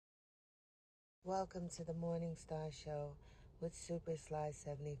Welcome to the Morning Star Show with Super Sly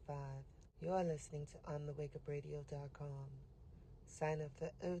 75. You're listening to OnTheWakeUpRadio.com. Sign up for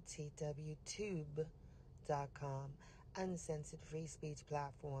OTWTube.com, uncensored free speech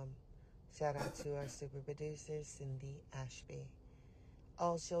platform. Shout out to our super producer, Cindy Ashby.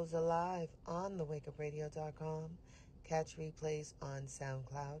 All shows are live on TheWakeUpRadio.com. Catch replays on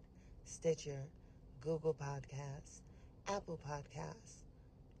SoundCloud, Stitcher, Google Podcasts, Apple Podcasts,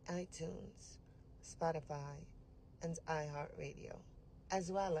 iTunes, Spotify, and iHeartRadio,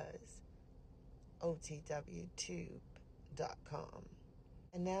 as well as OTWTube.com.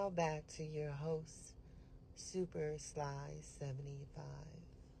 And now back to your host, Super Sly 75.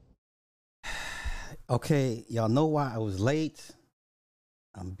 Okay, y'all know why I was late.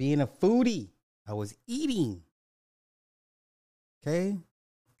 I'm being a foodie. I was eating. Okay?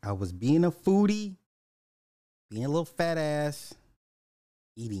 I was being a foodie, being a little fat ass,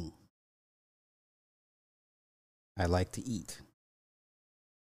 eating. I like to eat.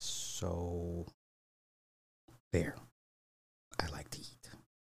 So, there. I like to eat.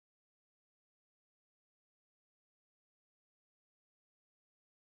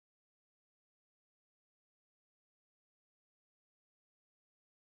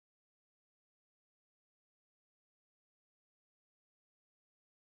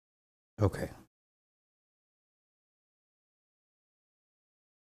 Okay.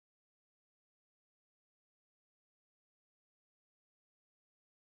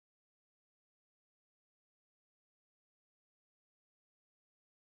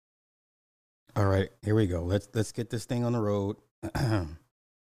 All right, here we go. Let's get this thing on the road. All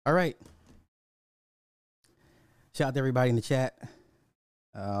right. Shout out to everybody in the chat.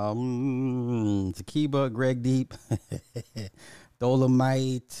 Zakiba, Greg Deep,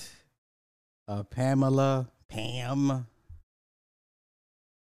 Dolomite, Pamela, Pam,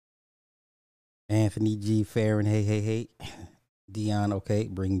 Anthony G. Farron, hey. Dion, okay,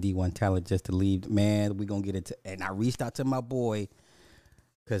 bring D1 talent just to leave. Man, we gonna get into, and I reached out to my boy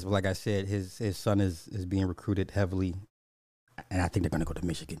because, like I said, his son is being recruited heavily, and I think they're gonna go to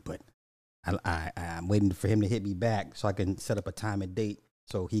Michigan. But I'm waiting for him to hit me back so I can set up a time and date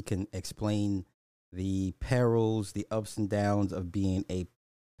so he can explain the perils, the ups and downs of being a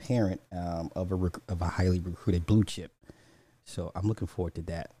parent of a highly recruited blue chip. So I'm looking forward to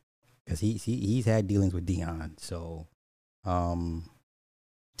that because he's had dealings with Dion. So, um,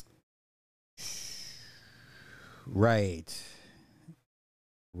 right,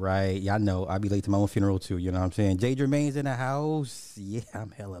 right. Y'all know I'll be late to my own funeral too. You know what I'm saying? Jay Jermaine's in the house. Yeah, I'm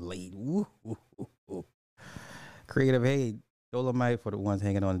hella late. Woo. Creative, hey, Dolomite for the ones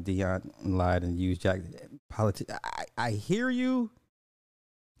hanging on Dion lied and use Jack politics. I hear you.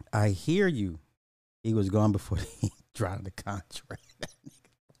 I hear you. He was gone before he dropped the contract.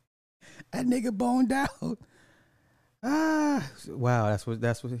 That nigga boned out. Wow. That's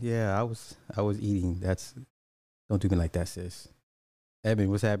what. Yeah, I was eating. Don't do me like that, sis. Evan,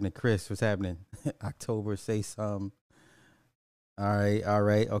 what's happening? Chris, what's happening? October, say some. All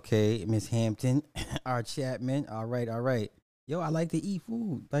right, okay. Miss Hampton, our Chapman. All right. Yo, I like to eat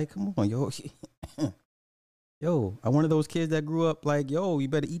food. Like, come on, yo. Yo, I'm one of those kids that grew up like, yo, you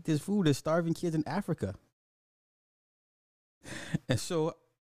better eat this food. There's starving kids in Africa. And so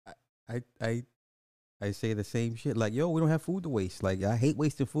I I I, I say the same shit. Like, yo, we don't have food to waste. Like, I hate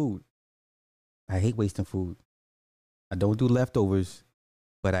wasting food. I hate wasting food. I don't do leftovers,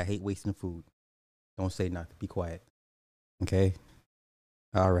 but I hate wasting food. Don't say nothing. Be quiet. Okay?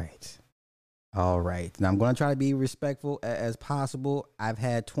 All right. All right. Now I'm going to try to be respectful as possible. I've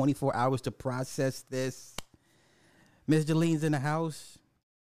had 24 hours to process this. Miss Jalene's in the house.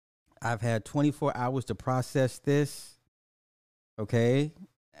 I've had 24 hours to process this. Okay.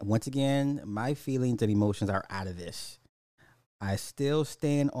 Once again, my feelings and emotions are out of this. I still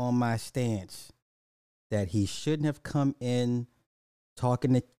stand on my stance that he shouldn't have come in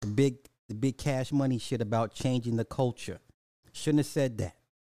talking the big cash money shit about changing the culture. Shouldn't have said that.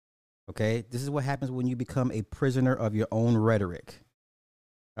 Okay? This is what happens when you become a prisoner of your own rhetoric.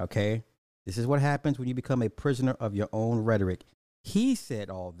 Okay? This is what happens when you become a prisoner of your own rhetoric. He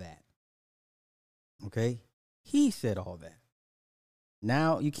said all that. Okay? He said all that.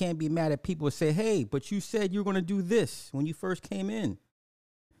 Now you can't be mad at people who say, hey, but you said you were going to do this when you first came in.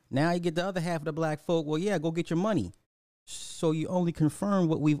 Now you get the other half of the black folk, well, yeah, go get your money. So you only confirm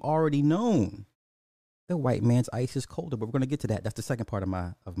what we've already known. The white man's ice is colder, but we're going to get to that. That's the second part of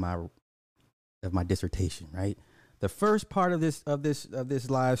my dissertation, right? The first part of this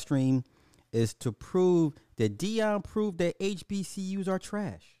live stream is to prove that Dion proved that HBCUs are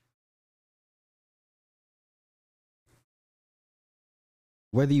trash.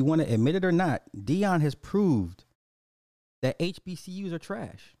 Whether you want to admit it or not, Dion has proved that HBCUs are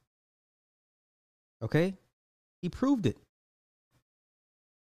trash. Okay? He proved it.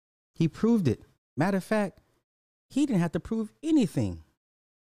 He proved it. Matter of fact, he didn't have to prove anything.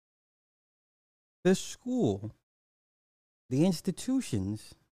 The school, the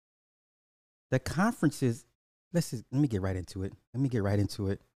institutions, the conferences. Let me get right into it.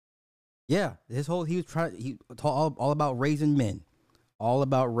 Yeah, he was trying. He all about raising men, all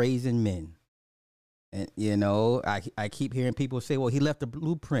about raising men. And you know, I keep hearing people say, "Well, he left a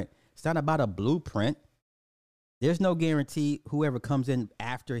blueprint." It's not about a blueprint. There's no guarantee whoever comes in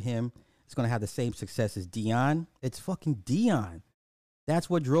after him is going to have the same success as Dion. It's fucking Dion. That's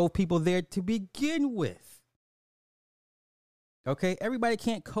what drove people there to begin with. Okay, everybody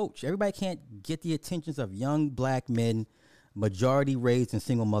can't coach. Everybody can't get the attentions of young black men, majority raised in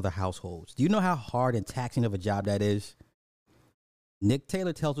single mother households. Do you know how hard and taxing of a job that is? Nick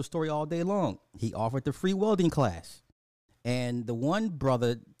Taylor tells the story all day long. He offered the free welding class. And the one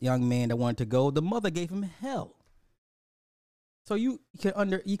brother, young man that wanted to go, the mother gave him hell. So you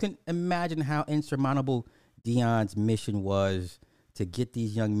can imagine how insurmountable Dion's mission was to get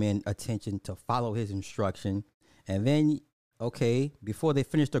these young men attention, to follow his instruction. And then, okay, before they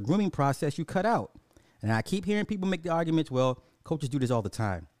finish the grooming process, you cut out. And I keep hearing people make the arguments, well, coaches do this all the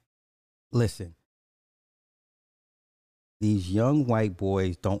time. Listen, these young white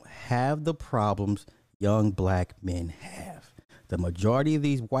boys don't have the problems young black men have. The majority of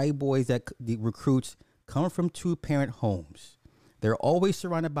these white boys that the recruits come from two-parent homes. They're always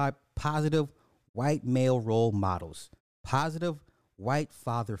surrounded by positive white male role models, positive white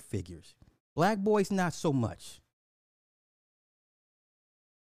father figures. Black boys, not so much.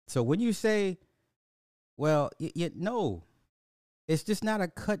 So when you say, well, no, it's just not a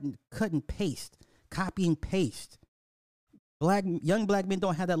cut and paste, copy and paste. Young black men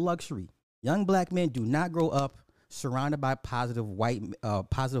don't have that luxury. Young black men do not grow up surrounded by positive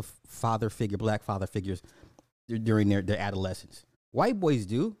positive father figure, black father figures during their adolescence. White boys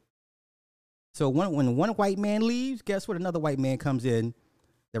do. So when one white man leaves, guess what? Another white man comes in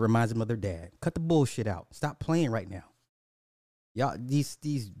that reminds them of their dad. Cut the bullshit out. Stop playing right now. Y'all, these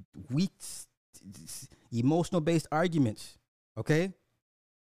weak, emotional based arguments. Okay.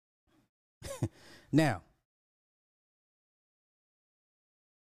 Now.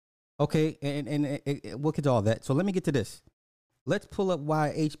 Okay, and we'll get to all that. So let me get to this. Let's pull up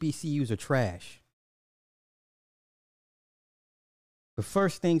why HBCUs are trash. But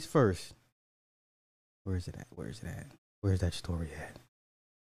first things first. Where is it at? Where's that story at?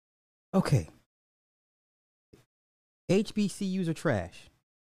 Okay. HBCUs are trash.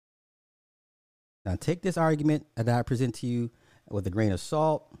 Now take this argument that I present to you with a grain of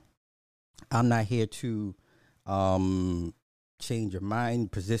salt. I'm not here to change your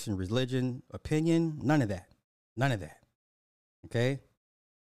mind, position, religion, opinion, none of that. Okay?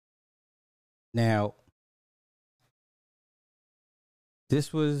 Now,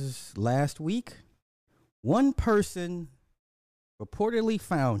 this was last week. One person reportedly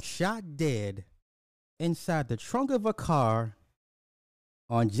found shot dead inside the trunk of a car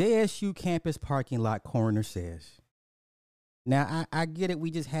on JSU campus parking lot, coroner says. Now, I get it.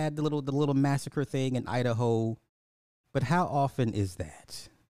 We just had the little massacre thing in Idaho. But how often is that?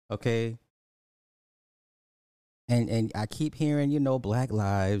 Okay. And I keep hearing, Black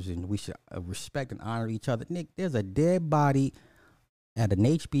lives and we should respect and honor each other. Nick, there's a dead body at an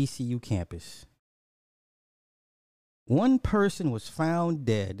HBCU campus. One person was found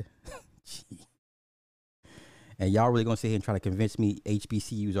dead. And y'all really gonna sit here and try to convince me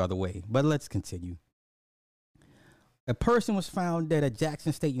HBCUs are the way. But let's continue. A person was found dead at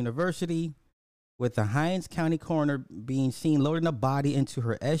Jackson State University, with the Hinds County coroner being seen loading a body into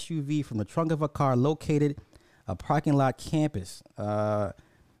her SUV from the trunk of a car located a parking lot campus.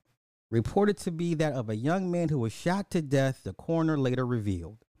 Reported to be that of a young man who was shot to death, the coroner later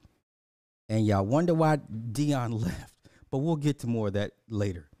revealed. And y'all wonder why Dion left, but we'll get to more of that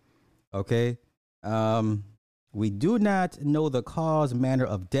later. Okay? We do not know the cause, manner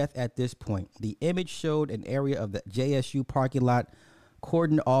of death at this point. The image showed an area of the JSU parking lot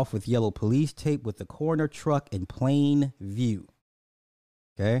cordoned off with yellow police tape with the coroner truck in plain view.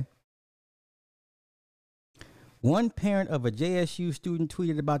 Okay. One parent of a JSU student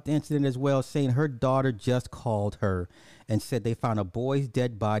tweeted about the incident as well, saying her daughter just called her and said they found a boy's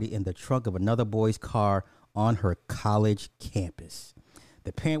dead body in the trunk of another boy's car on her college campus.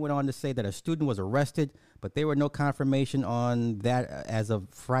 The parent went on to say that a student was arrested, but there were no confirmation on that as of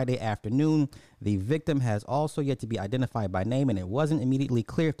Friday afternoon. The victim has also yet to be identified by name, and it wasn't immediately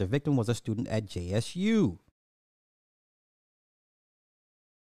clear if the victim was a student at JSU.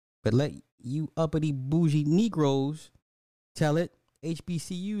 But let you uppity bougie Negroes tell it.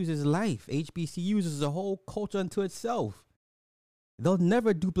 HBCUs is life. HBCUs is a whole culture unto itself. They'll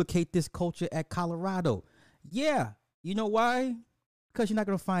never duplicate this culture at Colorado. Yeah, you know why? Because you're not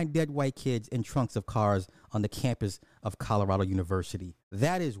going to find dead white kids in trunks of cars on the campus of Colorado University.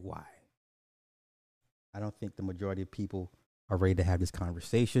 That is why. I don't think the majority of people are ready to have this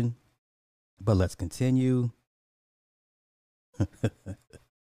conversation, but let's continue.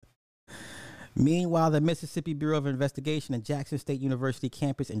 Meanwhile, the Mississippi Bureau of Investigation and Jackson State University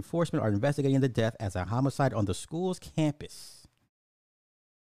campus enforcement are investigating the death as a homicide on the school's campus.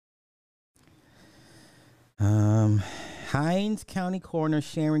 Hinds County Coroner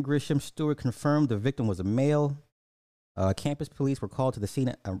Sharon Grisham Stewart confirmed the victim was a male. Campus police were called to the scene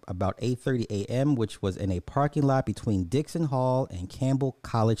at about 8:30 a.m., which was in a parking lot between Dixon Hall and Campbell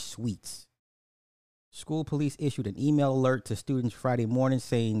College Suites. School police issued an email alert to students Friday morning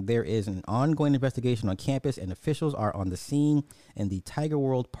saying there is an ongoing investigation on campus and officials are on the scene in the Tiger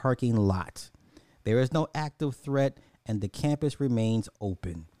World parking lot. There is no active threat and the campus remains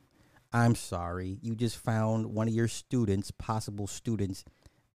open. I'm sorry, you just found one of your students, possible students,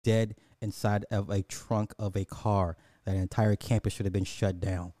 dead inside of a trunk of a car. That entire campus should have been shut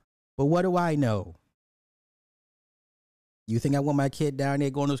down. But what do I know? You think I want my kid down there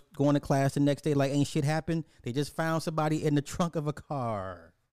going to class the next day like ain't shit happened? They just found somebody in the trunk of a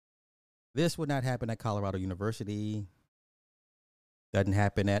car. This would not happen at Colorado University. Doesn't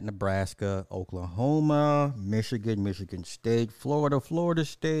happen at Nebraska, Oklahoma, Michigan, Michigan State, Florida, Florida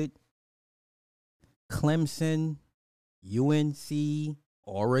State, Clemson, UNC,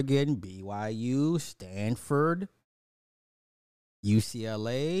 Oregon, BYU, Stanford,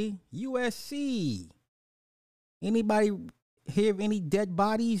 UCLA, USC. Anybody hear of any dead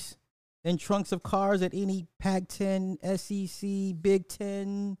bodies in trunks of cars at any Pac-10, SEC, Big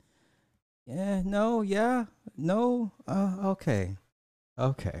Ten? Yeah, no, yeah, no. Okay.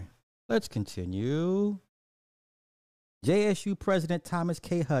 Let's continue. JSU President Thomas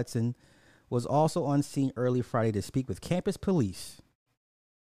K. Hudson was also on scene early Friday to speak with campus police.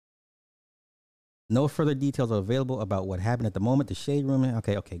 No further details are available about what happened at the moment. The shade room.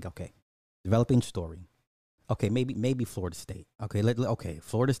 Okay. Developing story. Okay, maybe Florida State. Okay,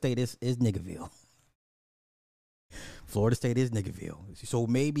 Florida State is Niggerville. Florida State is Niggerville. So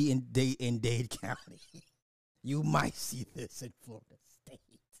maybe in Dade County, you might see this in Florida State.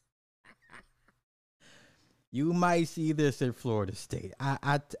 You might see this in Florida State.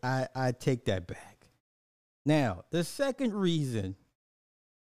 I take that back. Now, the second reason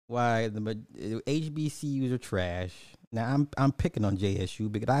why the HBCUs are trash. Now, I'm picking on JSU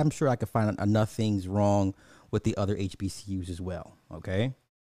because I'm sure I could find enough things wrong with the other HBCUs as well, okay?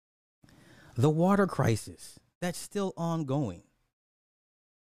 The water crisis that's still ongoing.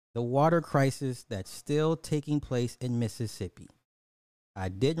 The water crisis that's still taking place in Mississippi. I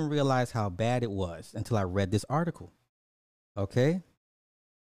didn't realize how bad it was until I read this article, okay?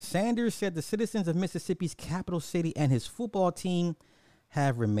 Sanders said the citizens of Mississippi's capital city and his football team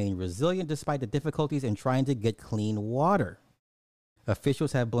have remained resilient despite the difficulties in trying to get clean water.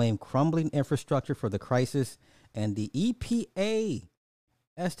 Officials have blamed crumbling infrastructure for the crisis, and the EPA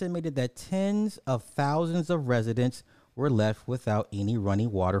estimated that tens of thousands of residents were left without any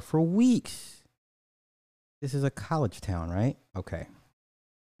running water for weeks. This is a college town, right? Okay.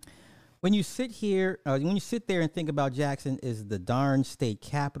 When you sit there and think about Jackson is the darn state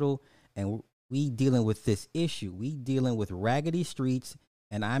capital, and we dealing with this issue. We dealing with raggedy streets,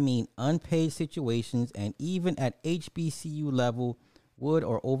 and I mean unpaid situations, and even at HBCU level, would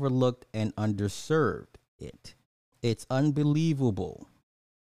or overlooked and underserved it. It's unbelievable.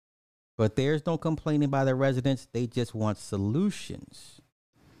 But there's no complaining by the residents. They just want solutions.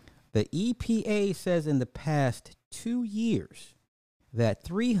 The EPA says in the past 2 years that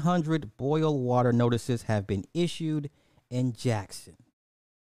 300 boil water notices have been issued in Jackson.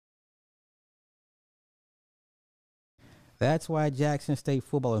 That's why Jackson State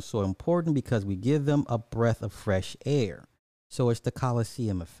football is so important, because we give them a breath of fresh air. So it's the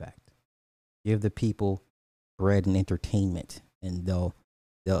Coliseum effect. Give the people bread and entertainment, and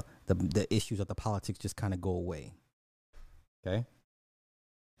the issues of the politics just kind of go away. Okay?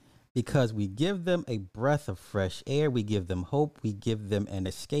 Because we give them a breath of fresh air, we give them hope, we give them an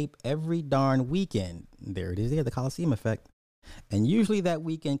escape every darn weekend. There it is, there, the Coliseum effect. And usually that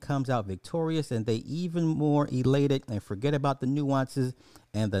weekend comes out victorious, and they even more elated and forget about the nuances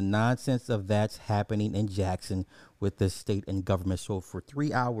and the nonsense of that's happening in Jackson with the state and government. So for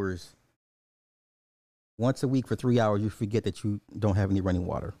 3 hours, once a week for 3 hours, you forget that you don't have any running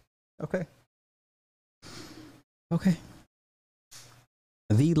water. Okay.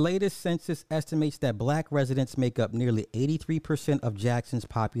 The latest census estimates that black residents make up nearly 83% of Jackson's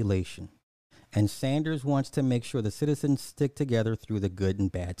population. And Sanders wants to make sure the citizens stick together through the good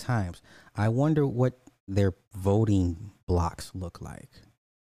and bad times. I wonder what their voting blocks look like.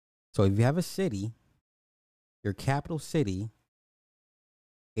 So if you have a city, your capital city,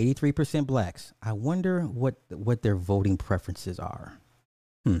 83% blacks, I wonder what their voting preferences are.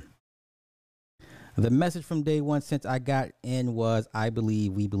 The message from day one since I got in was I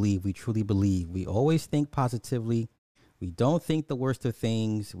believe, we truly believe. We always think positively. We don't think the worst of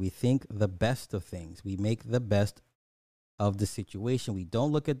things. We think the best of things. We make the best of the situation. We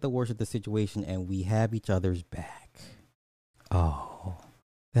don't look at the worst of the situation, and we have each other's back. Oh,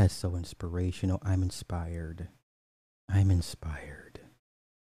 that's so inspirational. I'm inspired. I'm inspired.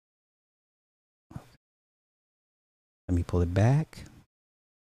 Let me pull it back.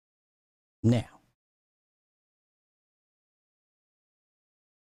 Now,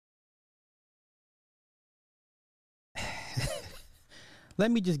 let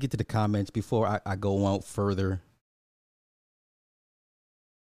me just get to the comments before I go on further.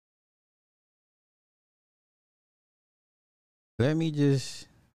 Let me just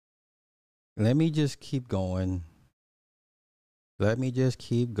keep going. Let me just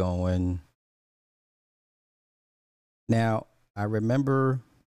keep going. Now, I remember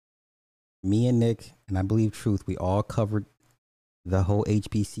me and Nick, and I believe Truth, we all covered the whole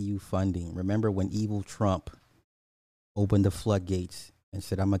HBCU funding. Remember when evil Trump opened the floodgates and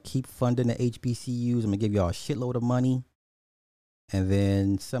said, I'm going to keep funding the HBCUs. I'm going to give y'all a shitload of money. And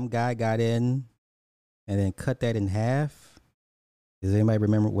then some guy got in and then cut that in half. Does anybody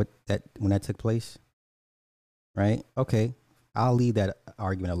remember when that took place? Right? Okay. I'll leave that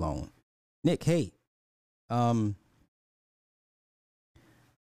argument alone. Nick, hey.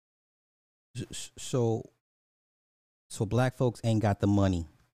 So black folks ain't got the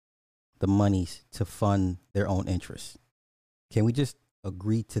monies to fund their own interests. Can we just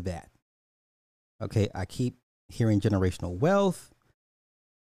agree to that? Okay, I keep hearing generational wealth.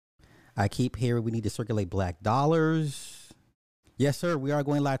 I keep hearing we need to circulate black dollars. Yes, sir, we are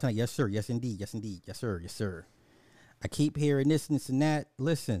going live tonight. Yes, sir. Yes, indeed. Yes, indeed. Yes, sir. Yes, sir. I keep hearing this and this and that.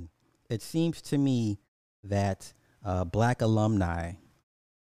 Listen, it seems to me that black alumni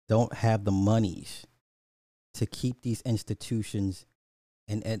don't have the monies to keep these institutions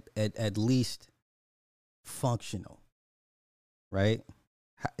and at least functional, right?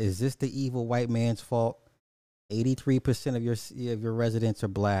 Is this the evil white man's fault? 83% of your residents are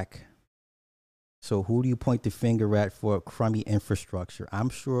black. So who do you point the finger at for crummy infrastructure? I'm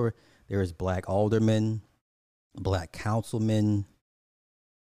sure there is black aldermen, black councilmen.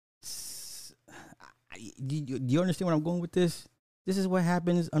 Do you understand where I'm going with this? This is what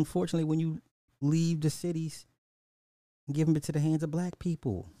happens, unfortunately, when you leave the cities and give them to the hands of black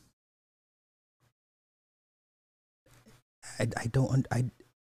people. I don't.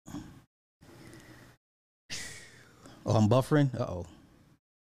 Oh, I'm buffering. Uh-oh.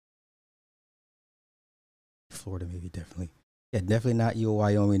 Florida, maybe, definitely. Yeah, definitely not you,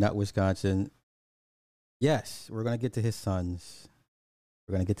 Wyoming, not Wisconsin. Yes, we're going to get to his sons.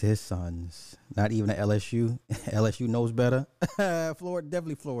 We're going to get to his sons. Not even at LSU. LSU knows better. Florida,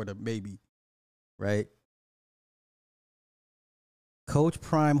 definitely Florida, maybe. Right? Coach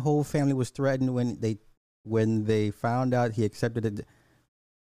Prime whole family was threatened when they found out he accepted it.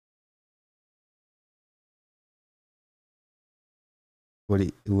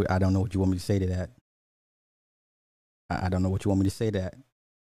 I don't know what you want me to say to that. I don't know what you want me to say to that.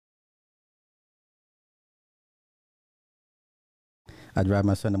 I drive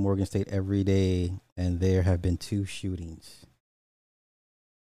my son to Morgan State every day, and there have been 2 shootings.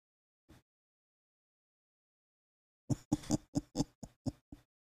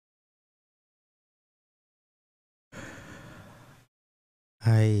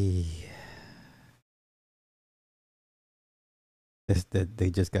 They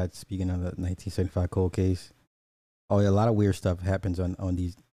just got, speaking of the 1975 cold case. Oh yeah, a lot of weird stuff happens on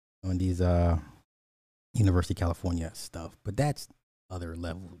these University of California stuff, but that's other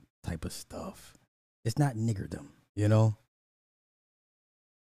level type of stuff. It's not niggerdom, you know.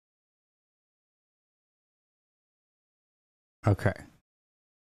 Okay.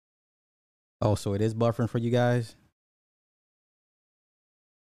 Oh, so it is buffering for you guys.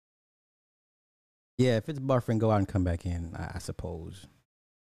 Yeah, if it's buffering, go out and come back in, I suppose.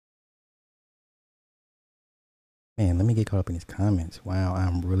 Man, let me get caught up in these comments. Wow,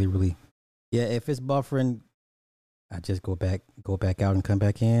 I'm really. Yeah, if it's buffering, I just go back out and come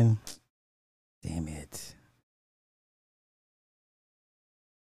back in. Damn it.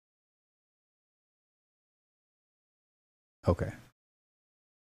 Okay.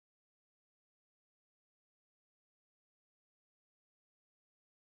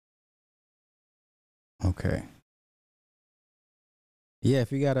 Okay. Yeah,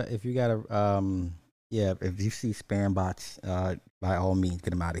 yeah, if you see spam bots, by all means,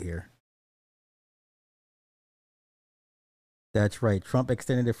 get them out of here. That's right. Trump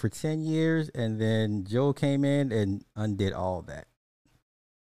extended it for 10 years, and then Joe came in and undid all that.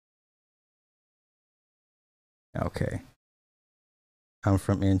 Okay. I'm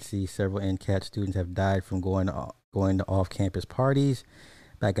from NC. Several NCAT students have died from going to off-campus parties.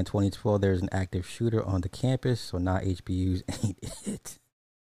 Back in 2012, there was an active shooter on the campus, so now HBUs ain't it.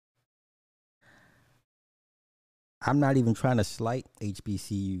 I'm not even trying to slight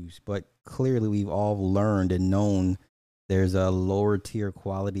HBCUs, but clearly we've all learned and known there's a lower tier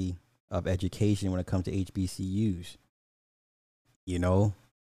quality of education when it comes to HBCUs. You know,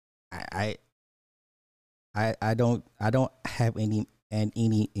 I I don't have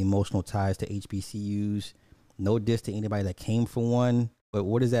any emotional ties to HBCUs. No diss to anybody that came from one, but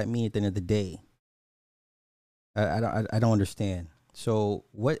what does that mean at the end of the day? I don't understand. So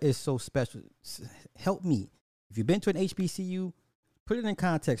what is so special? Help me. If you've been to an HBCU, put it in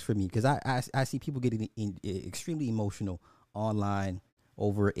context for me, because I see people getting extremely emotional online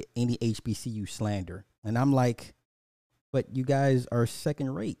over any HBCU slander, and I'm like, but you guys are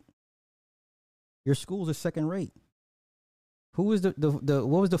second rate. Your schools are second rate. Who was the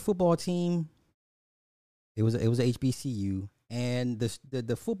what was the football team? It was HBCU, and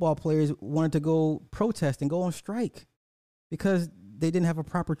the football players wanted to go protest and go on strike because they didn't have a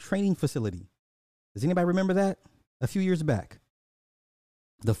proper training facility. Does anybody remember that? A few years back,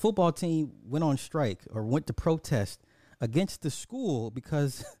 the football team went on strike or went to protest against the school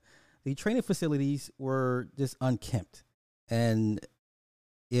because the training facilities were just unkempt and,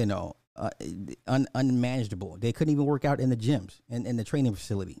 you know, unmanageable. They couldn't even work out in the gyms and in the training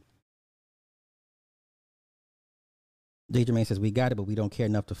facility. J. Jermaine says, we got it, but we don't care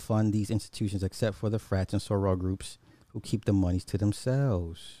enough to fund these institutions except for the frats and soror groups who keep the monies to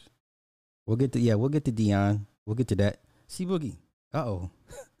themselves. We'll get to Dion. We'll get to that. C Boogie. Uh-oh.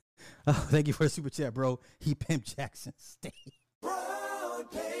 Oh, thank you for the super chat, bro. He pimped Jackson State.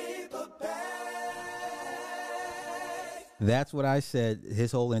 That's what I said.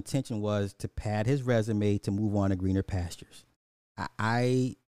 His whole intention was to pad his resume to move on to greener pastures.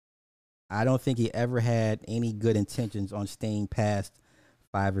 I don't think he ever had any good intentions on staying past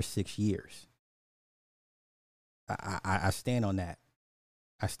 5 or 6 years. I stand on that.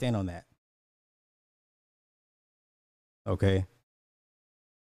 I stand on that. Okay.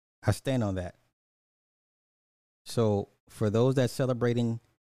 I stand on that. So for those that celebrating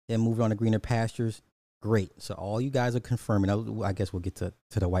and moving on to greener pastures, great. So all you guys are confirming. I guess we'll get to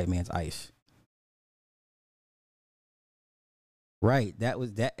the white man's ice. Right. That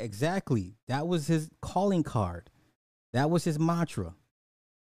was that exactly. That was his calling card. That was his mantra.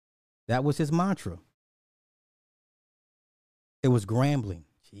 That was his mantra. It was Grambling.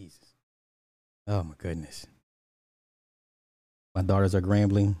 Jesus. Oh my goodness. My daughters are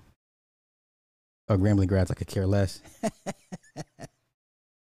Grambling. Oh, Grambling grads, I could care less.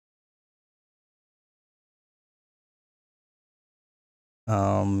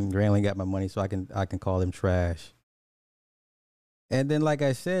 Grambling got my money, so I can call them trash. And then, like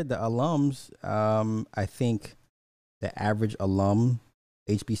I said, the alums, I think the average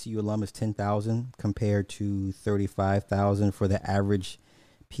HBCU alum is 10,000 compared to 35,000 for the average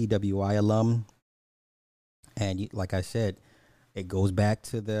PWI alum. And like I said, it goes back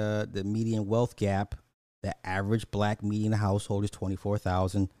to the median wealth gap. The average black median household is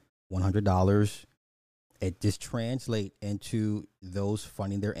 $24,100. It just translates into those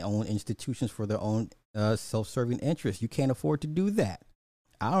funding their own institutions for their own self-serving interests. You can't afford to do that.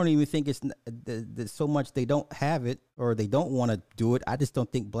 I don't even think it's so much they don't have it or they don't want to do it. I just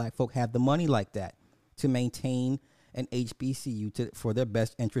don't think black folk have the money like that to maintain an HBCU for their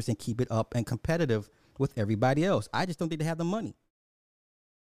best interest and keep it up and competitive with everybody else. I just don't think they have the money.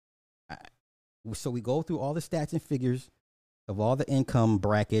 So we go through all the stats and figures of all the income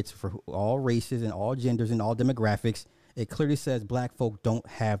brackets for all races and all genders and all demographics. It clearly says black folk don't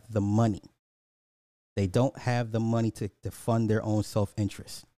have the money. They don't have the money to fund their own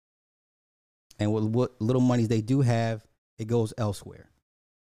self-interest. And what little monies they do have, it goes elsewhere.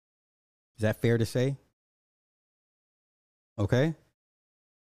 Is that fair to say? Okay.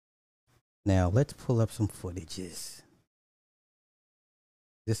 Now let's pull up some footages.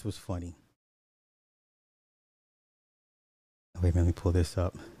 This was funny. Wait, let me pull this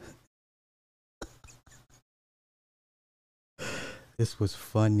up. This was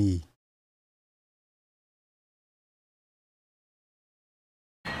funny.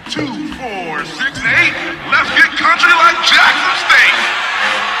 2, 4, 6, 8. Let's get country like Jackson State.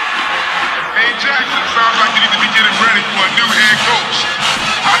 Hey Jackson, sounds like you need to be getting ready for a new head coach.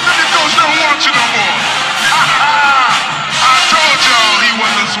 How come your coach don't want you no more? Ha ha! I told y'all he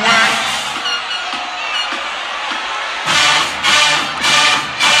wasn't swag.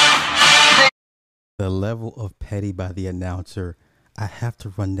 The level of petty by the announcer. I have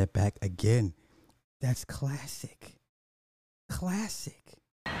to run that back again. That's classic. Classic.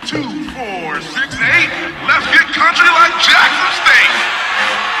 2, 4, 6, 8. Let's get country like Jackson State.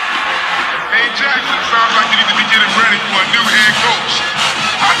 Hey Jackson, sounds like you need to be getting ready for a new head coach.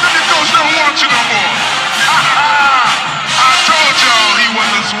 How come your coach don't want you no more? Ha ha! I told y'all he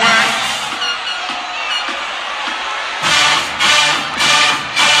wasn't swag.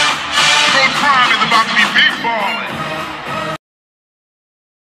 Coach Prime is about to be big balling.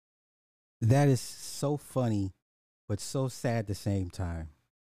 That is so funny, but so sad at the same time.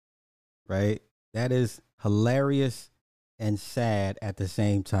 Right? That is hilarious and sad at the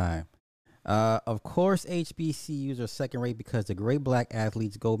same time. Of course, HBCUs are second rate because the great black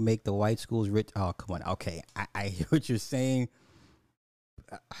athletes go make the white schools rich. Oh, come on. Okay. I hear what you're saying.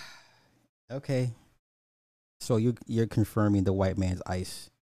 Okay. So you're confirming the white man's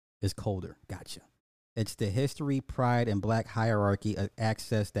ice is colder. Gotcha. It's the history, pride, and black hierarchy of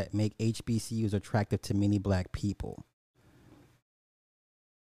access that make HBCUs attractive to many black people.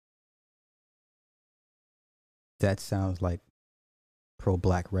 That sounds like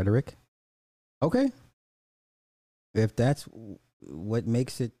pro-black rhetoric. Okay. If that's what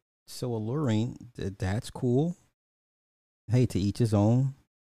makes it so alluring, that's cool. Hey, to each his own.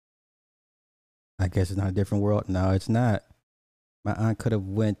 I guess it's not a different world. No, it's not. My aunt could have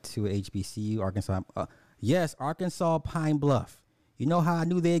went to HBCU, Arkansas. Yes, Arkansas Pine Bluff. You know how I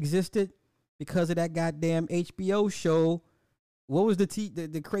knew they existed? Because of that goddamn HBO show. What was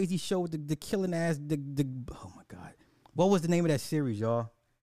the crazy show with the killing ass, oh my God. What was the name of that series, y'all?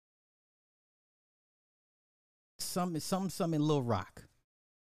 Some in Little Rock.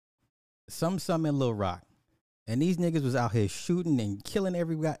 Some in Little Rock. And these niggas was out here shooting and killing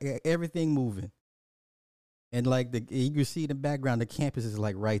everything moving. And like you can see in the background, the campus is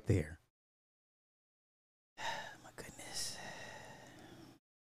like right there. My goodness.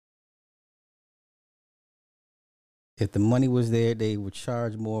 If the money was there, they would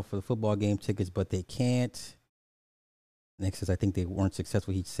charge more for the football game tickets, but they can't. Next says, I think they weren't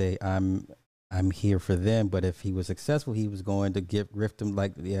successful. He'd say, I'm here for them. But if he was successful, he was going to grift them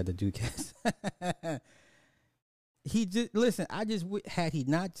like, yeah, the Ducats. He just, listen, had he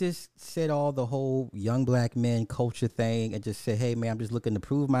not just said all the whole young black men culture thing and just said, hey, man, I'm just looking to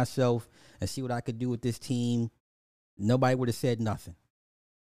prove myself and see what I could do with this team, nobody would have said nothing.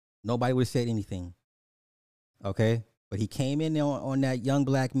 Nobody would have said anything. Okay? But he came in on that young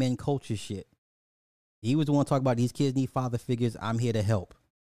black men culture shit. He was the one talking about these kids need father figures. I'm here to help.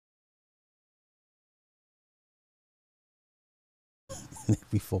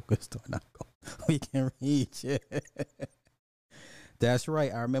 We focused on our goal. We can reach it. That's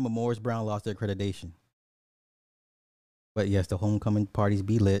right. I remember Morris Brown lost their accreditation. But yes, the homecoming parties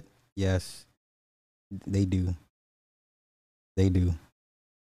be lit. Yes, they do. They do.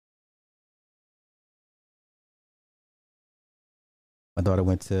 My daughter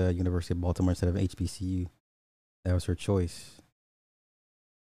went to University of Baltimore instead of HBCU. That was her choice.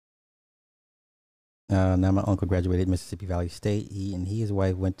 Now my uncle graduated Mississippi Valley State. He and his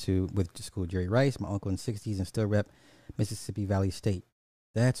wife went to school Jerry Rice. My uncle in the 60s and still rep Mississippi Valley State.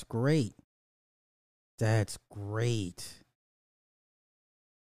 That's great. That's great.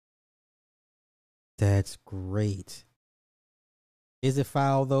 That's great. Is it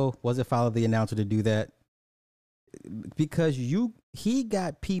foul though? Was it foul of the announcer to do that? Because he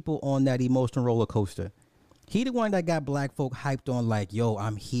got people on that emotional roller coaster. He the one that got black folk hyped on like, yo,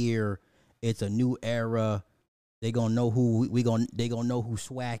 I'm here. It's a new era. They gonna know who they gonna know who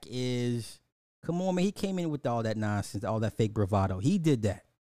Swag is. Come on, man. He came in with all that nonsense, all that fake bravado. He did that.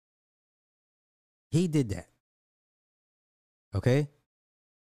 He did that. Okay?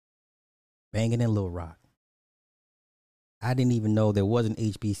 Banging in Little Rock. I didn't even know there was an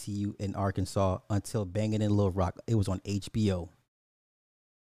HBCU in Arkansas until Banging in Little Rock. It was on HBO.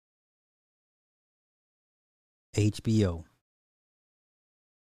 HBO.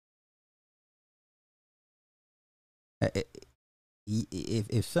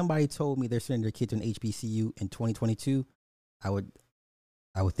 If somebody told me they're sending their kid to an HBCU in 2022, I would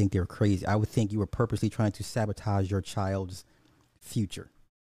think they were crazy. I would think you were purposely trying to sabotage your child's future.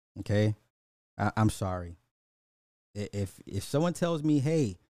 Okay, I'm sorry. If someone tells me,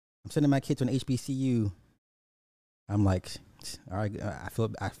 hey, I'm sending my kid to an HBCU, I'm like, all right,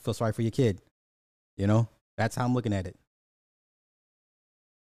 I feel sorry for your kid. You know, that's how I'm looking at it.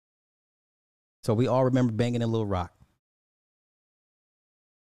 So we all remember banging a Little Rock.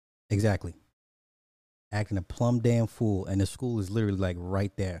 Exactly. Acting a plumb damn fool. And the school is literally like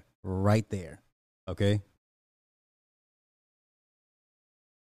right there. Right there. Okay?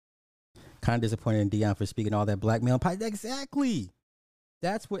 Kind of disappointed in Deion for speaking all that blackmail. Exactly.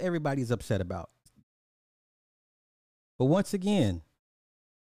 That's what everybody's upset about. But once again,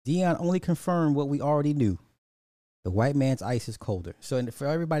 Deion only confirmed what we already knew. The white man's ice is colder. So for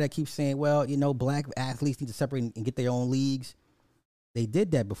everybody that keeps saying, well, you know, black athletes need to separate and get their own leagues. They did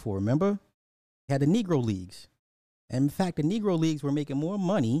that before, remember? They had the Negro leagues. And in fact, the Negro leagues were making more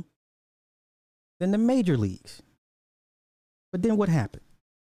money than the major leagues. But then what happened?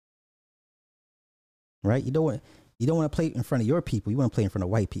 Right? You don't want to play in front of your people. You want to play in front of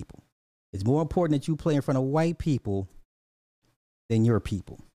white people. It's more important that you play in front of white people than your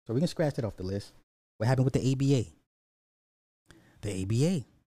people. So we can scratch that off the list. What happened with the ABA? The ABA.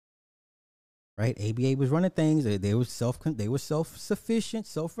 Right? ABA was running things. They were self-sufficient,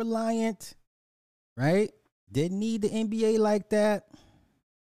 self-reliant. Right? Didn't need the NBA like that.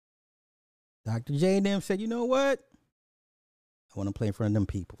 Dr. J and them said, you know what? I want to play in front of them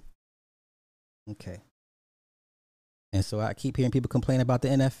people. Okay. And so I keep hearing people complain about the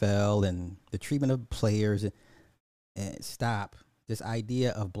NFL and the treatment of players and stop. This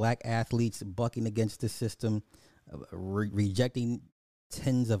idea of black athletes bucking against the system, rejecting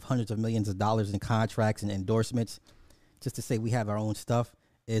tens of hundreds of millions of dollars in contracts and endorsements just to say we have our own stuff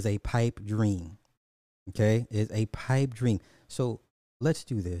is a pipe dream. Okay? Is a pipe dream. So let's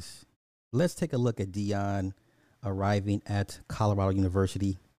do this. Let's take a look at Deion arriving at Colorado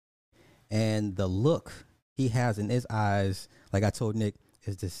University. And the look he has in his eyes, like I told Nick,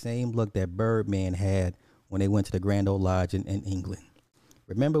 is the same look that Birdman had when they went to the Grand Ole Lodge in England.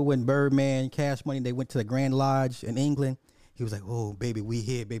 Remember when Birdman, Cash Money, they went to the Grand Lodge in England? He was like, oh, baby, we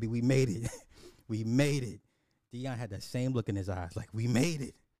here, baby, we made it. We made it. Deion had that same look in his eyes, like, we made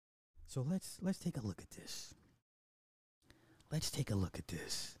it. So let's take a look at this. Let's take a look at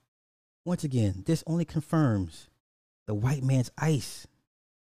this. Once again, this only confirms the white man's ice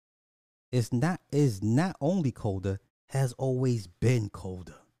is not only colder, has always been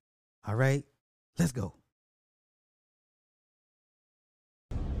colder. All right, let's go.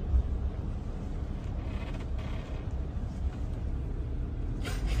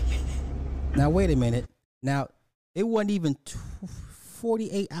 Now wait a minute. Now it wasn't even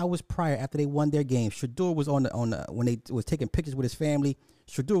 48 hours prior after they won their game. Shedeur was on the when they was taking pictures with his family.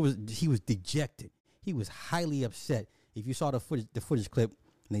 Shedeur was dejected. He was highly upset. If you saw the footage clip.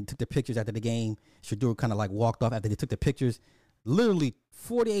 And they took the pictures after the game. Shedeur kind of like walked off after they took the pictures. Literally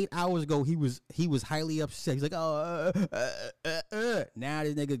 48 hours ago, he was highly upset. He's like, oh, now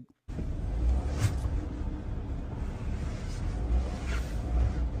this nigga.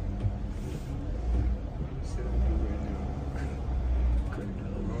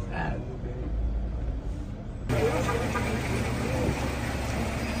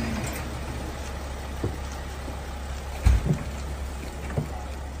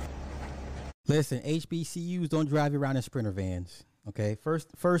 Listen, HBCUs don't drive you around in Sprinter vans. Okay,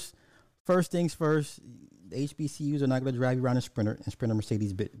 first things first. HBCUs are not going to drive you around in Sprinter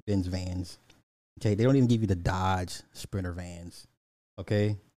Mercedes-Benz vans. Okay, they don't even give you the Dodge Sprinter vans.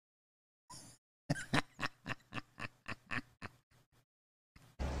 Okay.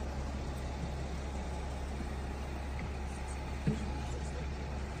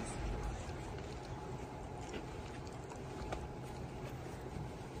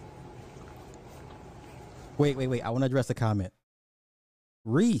 Wait. I want to address the comment.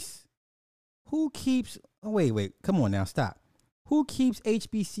 Reese, who keeps... Oh, wait. Come on now. Stop. Who keeps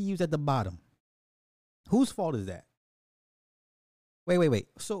HBCUs at the bottom? Whose fault is that? Wait.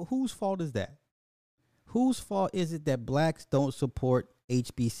 So whose fault is that? Whose fault is it that blacks don't support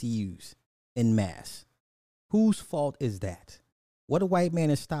HBCUs en masse? Whose fault is that? What white man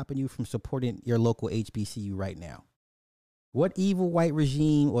is stopping you from supporting your local HBCU right now? What evil white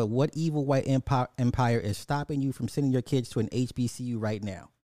regime or what evil white empire is stopping you from sending your kids to an HBCU right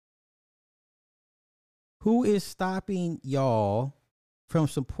now? Who is stopping y'all from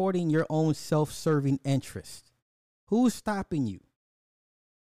supporting your own self-serving interest? Who's stopping you?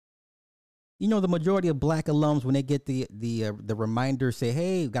 You know, the majority of black alums, when they get the reminder, say,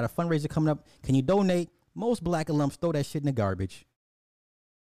 hey, we've got a fundraiser coming up. Can you donate? Most black alums throw that shit in the garbage.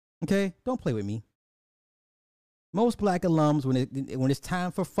 Okay? Don't play with me. Most black alums, when it's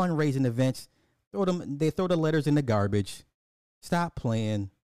time for fundraising events, they throw the letters in the garbage. Stop playing.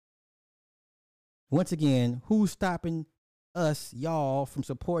 Once again, who's stopping us, y'all, from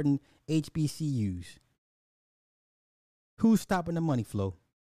supporting HBCUs? Who's stopping the money flow?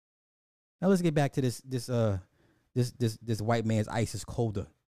 Now let's get back to this white man's ice is colder.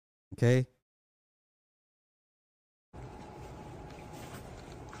 Okay.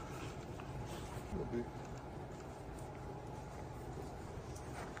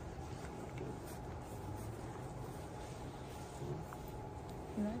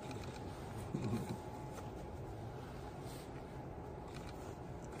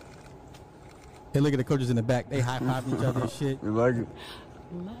 Hey, look at the coaches in the back. They high-fiving each other and shit. You like it?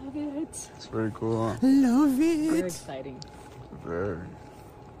 Love it. It's very cool, huh? Love Very it. exciting. Very.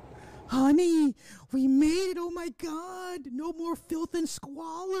 Honey, we made it. Oh, my God. No more filth and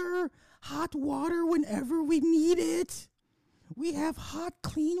squalor. Hot water whenever we need it. We have hot,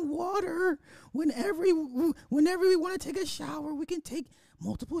 clean water. Whenever we want to take a shower, we can take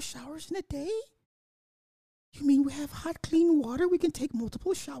multiple showers in a day. You mean we have hot, clean water? We can take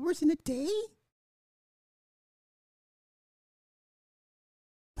multiple showers in a day?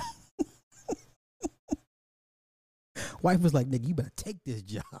 Wife was like, nigga, you better take this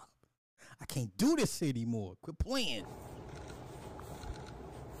job. I can't do this anymore. Quit playing.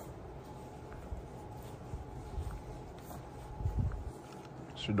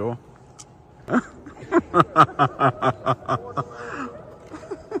 It's your door. Coach,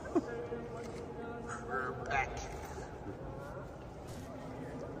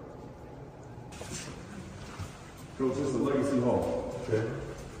 this is the Legacy Hall. Okay.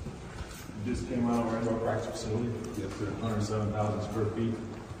 We just came out of our indoor practice facility. Yes, sir. 107,000 square feet.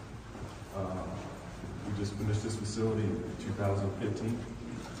 We just finished this facility in 2015.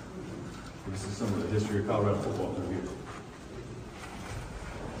 This is some of the history of Colorado football through here.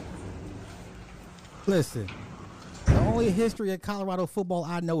 Listen, the only history of Colorado football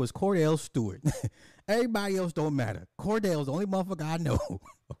I know is Cordell Stewart. Everybody else don't matter. Cordell's the only motherfucker I know.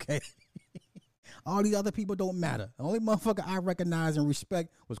 Okay? All these other people don't matter. The only motherfucker I recognize and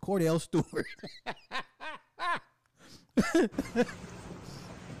respect was Cordell Stewart.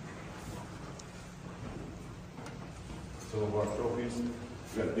 Some of our trophies.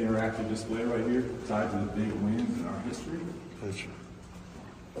 We got an interactive display right here tied to the big wins in our history. Picture.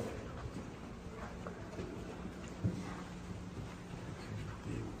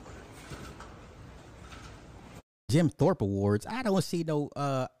 Jim Thorpe Awards. I don't see no.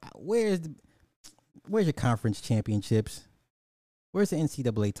 Where's your conference championships? Where's the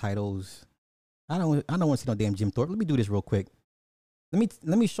NCAA titles? I don't want to see no damn Jim Thorpe. Let me do this real quick. Let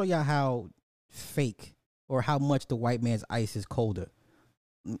me show y'all how fake or how much the white man's ice is colder.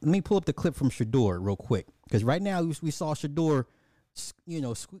 Let me pull up the clip from Shador real quick, because right now we saw Shador,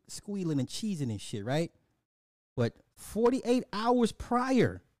 squealing and cheesing and shit, right? But 48 hours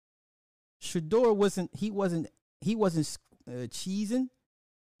prior, Shador wasn't cheesing. He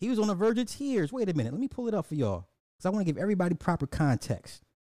was on the verge of tears. Wait a minute. Let me pull it up for y'all, because I want to give everybody proper context.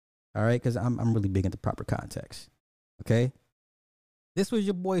 All right, because I'm really big into proper context. Okay, this was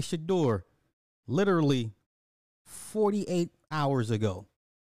your boy Shador, literally 48 hours ago.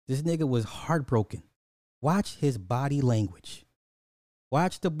 This nigga was heartbroken. Watch his body language.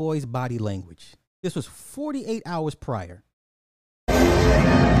 Watch the boy's body language. This was 48 hours prior.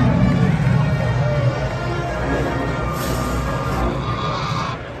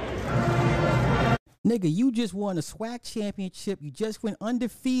 Nigga, you just won a SWAC championship. You just went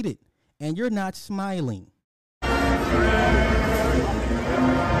undefeated, and you're not smiling.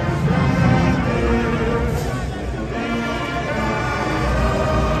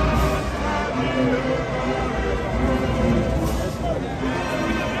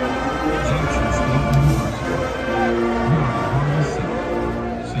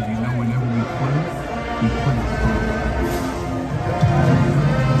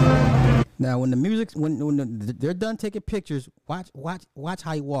 Now, when the music's they're done taking pictures, watch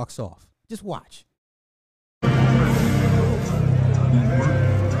how he walks off. Just watch. We work,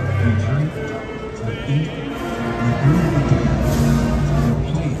 we drink, we eat, we breathe, we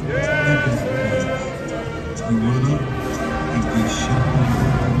play, we load up, and we shut down.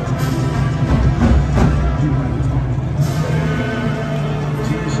 We want to talk about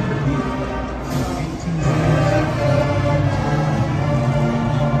Jesus beat for 18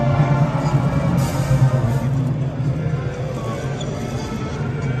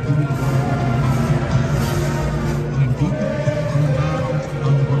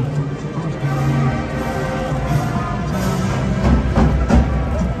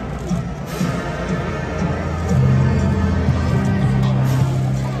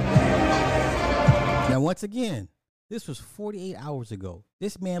 Once again, this was 48 hours ago.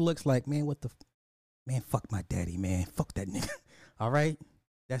 This man looks like, man, man, fuck my daddy, man. Fuck that nigga. All right?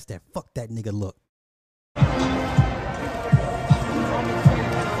 That's that fuck that nigga look.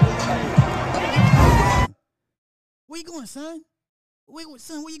 Where you going, son?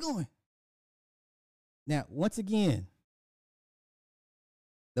 Son, where you going? Now, once again,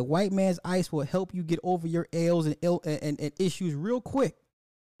 the white man's ice will help you get over your ails and issues real quick.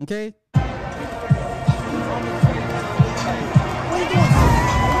 Okay? Where you going,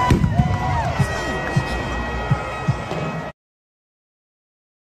 son?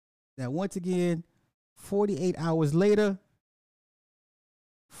 Now, once again, 48 hours later,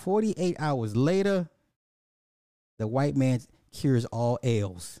 the white man cures all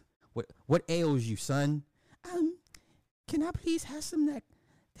ails. What ails you, son? Can I please have some that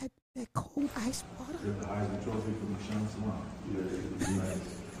cold ice water? You're the Heisman Trophy for Michelle Salon.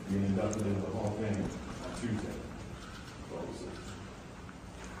 You're inducted into the Hall of Fame on Tuesday.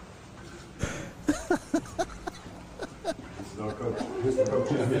 This is our coach. This is the coach.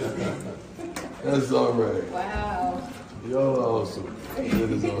 That's all right. Wow. Y'all awesome. It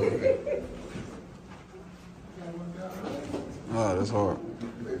is all right. Ah, that's hard.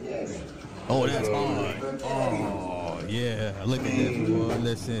 Oh, that's hard. Oh, yeah. Look at this, boy.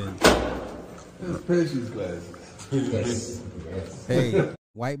 Listen. That's Patience glasses. Hey,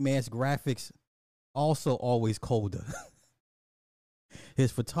 white man's graphics also always colder.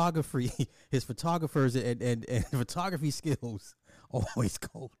 His photographers and photography skills always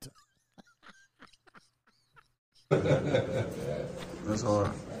colder. That's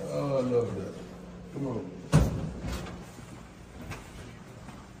hard. Oh, I love that. Come on.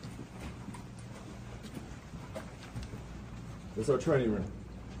 It's our training room.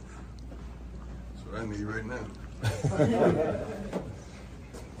 That's what I need right now.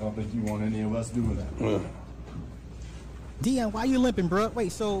 I don't think you want any of us doing that. Dion, why you limping, bro?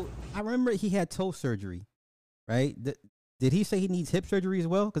 Wait, so I remember he had toe surgery, right? Did he say he needs hip surgery as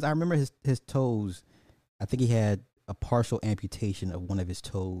well? Because I remember his toes. I think he had a partial amputation of one of his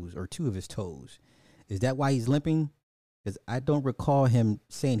toes or two of his toes. Is that why he's limping? Because I don't recall him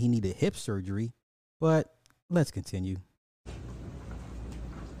saying he needed hip surgery. But let's continue.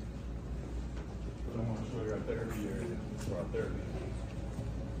 I want to show you our therapy area. For our therapy.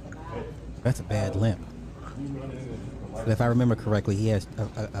 That's a bad limp. But if I remember correctly, he has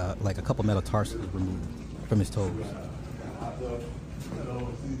like a couple metatarsals removed from his toes.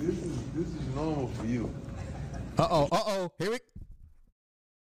 See, this is normal for you. Here it.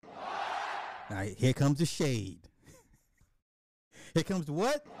 All right, here comes the shade. Here comes the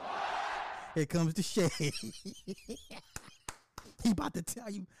what? Here comes the shade. He about to tell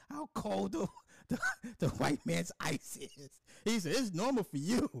you how cold the white man's ice is. He said, it's normal for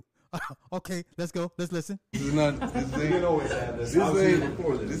you. Okay, let's go. Let's listen. This is not. This ain't always have this.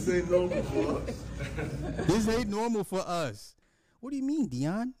 This ain't normal for us. This ain't normal for us. What do you mean,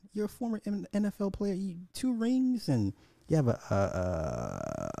 Dion? You're a former NFL player. 2 rings, and you have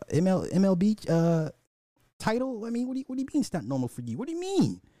a MLB title. I mean, what do you mean it's not normal for you? What do you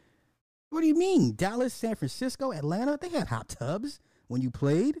mean? What do you mean? Dallas, San Francisco, Atlanta, they had hot tubs when you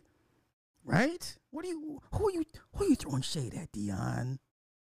played, right? Who are you throwing shade at, Dion?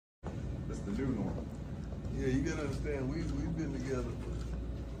 That's the new normal. Yeah, you gotta understand. We've been together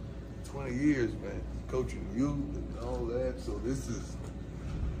for 20 years, man. Coaching youth and all that. So this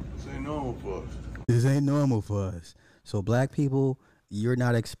ain't normal for us. This ain't normal for us. So black people, you're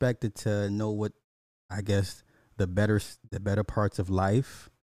not expected to know what, I guess, the better parts of life.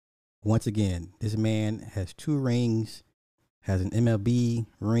 Once again, this man has 2 rings, has an MLB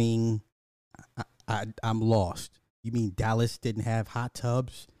ring. I'm lost. You mean Dallas didn't have hot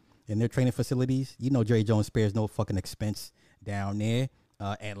tubs in their training facilities? You know Jerry Jones spares no fucking expense down there.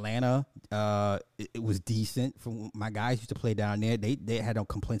 Atlanta, it was decent. From my guys used to play down there, they had no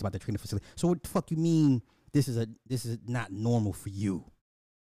complaints about the training facility. So what the fuck you mean this is not normal for you?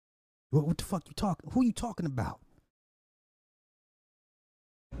 What the fuck you talking? Who you talking about?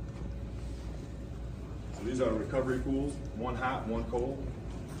 So these are recovery pools, one hot, one cold.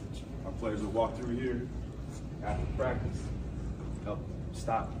 Our players will walk through here after practice, help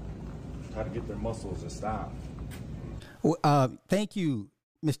stop, try to get their muscles to stop. Well, thank you,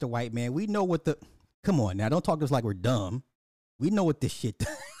 Mr. White Man. We know what come on now, don't talk to us like we're dumb. We know what this shit.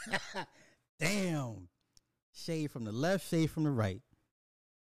 Damn. Shade from the left, shade from the right.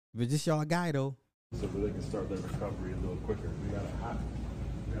 But this y'all guy though. So that they can start their recovery a little quicker. We got a hot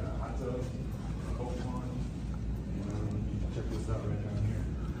tub, a cold one. You can check this out right down here.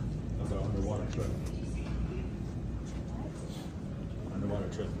 That's our underwater treadmill. Underwater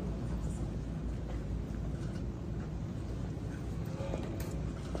treadmill.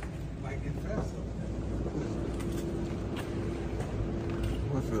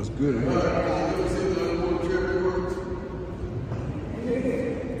 That feels good.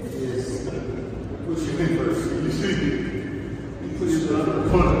 What you think first? You see?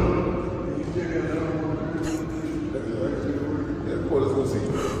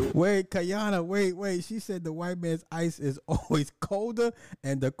 Wait, Kayana, wait. She said the white man's ice is always colder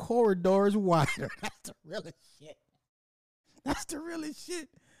and the corridors wider. That's the realest shit. That's the realest shit.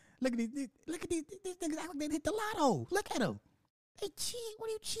 Look at these niggas act like they hit the lotto. Look at them. They cheese. What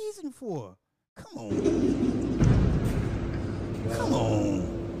are you cheesing for? Come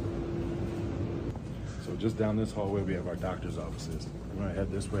on. So just down this hallway, we have our doctor's offices. We're gonna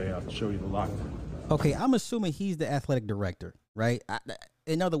head this way. I'll show you the locker. Okay, I'm assuming he's the athletic director, right?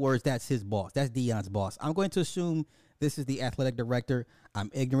 In other words, that's his boss. That's Deion's boss. I'm going to assume this is the athletic director. I'm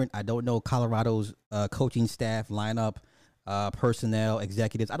ignorant. I don't know Colorado's coaching staff, lineup, personnel,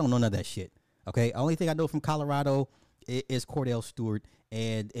 executives. I don't know none of that shit. Okay, only thing I know from Colorado is Cordell Stewart,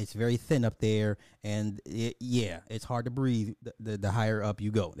 and it's very thin up there, and it's hard to breathe the higher up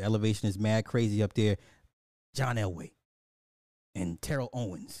you go. The elevation is mad crazy up there. John Elway and Terrell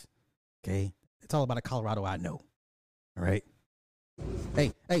Owens. Okay, it's all about a Colorado I know. All right.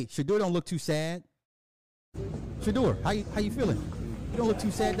 Hey, Shador don't look too sad. Shador, how you feeling? You don't look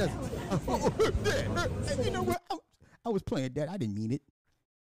too sad, does it? You know what? I was playing, Dad. I didn't mean it.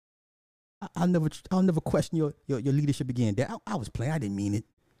 I'll never question your leadership again, Dad. I was playing. I didn't mean it.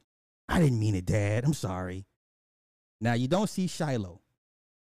 I didn't mean it, Dad. I'm sorry. Now you don't see Shiloh.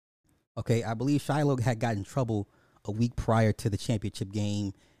 Okay, I believe Shiloh had gotten in trouble a week prior to the championship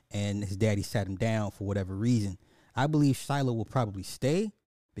game, and his daddy sat him down for whatever reason. I believe Shiloh will probably stay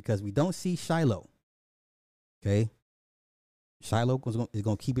because we don't see Shiloh. Okay, Shiloh is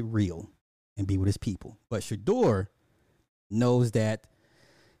going to keep it real and be with his people, but Shador knows that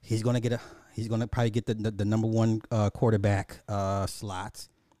he's going to probably get the number one quarterback slots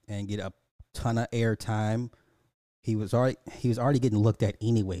and get a ton of airtime. He was already getting looked at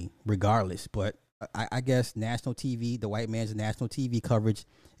anyway, regardless. But I guess national TV, the white man's national TV coverage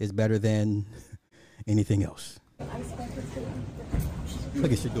is better than anything else.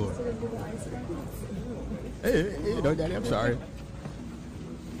 Look at Shador. Hey, no, Daddy, I'm sorry.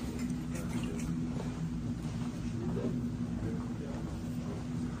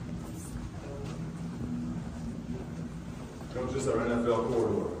 Coach, this is our NFL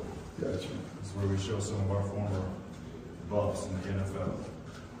corridor. Gotcha. This is where we show some of our former buffs in the NFL.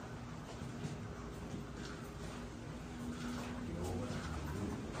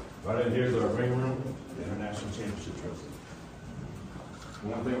 Right in here is our ring room, the International Championship Trophy.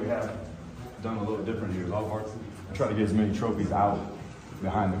 One thing we have done a little different here is I'll try to get as many trophies out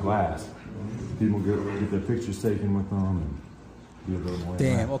behind the glass. People get their pictures taken with them and be a little more.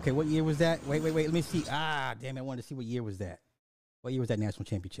 Damn, okay, what year was that? Wait, let me see. Damn, I wanted to see what year was that. What year was that national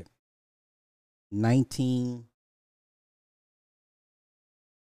championship?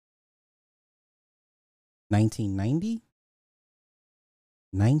 1990?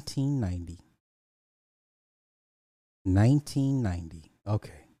 1990.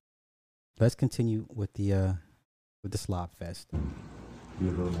 Okay. Let's continue with the Slob Fest. Be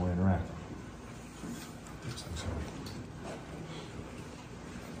a little more interactive. It's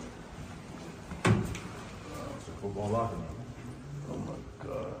a football locker room. Oh my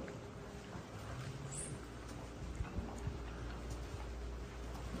God.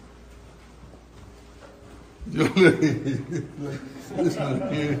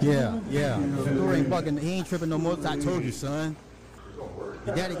 Yeah. Shador ain't bugging. He ain't tripping no more. I told you, son.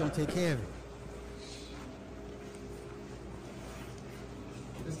 Your daddy gonna take care of it.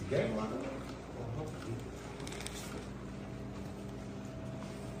 This the game locker?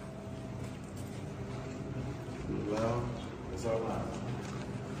 Lounge. That's our lounge.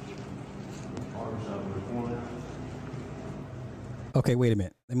 Barbershop in the corner. Okay, wait a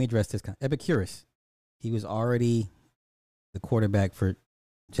minute. Let me address this. Epicurus, he was already the quarterback for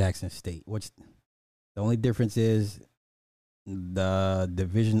Jackson State. What's the only difference is the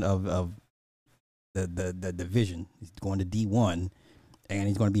division of the division. He's going to D1, and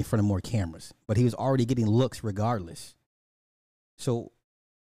he's going to be in front of more cameras. But he was already getting looks regardless. So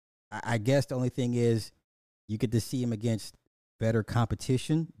I guess the only thing is you get to see him against better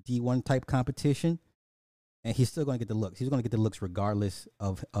competition, D1 type competition, and he's still going to get the looks. He's going to get the looks regardless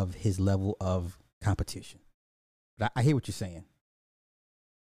of his level of competition. But I hear what you're saying.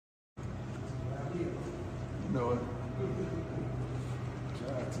 You know what?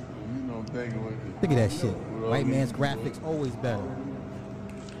 You know, thinking with it. Look at that shit. White man's graphics always better.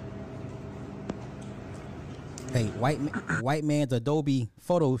 Hey, white man's Adobe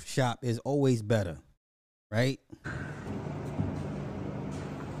Photoshop is always better, right?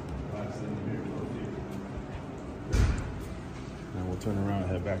 And we'll turn around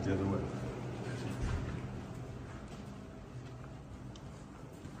and head back the other way.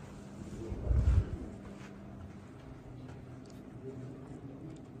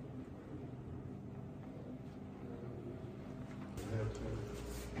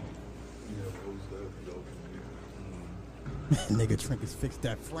 Nigga Trinkets fixed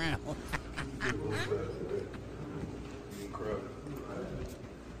that frown.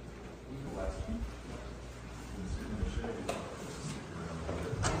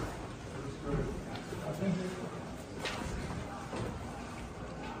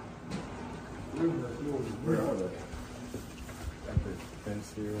 Where are they? At the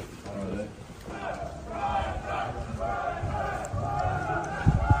fence here. Are they?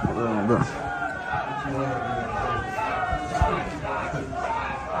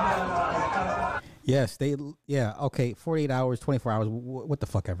 Yes, okay, 48 hours, 24 hours, what the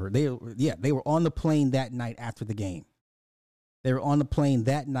fuck ever. They were on the plane that night after the game. They were on the plane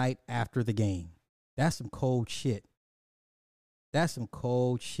that night after the game. That's some cold shit. That's some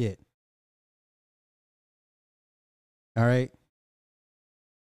cold shit. All right?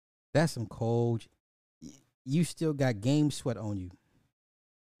 That's some cold. You still got game sweat on you.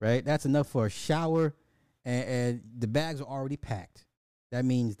 Right? That's enough for a shower, and the bags are already packed. That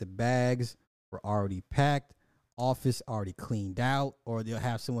means the bags were already packed, office already cleaned out, or they'll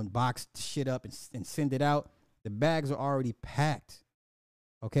have someone box shit up and send it out. The bags are already packed.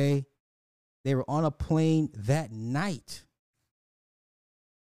 Okay? They were on a plane that night.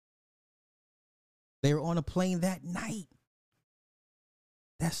 They were on a plane that night.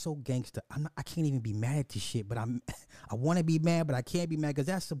 That's so gangster. I can't even be mad at this shit, but I want to be mad, but I can't be mad because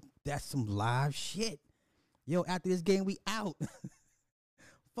that's some live shit. Yo, after this game, we out.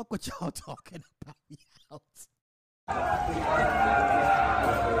 Fuck what y'all talking about. We out.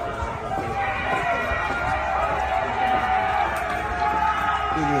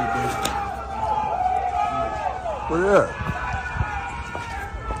 Where at?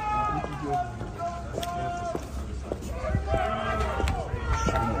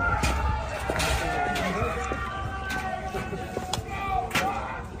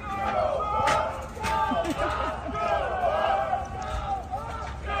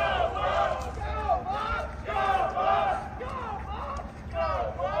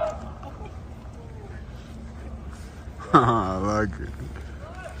 I like it.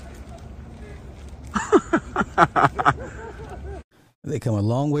 They come a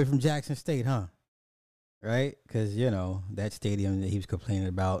long way from Jackson State, huh? Right? Because, that stadium that he was complaining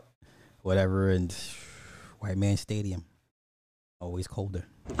about, whatever, and White Man Stadium, always colder.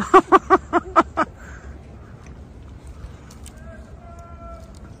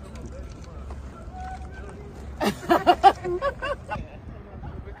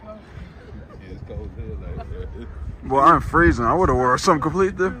 Well, I'm freezing. I would have wore something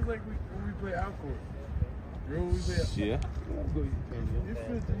completely different. Like when we play outcourt. Remember when we play Yeah. It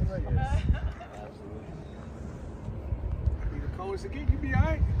feels to me like this. Be the coldest again, you be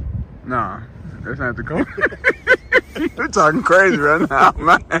alright? Nah, that's not the cold. You're talking crazy right now,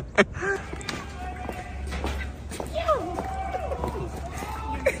 man.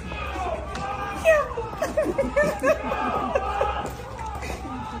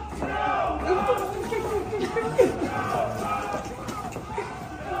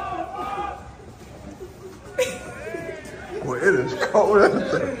 Well, it is cold out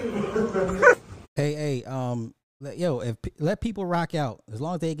there. Hey, let people rock out as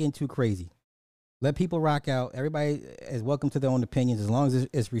long as they ain't getting too crazy. Let people rock out. Everybody is welcome to their own opinions as long as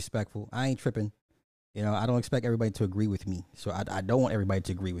it's respectful. I ain't tripping. I don't expect everybody to agree with me. So I don't want everybody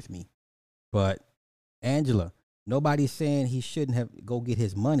to agree with me. But Angela, nobody's saying he shouldn't have go get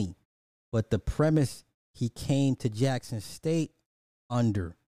his money. But the premise he came to Jackson State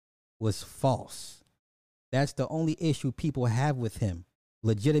under was false. That's the only issue people have with him.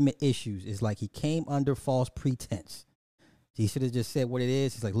 Legitimate issues is like he came under false pretense. He should have just said what it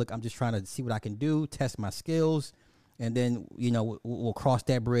is. He's like, look, I'm just trying to see what I can do, test my skills, and then, we'll cross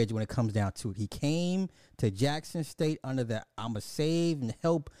that bridge when it comes down to it. He came to Jackson State under the I'm going to save and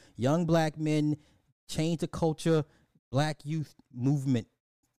help young black men change the culture, black youth movement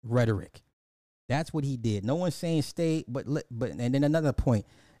rhetoric. That's what he did. No one's saying stay, but and then another point,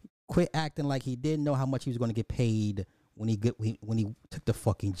 quit acting like he didn't know how much he was going to get paid when he took the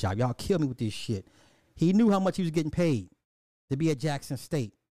fucking job. Y'all kill me with this shit. He knew how much he was getting paid to be at Jackson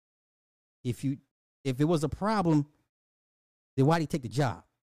State. If it was a problem, then why'd he take the job?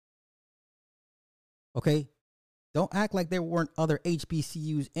 Okay? Don't act like there weren't other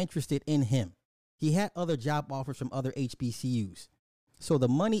HBCUs interested in him. He had other job offers from other HBCUs. So the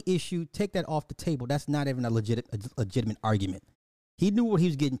money issue, take that off the table. That's not even a legitimate argument. He knew what he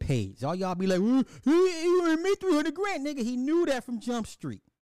was getting paid. So all y'all be like, he made $300,000, nigga. He knew that from Jump Street.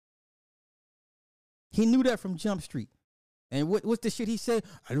 He knew that from Jump Street. And what's the shit he said?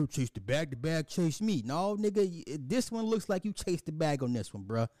 I don't chase the bag chase me. No, nigga, this one looks like you chased the bag on this one,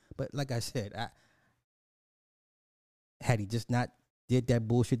 bruh. But like I said, had he just not did that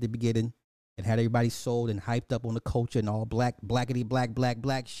bullshit at the beginning and had everybody sold and hyped up on the culture and all blackity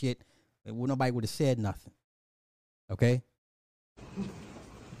black shit, nobody would have said nothing. Okay? You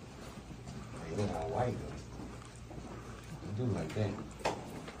look all white though. You do like that.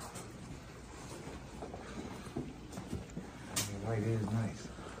 White is nice.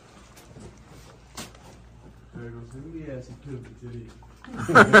 We had some pivot to this.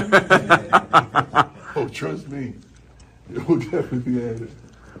 Oh, trust me. It will definitely be added.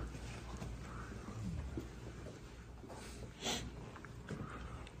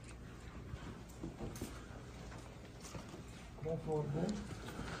 Go for it, man.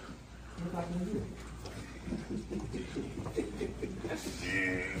 Look like you.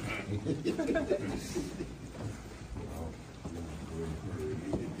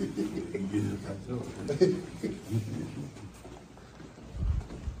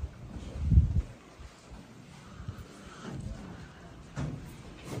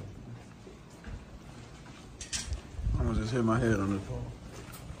 I'm gonna just hit my head on this phone.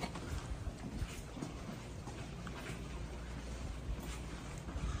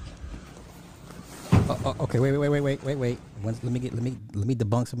 Okay, wait. Let me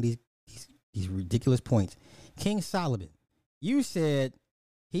debunk some of these ridiculous points. King Solomon, you said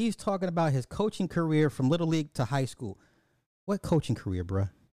he's talking about his coaching career from Little League to high school. What coaching career, bruh?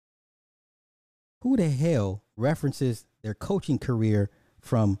 Who the hell references their coaching career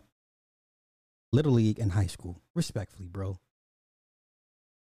from Little League and high school? Respectfully, bro.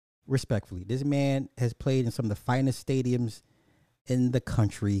 Respectfully. This man has played in some of the finest stadiums in the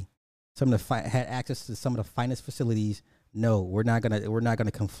country. Some of the had access to some of the finest facilities. No, we're not gonna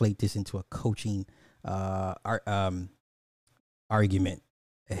conflate this into a coaching argument.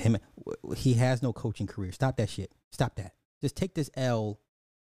 He has no coaching career. Stop that shit. Stop that. Just take this L,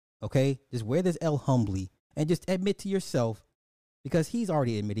 okay? Just wear this L humbly and just admit to yourself, because he's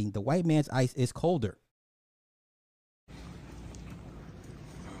already admitting the white man's ice is colder.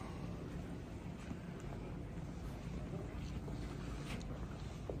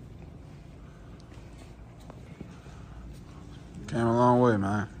 Came a long way,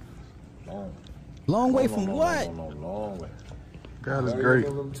 man. Long way from what? Long way. God is great.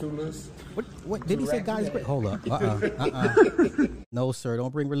 What did he say? God is great. Hold up. No, sir.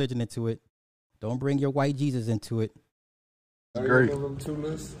 Don't bring religion into it. Don't bring your white Jesus into it. Great.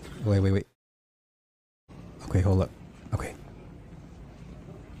 Wait. Okay, hold up. Okay.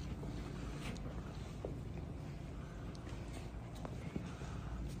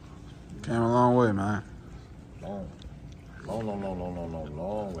 Came a long way, man.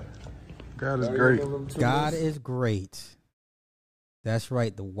 Long way. God is great. God is great. That's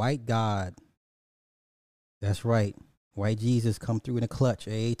right. The white God. That's right. White Jesus come through in a clutch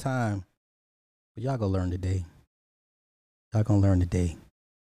every time. But y'all gonna learn today. Y'all gonna learn today.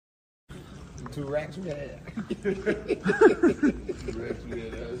 2 racks we had.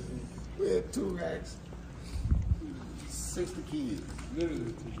 We had 2 racks. 60 kids.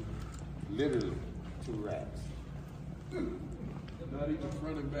 Literally 2 racks. Not even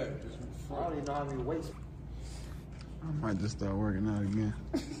front and back. Just I don't even know how many weights. I might just start working out again.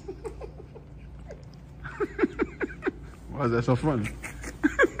 Why is that so funny?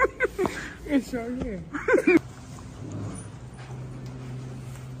 It's so yeah.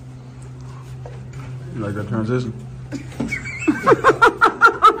 You like that transition?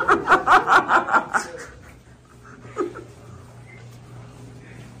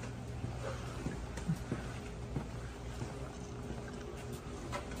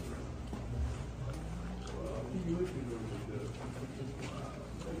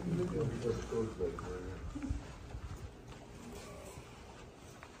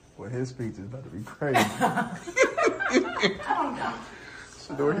 Well, his speech is about to be crazy.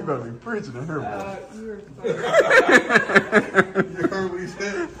 So, he about to be preaching in here, boy. You heard what he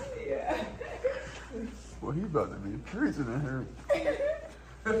said? Yeah. Well, he about to be preaching in here.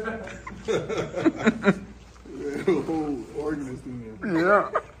 The whole organist in there.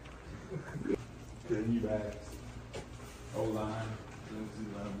 Yeah. Then you ask. O-line.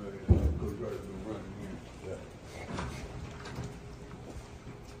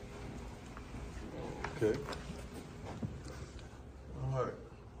 Okay. All right.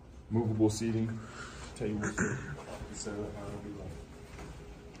 Movable seating, tables, set up however you like.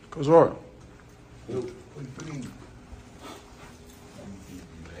 Coach Hart.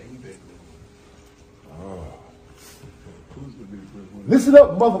 Listen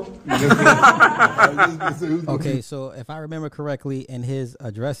up, mother. Okay, so if I remember correctly, in his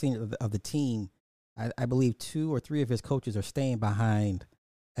addressing of the team, I believe 2 or 3 of his coaches are staying behind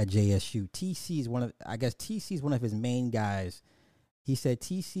at JSU. TC is TC is one of his main guys. He said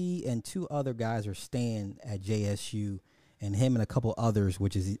TC and 2 other guys are staying at JSU, and him and a couple others,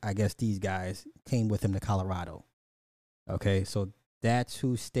 which is, I guess, these guys, came with him to Colorado. Okay, so that's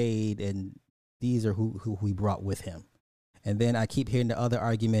who stayed, and these are who he brought with him. And then I keep hearing the other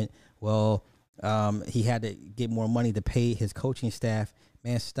argument, well, he had to get more money to pay his coaching staff.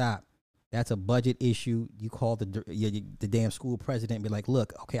 Man, stop. That's a budget issue. You call the damn school president and be like,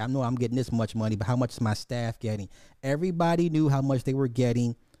 look, okay, I know I'm getting this much money, but how much is my staff getting? Everybody knew how much they were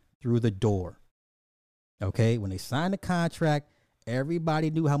getting through the door. Okay, when they signed the contract,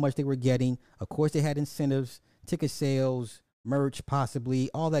 everybody knew how much they were getting. Of course, they had incentives, ticket sales, merch, possibly,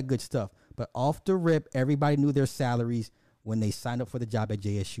 all that good stuff. But off the rip, everybody knew their salaries when they signed up for the job at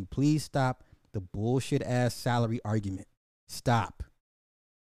JSU. Please stop the bullshit ass salary argument. Stop.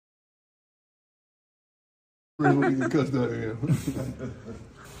 Really, you cuss that in.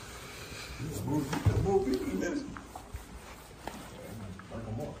 More people in this.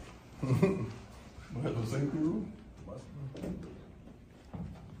 Might have the same crew.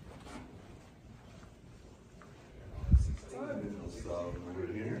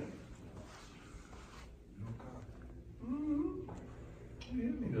 He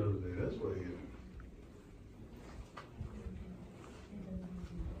hit me the other day. That's what he hit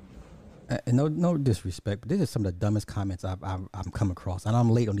me. No disrespect, but this is some of the dumbest comments I've come across, and I'm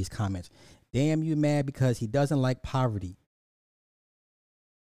late on these comments. Damn, you mad because he doesn't like poverty,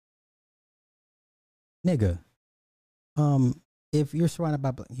 nigga. If you're surrounded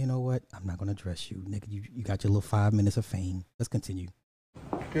by, you know what? I'm not gonna address you, nigga. You got your little 5 minutes of fame. Let's continue.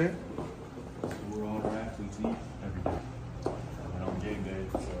 Okay. We're all rats and teeth every day. And on game day,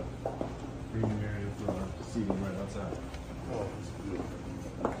 it's a premium area for our seating right outside. Oh, it's good.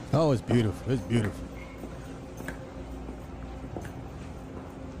 Oh, it's beautiful. It's beautiful.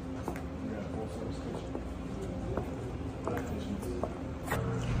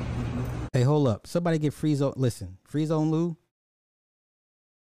 Hey, hold up. Somebody get free zone. Listen, free zone Lou.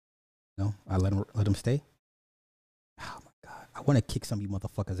 No, I let him stay. Oh my God. I want to kick some of you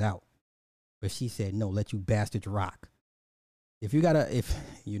motherfuckers out. But she said, no, let you bastards rock. If you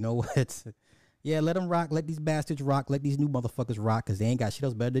know what? Yeah, let them rock. Let these bastards rock. Let these new motherfuckers rock, because they ain't got shit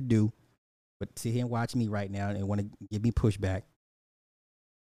else better to do but sit here and watch me right now and want to give me pushback.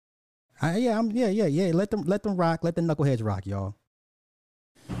 Yeah. Let them rock. Let the knuckleheads rock, y'all.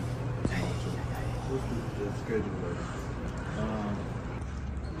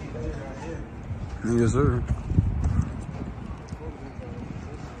 Yes, sir.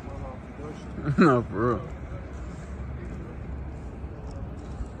 No, for real.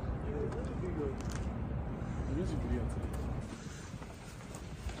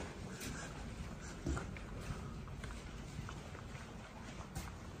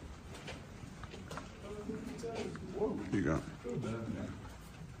 Here you go.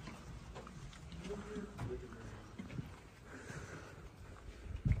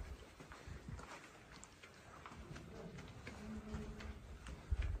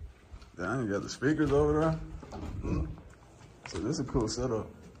 Damn, you got the speakers over there. So this is a cool setup.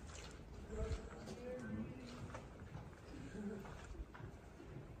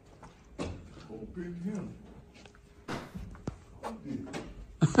 Oh, big him.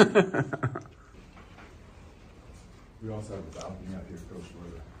 We also have a balcony out here, Coach,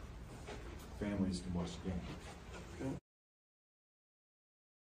 where the families can watch the game.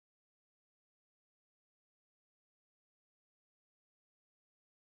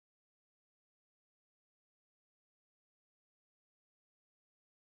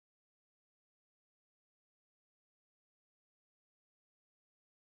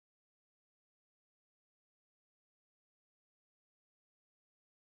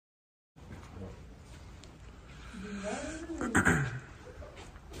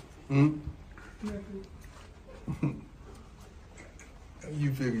 You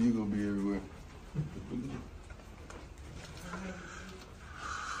figure you gonna be everywhere. For you.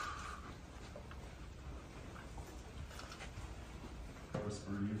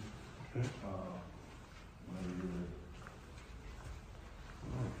 Whenever you're ready.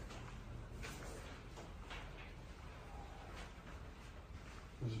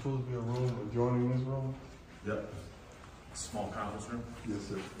 There's supposed to be a room adjoining this room? Yep. Small conference room. Yes,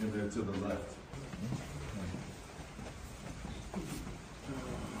 sir. And then to the left.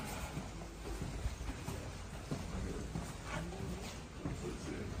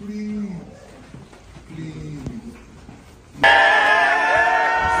 Please. Please.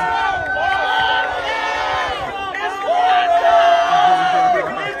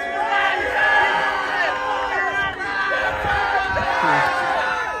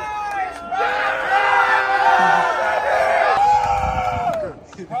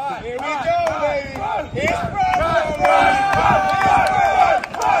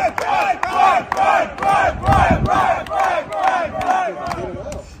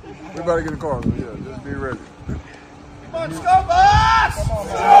 everybody get in the car. So yeah, just be ready. Let's go, boss! Go,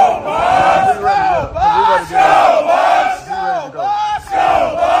 boss! Go, boss! Go, boss! Go, boss! Go,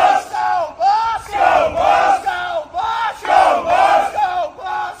 boss! Go, boss! Go, boss! Go, boss! Go, boss! Go,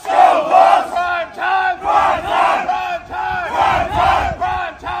 boss! Go, boss! Prime time! Prime time! Prime time! Prime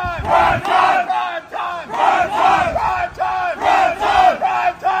time! Prime time! Prime time! Prime time! Prime time! Prime time!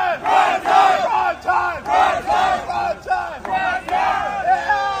 Prime time! Prime time! Prime time! Prime time! Prime time!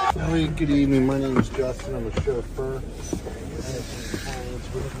 Good evening. My name is Justin. I'm a chauffeur.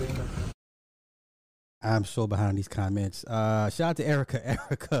 I'm so behind these comments. Shout out to Erica.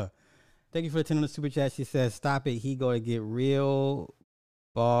 Erica, thank you for attending the super chat. She says, "Stop it. He going to get real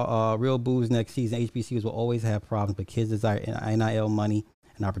booze next season. HBCUs will always have problems, but kids desire NIL money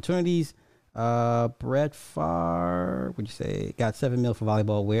and opportunities." Brett Farr, would you say, got $7 million for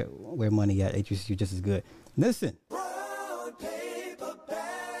volleyball? Where money at? HBCU just as good. Listen,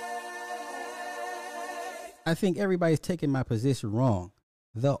 I think everybody's taking my position wrong.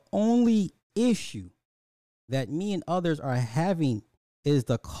 The only issue that me and others are having is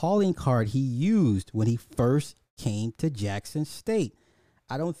the calling card he used when he first came to Jackson State.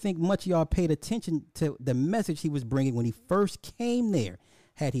 I don't think much of y'all paid attention to the message he was bringing when he first came there.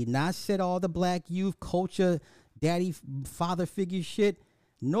 Had he not said all the black youth culture, daddy, father figure shit,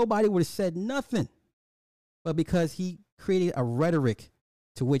 nobody would have said nothing. But because he created a rhetoric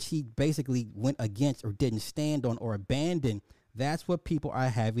to which he basically went against or didn't stand on or abandon, that's what people are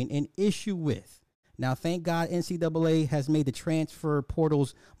having an issue with. Now, thank God NCAA has made the transfer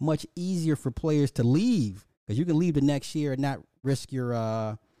portals much easier for players to leave, because you can leave the next year and not risk your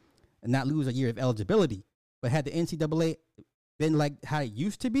not lose a year of eligibility. But had the NCAA been like how it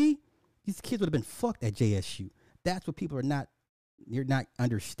used to be, these kids would have been fucked at JSU. That's what people you're not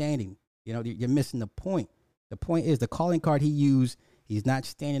understanding. You know, you're missing the point. The point is the calling card he used, he's not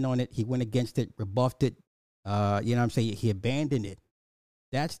standing on it. He went against it, rebuffed it. You know what I'm saying? He abandoned it.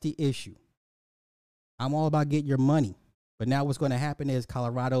 That's the issue. I'm all about getting your money. But now what's going to happen is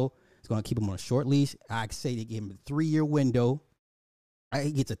Colorado is going to keep him on a short leash. I say they give him a 3-year window.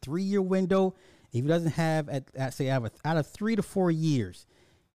 He gets a 3-year window. If he doesn't have, out of 3 to 4 years,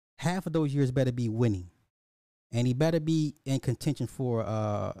 half of those years better be winning. And he better be in contention for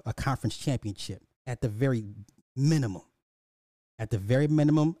a conference championship at the very minimum. At the very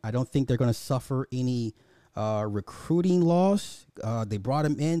minimum, I don't think they're going to suffer any recruiting loss. They brought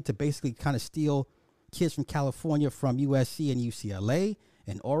him in to basically kind of steal kids from California, from USC and UCLA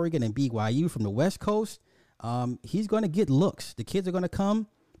and Oregon and BYU from the West Coast. He's going to get looks. The kids are going to come.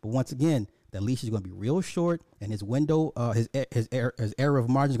 But once again, the leash is going to be real short, and his window, his area of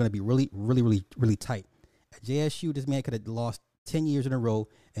margin is going to be really, really, really, really tight. At JSU, this man could have lost 10 years in a row,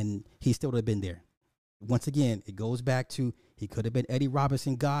 and he still would have been there. Once again, it goes back to he could have been Eddie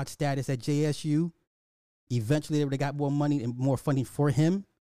Robinson God status at JSU. Eventually, they would have got more money and more funding for him.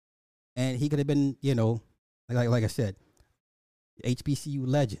 And he could have been, you know, like I said, HBCU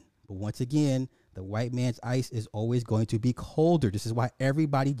legend. But once again, the white man's ice is always going to be colder. This is why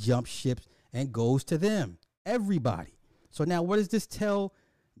everybody jumps ships and goes to them. Everybody. So now what does this tell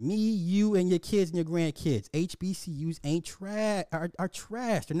me, you, and your kids and your grandkids? HBCUs ain't are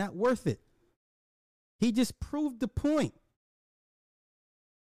trash. They're not worth it. He just proved the point.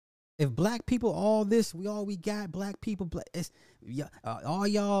 If black people, all this, we got black people, all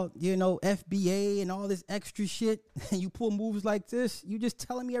y'all, you know, FBA and all this extra shit, and you pull moves like this, you just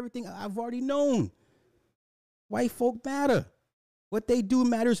telling me everything I've already known. White folk matter. What they do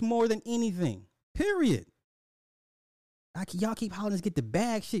matters more than anything. Period. Y'all keep hollering to get the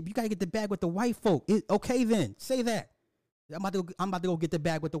bag shit. You got to get the bag with the white folk. Okay, then. Say that. I'm about to go get the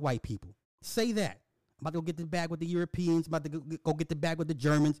bag with the white people. Say that. I'm about to go get the bag with the Europeans. I'm about to go get the bag with the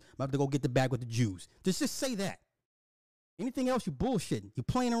Germans. I'm about to go get the bag with the Jews. Just say that. Anything else, you bullshitting. You're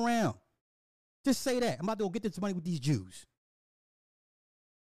playing around. Just say that. I'm about to go get this money with these Jews.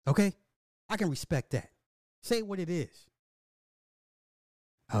 Okay? I can respect that. Say what it is.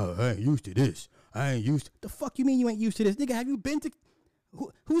 Oh, I ain't used to this. I ain't used to... The fuck you mean you ain't used to this? Nigga, have you been to...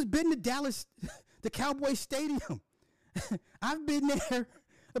 Who's been to Dallas, the Cowboy Stadium? I've been there.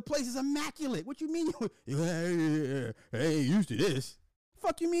 The place is immaculate. What you mean you ain't used to this?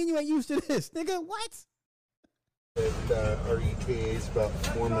 Fuck you mean you ain't used to this, nigga? What? At REKA is about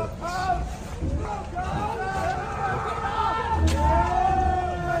 4 minutes.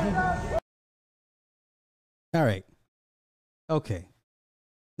 All right. Okay.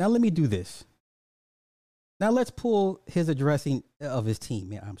 Now let me do this. Now let's pull his addressing of his team.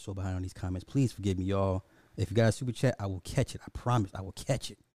 Man, I'm so behind on these comments. Please forgive me, y'all. If you got a super chat, I will catch it. I promise I will catch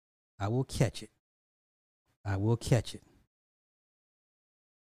it. I will catch it. I will catch it.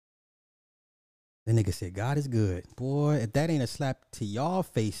 The nigga said, God is good. Boy, if that ain't a slap to y'all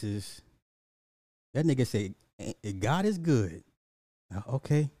faces, that nigga said, God is good.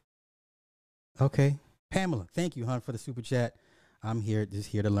 Okay. Okay. Pamela, thank you, hon, for the super chat. I'm here, just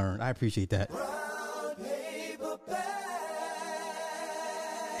here to learn. I appreciate that.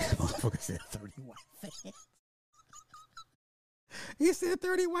 This motherfucker said 30 white fans. He said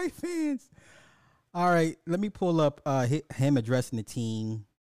 30 white fans. All right, let me pull up him addressing the team.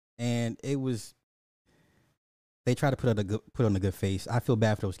 And it was, they tried to put on a good face. I feel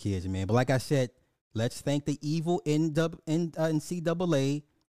bad for those kids, man. But like I said, let's thank the evil NCAA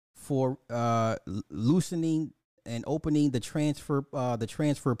for loosening and opening the transfer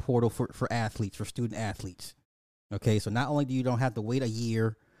portal for athletes, for student athletes. Okay, so not only do you don't have to wait a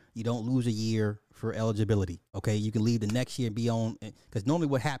year, you don't lose a year for eligibility. Okay, you can leave the next year and be on, because normally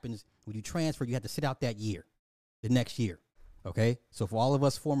what happens when you transfer, you have to sit out that year, the next year. Okay, so for all of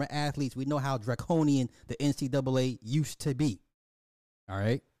us former athletes, we know how draconian the NCAA used to be. All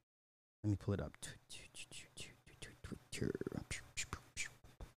right, let me pull it up.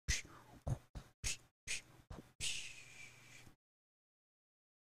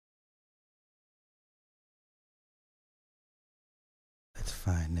 Let's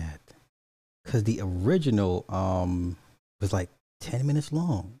find that, because the original was like 10 minutes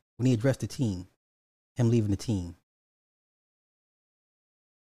long when he addressed the team, him leaving the team.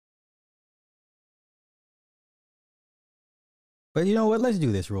 But you know what? Let's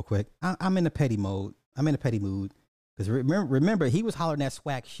do this real quick. I'm in a petty mode. I'm in a petty mood. Because remember, he was hollering that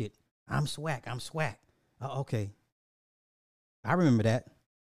swag shit. I'm swag. I'm swag. Okay. I remember that.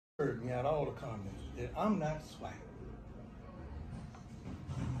 Heard me out all the comments that I'm not swag.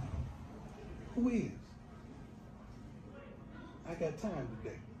 Who is? I got time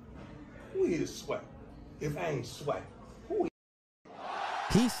today. Who is swag? If I ain't swag, who is?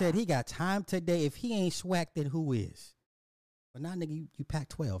 He said he got time today. If he ain't swag, then who is? But now, nigga, you pack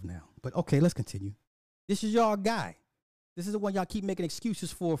 12 now. But okay, let's continue. This is y'all guy. This is the one y'all keep making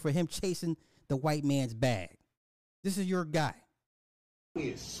excuses for him chasing the white man's bag. This is your guy. Who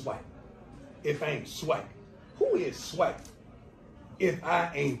is swag? If I ain't swag, who is swag? If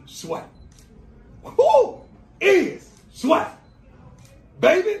I ain't swag, who is swag?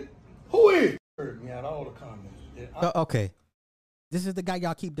 Baby, who is? Heard me out all the comments. Okay. This is the guy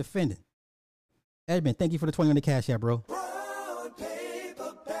y'all keep defending. Edmund, thank you for the 20 on the cash app, bro.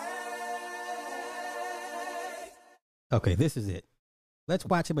 Okay, this is it. Let's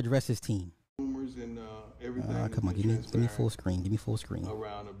watch him address his team. Rumors and everything. Come on, give me full screen. Give me full screen.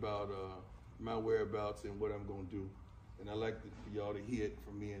 Around about my whereabouts and what I'm going to do. And I like for y'all to hear it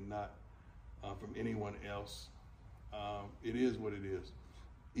from me and not from anyone else. It is what it is.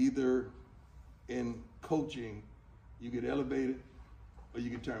 Either in coaching, you get elevated or you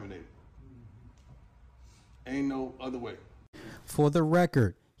get terminated. Ain't no other way. For the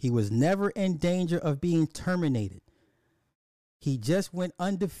record, he was never in danger of being terminated. He just went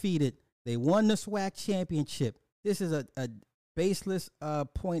undefeated. They won the SWAC championship. This is a baseless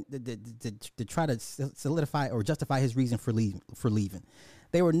point to try to solidify or justify his reason for leaving.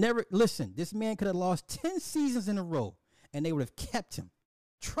 They were never, listen, this man could have lost 10 seasons in a row and they would have kept him.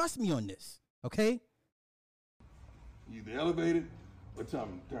 Trust me on this, okay? Either elevated or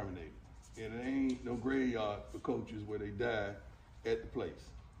terminated. And it ain't no graveyard for coaches where they die at the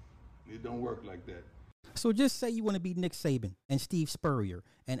place. It don't work like that. So just say you want to be Nick Saban and Steve Spurrier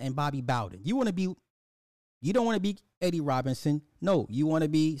and Bobby Bowden. You don't want to be Eddie Robinson. No, you want to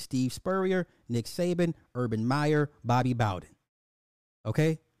be Steve Spurrier, Nick Saban, Urban Meyer, Bobby Bowden.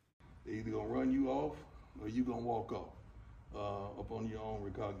 Okay? They either gonna run you off or you gonna walk off upon your own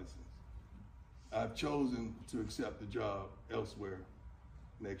recognizance. I've chosen to accept the job elsewhere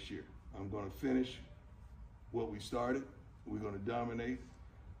next year. I'm gonna finish what we started. We're gonna dominate.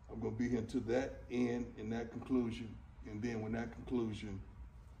 I'm going to be here to that end and that conclusion. And then when that conclusion,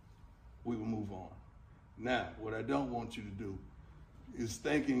 we will move on. Now, what I don't want you to do is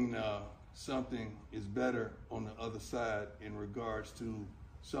thinking something is better on the other side in regards to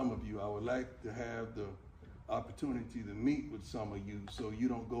some of you. I would like to have the opportunity to meet with some of you so you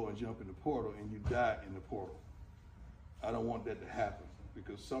don't go and jump in the portal and you die in the portal. I don't want that to happen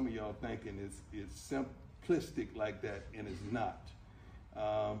because some of y'all thinking it's simplistic like that, and it's not.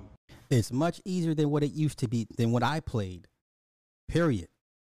 It's much easier than what it used to be, than what I played. Period.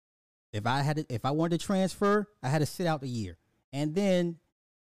 If I wanted to transfer, I had to sit out a year, and then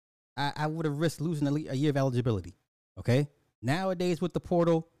I would have risked losing a year of eligibility. Okay. Nowadays with the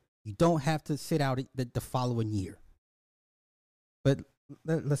portal, you don't have to sit out the following year. But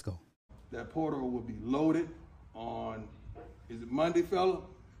let's go. That portal will be loaded on. Is it Monday, fella?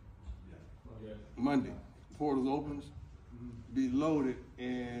 Monday, portals opens, be loaded,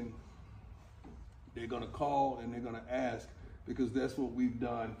 and they're gonna call and they're gonna ask, because that's what we've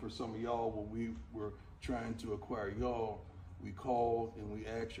done for some of y'all when we were trying to acquire y'all. We called and we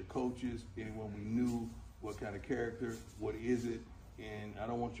asked your coaches, anyone we knew, what kind of character, what is it? And I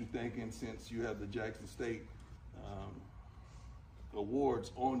don't want you thinking, since you have the Jackson State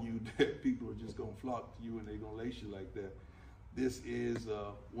awards on you, that people are just gonna flock to you and they're gonna lace you like that. This is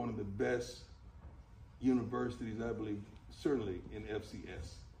one of the best universities, I believe, certainly in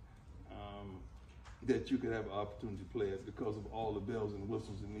FCS, that you could have an opportunity to play at because of all the bells and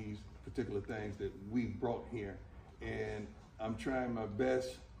whistles and these particular things that we've brought here. And I'm trying my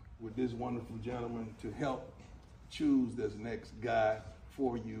best with this wonderful gentleman to help choose this next guy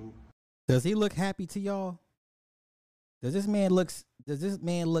for you. Does he look happy to y'all? Does this man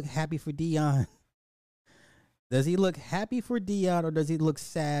look happy for Deion? Does he look happy for Deion, or does he look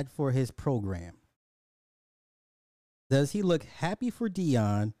sad for his program? Does he look happy for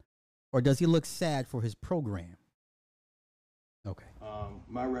Deion, or does he look sad for his program? Okay.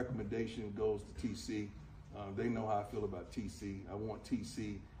 My recommendation goes to TC. They know how I feel about TC. I want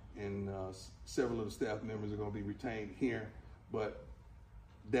TC, and several of the staff members are going to be retained here, but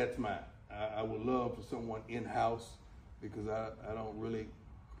that's mine. I would love for someone in-house, because I don't really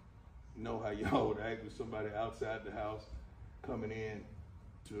know how y'all would act with somebody outside the house coming in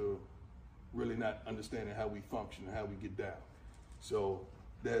to really not understanding how we function and how we get down. So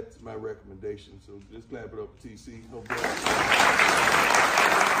that's my recommendation. So just clap it up for TC. Hope I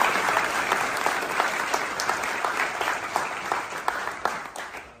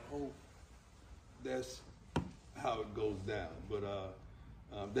hope that's how it goes down. But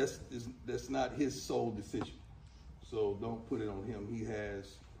that's not his sole decision. So don't put it on him. He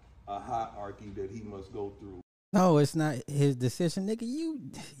has a hierarchy that he must go through. No, it's not his decision, nigga. You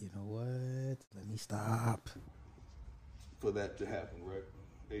know what? Let me stop. For that to happen, right?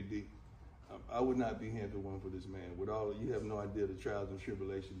 AD, I would not be here if it weren't for this man. With all, you have no idea the trials and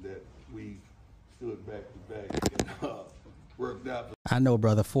tribulations that we stood back to back and worked out. I know,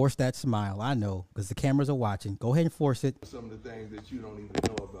 brother. Force that smile. I know, because the cameras are watching. Go ahead and force it. Some of the things that you don't even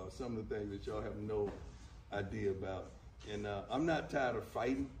know about. Some of the things that y'all have no idea about. And I'm not tired of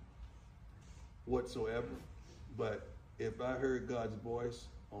fighting whatsoever, but if I heard God's voice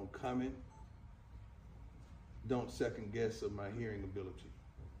on coming, don't second guess of my hearing ability.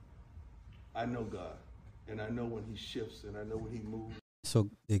 I know God, and I know when he shifts, and I know when he moves. So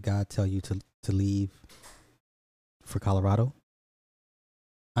did God tell you to leave for Colorado?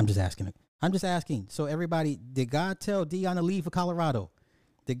 I'm just asking. So everybody, did God tell Deion to leave for Colorado?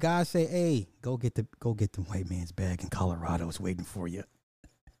 Did God say, "Hey, go get the white man's bag in Colorado. It's waiting for you"?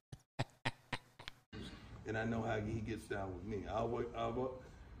 And I know how he gets down with me. I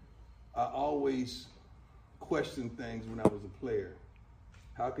always question things when I was a player.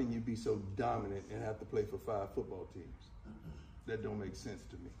 How can you be so dominant and have to play for 5 football teams? That don't make sense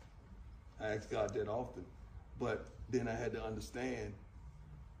to me. I ask God that often. But then I had to understand,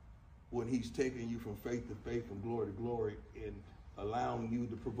 when he's taking you from faith to faith, from glory to glory, and allowing you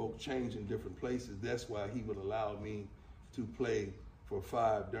to provoke change in different places, that's why he would allow me to play for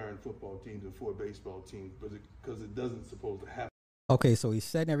 5 darn football teams and 4 baseball teams, because it doesn't supposed to happen. Okay, so he's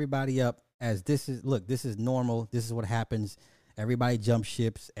setting everybody up as this is normal. This is what happens. Everybody jumps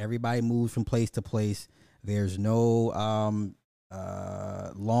ships. Everybody moves from place to place. There's no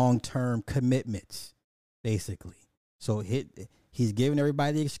long-term commitments, basically. So he's giving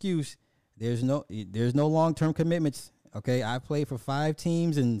everybody the excuse. There's no long-term commitments. Okay, I played for 5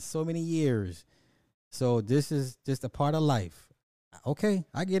 teams in so many years. So this is just a part of life. Okay,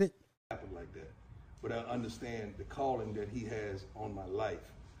 I get it. Happen like that, but I understand the calling that he has on my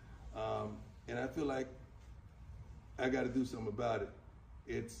life, and I feel like I got to do something about it.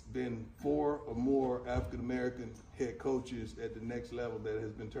 It's been 4 or more African American head coaches at the next level that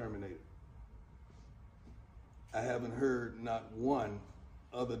has been terminated. I haven't heard not one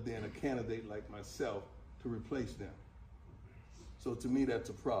other than a candidate like myself to replace them. So to me, that's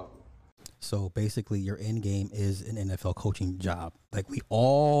a problem. So basically, your end game is an NFL coaching job, like we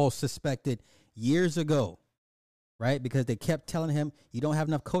all suspected years ago, right? Because they kept telling him, you don't have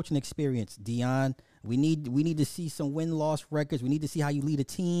enough coaching experience, Deion. We need to see some win-loss records. We need to see how you lead a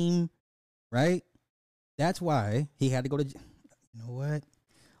team, right? That's why he had to go to. You know what?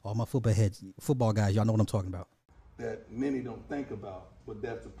 All my football guys, y'all know what I'm talking about. That many don't think about, but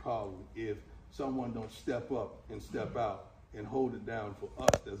that's a problem. If someone don't step up and step out and hold it down for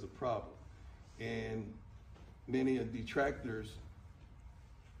us, there's a problem. And many of detractors,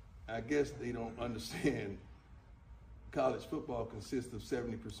 I guess they don't understand college football consists of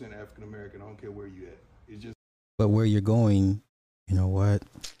 70% African American. I don't care where you at. It's just. But where you're going, you know what?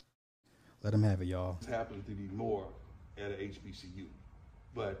 Let them have it, y'all. It's happening to be more at a HBCU.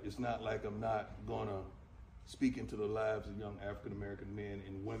 But it's not like I'm not gonna speak into the lives of young African American men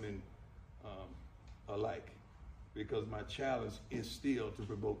and women alike, because my challenge is still to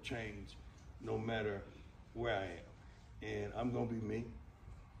provoke change no matter where I am. And I'm gonna be me.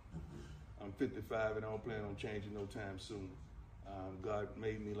 I'm 55 and I don't plan on changing no time soon. God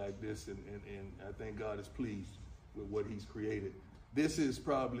made me like this, and I think God is pleased with what he's created. This is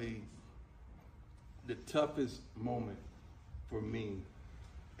probably the toughest moment for me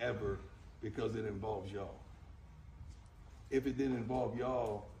ever, because it involves y'all. If it didn't involve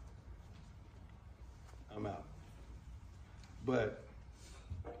y'all, I'm out. But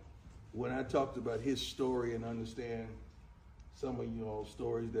when I talked about his story and understand some of y'all's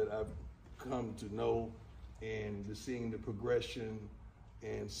stories that I've come to know, and seeing the progression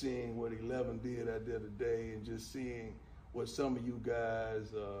and seeing what 11 did out there today, and just seeing what some of you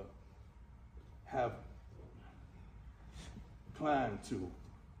guys have climbed to,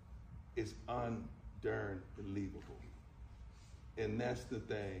 is undarn believable. And that's the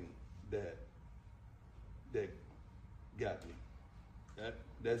thing that got me.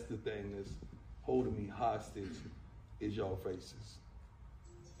 That's the thing that's holding me hostage, is y'all faces.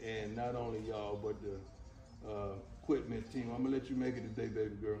 And not only y'all, but the equipment team. I'm gonna let you make it today,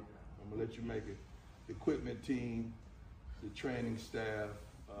 baby girl. I'm gonna let you make it. The equipment team, the training staff,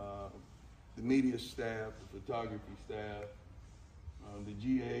 the media staff, the photography staff, the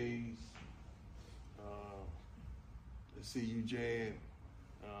GAs, the CU Jan,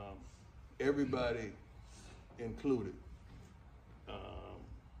 everybody included. The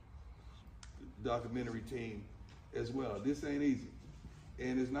documentary team as well. This ain't easy.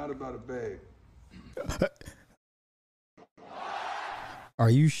 And it's not about a bag. Are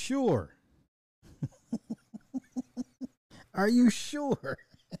you sure? Are you sure?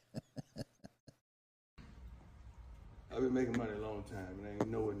 I've been making money a long time and I ain't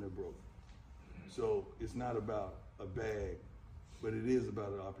nowhere near broke. So it's not about a bag, but it is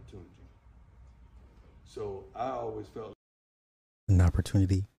about an opportunity. So I always felt an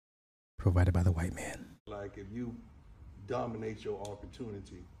opportunity provided by the white man. Like if you dominate your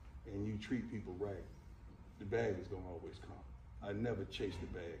opportunity and you treat people right, the bag is gonna always come. I never chase the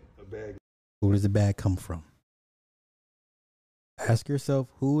bag. A bag. Where does the bag come from? Ask yourself,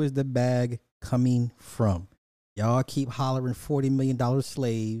 who is the bag coming from? Y'all keep hollering $40 million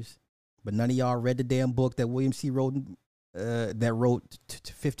slaves, but none of y'all read the damn book that William C. wrote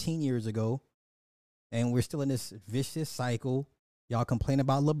 15 years ago. And we're still in this vicious cycle. Y'all complain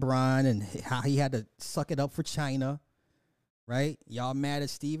about LeBron and how he had to suck it up for China, right? Y'all mad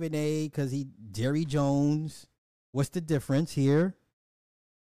at Stephen A. because he Jerry Jones. What's the difference here?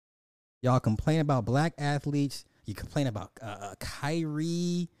 Y'all complain about black athletes. You complain about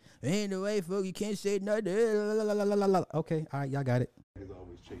Kyrie. Ain't no way, folks. You can't say nothing. Okay, all right, y'all got it. It's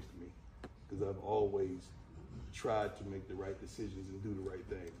always chased me because I've always tried to make the right decisions and do the right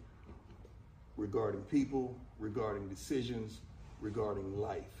thing regarding people, regarding decisions, regarding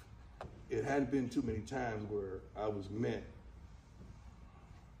life. It hadn't been too many times where I was meant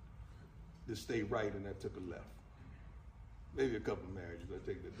to stay right and I took a left. Maybe a couple of marriages, I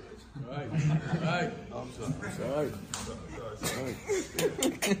take that back. All right. I'm sorry.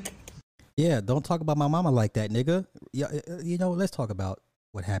 Yeah, don't talk about my mama like that, nigga. Yeah, you know, let's talk about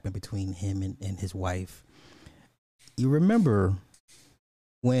what happened between him and his wife. You remember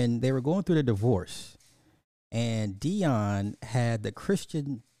when they were going through the divorce and Dion had the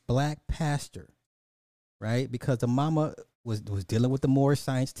Christian black pastor, right? Because the mama was dealing with the Moorish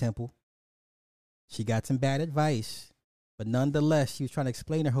Science Temple. She got some bad advice. But nonetheless, she was trying to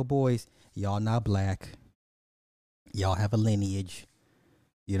explain to her boys, y'all not black. Y'all have a lineage.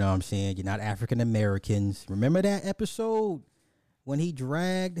 You know what I'm saying? You're not African Americans. Remember that episode when he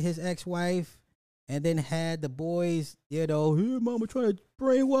dragged his ex-wife and then had the boys, you know, here, mama trying to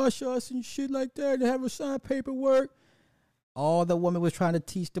brainwash us and shit like that and have her sign paperwork. All the woman was trying to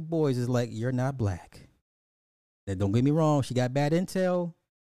teach the boys is like, you're not black. Now, don't get me wrong. She got bad intel,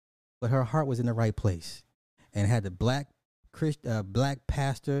 but her heart was in the right place and had the black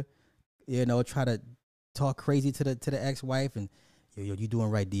pastor, you know, try to talk crazy to the ex-wife and yo, you doing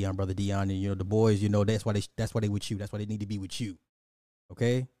right, Dion, brother Dion, and you know the boys, you know that's why they with you. That's why they need to be with you,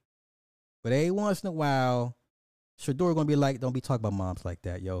 okay? But every once in a while, Shador gonna be like, don't be talking about moms like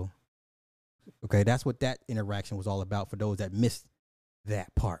that, yo. Okay, that's what that interaction was all about for those that missed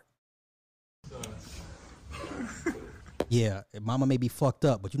that part. Yeah, mama may be fucked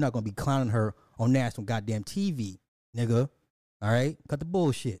up, but you're not gonna be clowning her on national goddamn TV. nigga. All right, cut the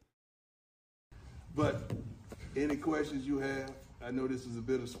bullshit. But any questions you have, I know this is a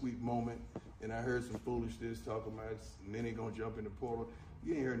bittersweet moment, and I heard some foolishness talking about many gonna jump in the portal.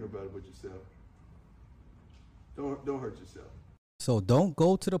 You ain't heard nobody but yourself. Don't hurt yourself. So don't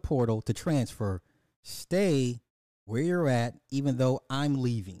go to the portal to transfer. Stay where you're at, even though I'm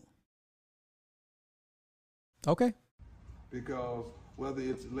leaving. Okay. Because whether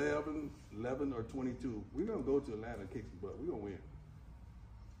it's 11 or 22, we're gonna go to Atlanta and kick some butt. We're gonna win.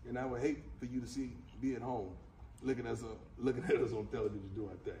 And I would hate for you to be at home looking at us on television doing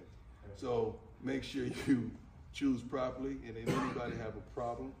our thing. So make sure you choose properly, and if anybody have a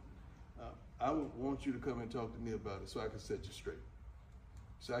problem, I would want you to come and talk to me about it so I can set you straight.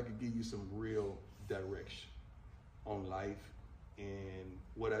 So I can give you some real direction on life and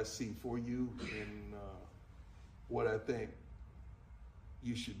what I see for you and what I think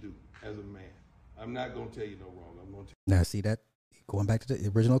you should do as a man. I'm not gonna tell you no wrong. I'm gonna now see that going back to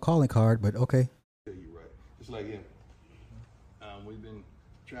the original calling card, but okay. tell you right. Just like him. We've been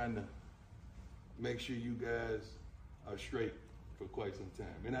trying to make sure you guys are straight for quite some time,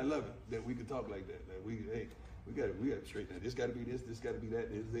 and I love it that we can talk like that. That we got to straighten that. This got to be this got to be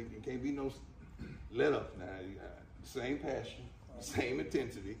that. It can't be no let up now. Same passion, same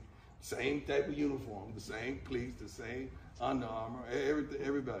intensity, same type of uniform, the same cleats, the same Under Armour.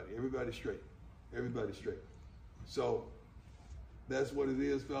 Everybody straight. Everybody straight. So that's what it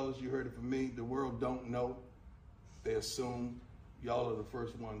is, fellas. You heard it from me. The world don't know. They assume. Y'all are the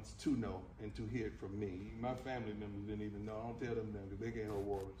first ones to know and to hear it from me. My family members didn't even know. I don't tell them because they can't hold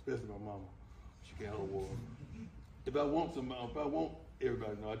water, especially my mama. She can't hold water. If I want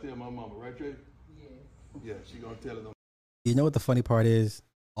everybody to know, I tell my mama, right, Trey? Yes. Yeah, she gonna tell it. You know what the funny part is?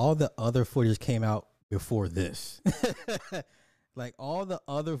 All the other footage came out before this. Like all the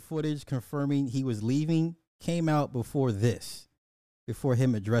other footage confirming he was leaving came out before this, before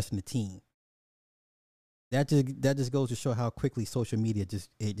him addressing the team. That just goes to show how quickly social media just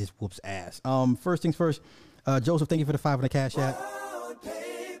whoops ass. First things first, Joseph, thank you for the 5 on the Cash App.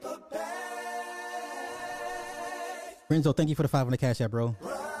 Renzo, thank you for the 5 on the Cash App, bro.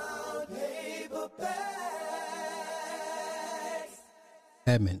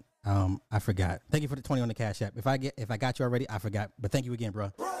 Edmund, I forgot. Thank you for the 20 on the Cash App. If I got you already, I forgot. But thank you again,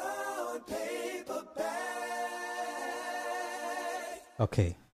 bro.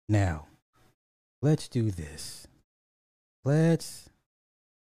 Okay, now let's do this. Let's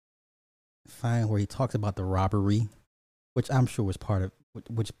find where he talks about the robbery, which I'm sure was part of,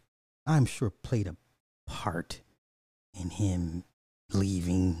 which I'm sure played a part in him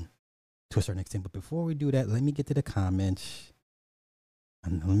leaving to a certain extent. But before we do that, let me get to the comments.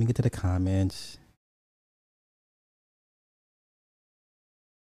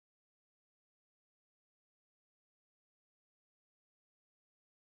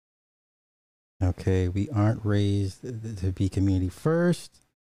 Okay, we aren't raised to be community first.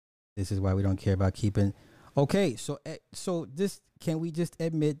 This is why we don't care about keeping. Okay, so this, can we just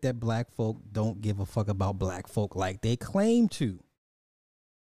admit that black folk don't give a fuck about black folk like they claim to?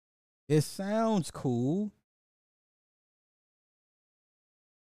 It sounds cool.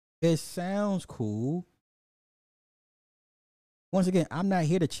 Once again, I'm not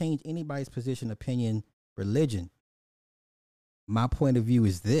here to change anybody's position, opinion, religion. My point of view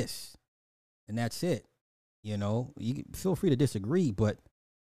is this. And that's it. You know, you feel free to disagree, but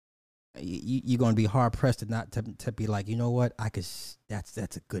you're going to be hard pressed to not to be like, you know what? That's a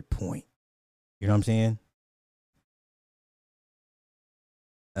good point. You know what I'm saying?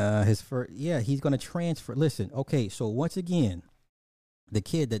 He's going to transfer. Listen, okay. So once again, the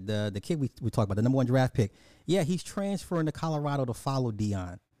kid we talked about, the number 1 draft pick. Yeah, he's transferring to Colorado to follow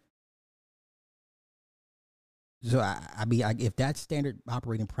Deion. So I mean, if that's standard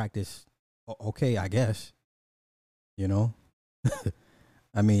operating practice, okay, I guess, you know,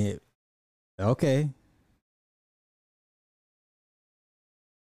 I mean, okay.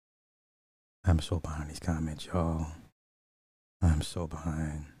 I'm so behind these comments, y'all. I'm so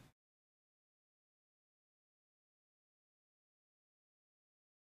behind.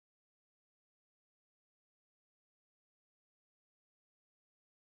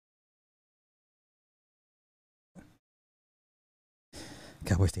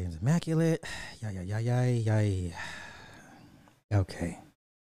 Cowboy Stadium's immaculate. Yay. Okay.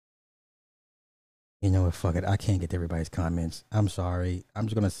 You know what? Fuck it. I can't get to everybody's comments. I'm sorry. I'm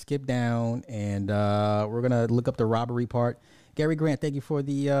just gonna skip down and we're gonna look up the robbery part. Gary Grant, thank you for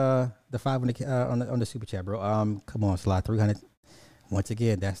the 5 on the super chat, bro. Come on, slide 300. Once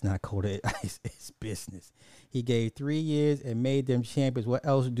again, that's not coded. It's business. He gave 3 years and made them champions. What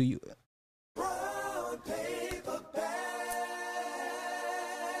else do you?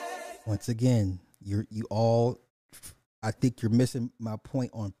 Once again, you all, I think you're missing my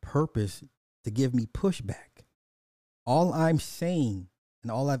point on purpose to give me pushback. All I'm saying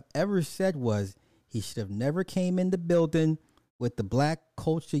and all I've ever said was he should have never came in the building with the black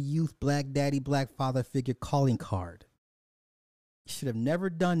culture youth, black daddy, black father figure calling card. He should have never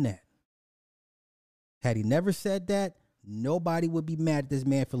done that. Had he never said that, nobody would be mad at this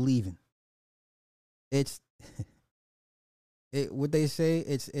man for leaving. It's what they say,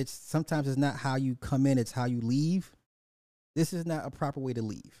 it's sometimes it's not how you come in, it's how you leave. This is not a proper way to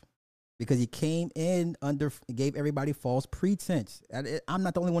leave. Because he came in gave everybody false pretense. I'm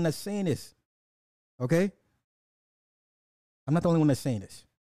not the only one that's saying this. Okay? I'm not the only one that's saying this.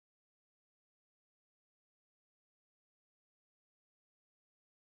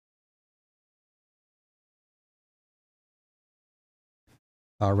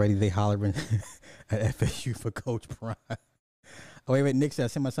 Already they hollering at FSU for Coach Prime. Oh, wait, Nick said I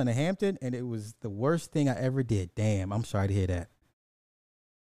sent my son to Hampton, and it was the worst thing I ever did. Damn, I'm sorry to hear that.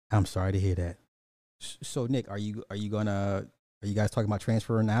 I'm sorry to hear that. So, Nick, are you guys talking about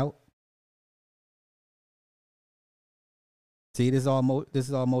transferring out? See, this is all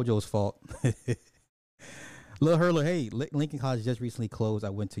Mojo's fault. Lil Hurler, hey, Lincoln College just recently closed. I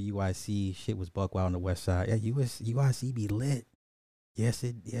went to UIC. Shit was buck wild on the west side. Yeah, UIC be lit. Yes,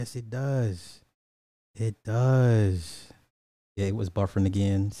 it does. It does. Yeah, it was buffering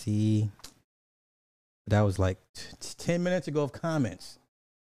again. See, that was like 10 minutes ago of comments.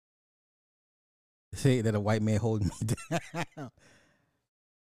 Say that a white man holding me down.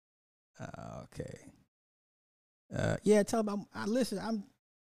 Okay. Yeah, tell them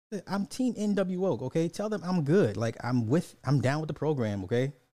I'm team NWO, okay? Tell them I'm good. Like I'm down with the program,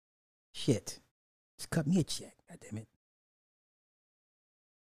 okay? Shit. Just cut me a check, goddammit.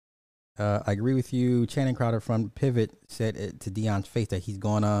 I agree with you. Channing Crowder from Pivot said to Deion's face that he's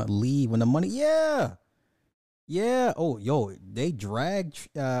gonna leave when the money. Yeah. Yeah. Oh, yo, they dragged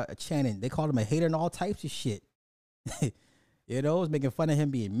Channing. They called him a hater and all types of shit. You know, was making fun of him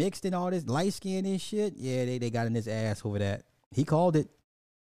being mixed and all this light skin and shit. Yeah, they got in his ass over that. He called it.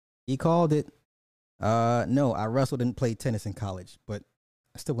 No, I wrestled and played tennis in college, but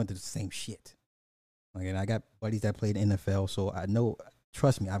I still went through the same shit. Like, and I got buddies that played NFL, so I know.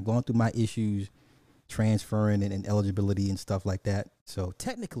 Trust me, I've gone through my issues transferring and eligibility and stuff like that. So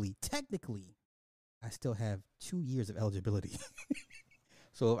technically, I still have 2 years of eligibility.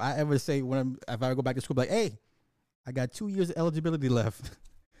 So if I ever say if I go back to school, like, hey, I got 2 years of eligibility left.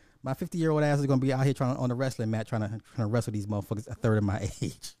 My 50-year-old ass is gonna be out here on a wrestling mat trying to wrestle these motherfuckers a third of my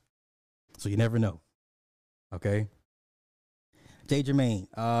age. So you never know. Okay. Jay Jermaine,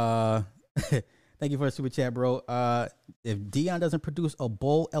 thank you for the super chat, bro. If Deion doesn't produce a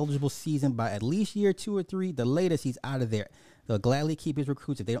bowl eligible season by at least year 2 or 3, the latest he's out of there. They'll gladly keep his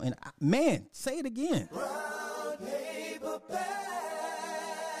recruits if they don't. And man, say it again.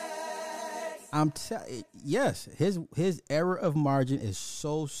 Yes, his error of margin is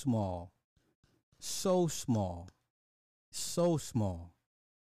so small, so small, so small,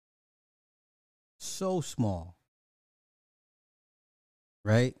 so small.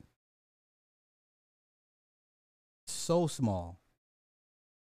 Right? So small.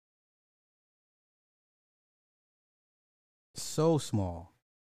 So small.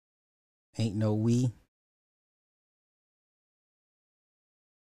 Ain't no we.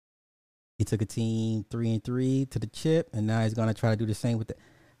 He took a team 3-3 to the chip, and now he's gonna try to do the same with it.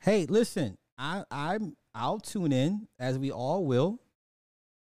 Hey, listen, I'll tune in, as we all will.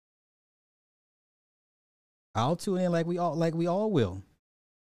 I'll tune in like we all will.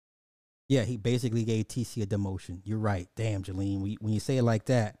 Yeah, he basically gave TC a demotion. You're right. Damn, Jalene. When you say it like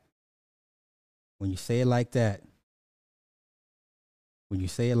that,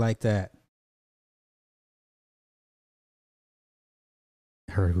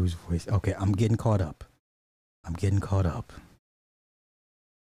 heard whose voice? Okay, I'm getting caught up.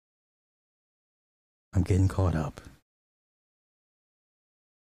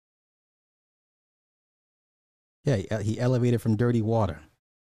 Yeah, he elevated from dirty water.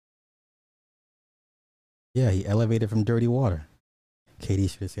 Katie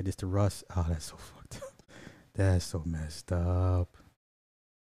should have said this to Russ. Oh, that's so fucked up. That's so messed up.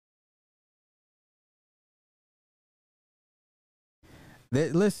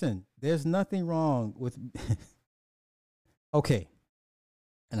 Listen, there's nothing wrong with... Okay,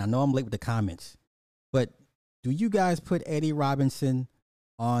 and I know I'm late with the comments, but do you guys put Eddie Robinson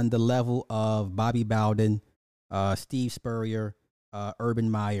on the level of Bobby Bowden, Steve Spurrier,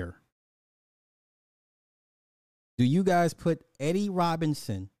 Urban Meyer? Do you guys put Eddie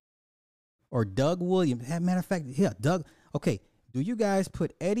Robinson or Doug Williams? Matter of fact, yeah, Doug. Okay, Do you guys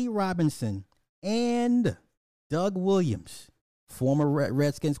put Eddie Robinson and Doug Williams, former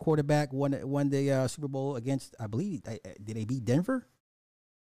Redskins quarterback, won the Super Bowl against, I believe, did they beat Denver?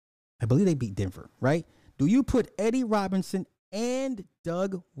 I believe they beat Denver, right? Do you put Eddie Robinson and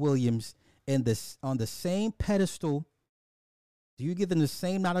Doug Williams on the same pedestal? Do you give them the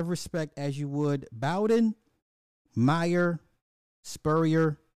same amount of respect as you would Bowden, Meyer,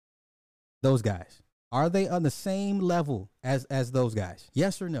 Spurrier, those guys? Are they on the same level as those guys?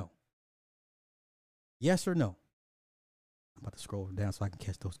 Yes or no? Yes or no? I'm about to scroll down so I can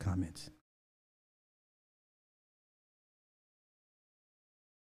catch those comments.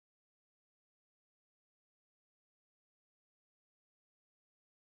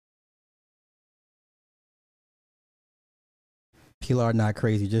 Pilar not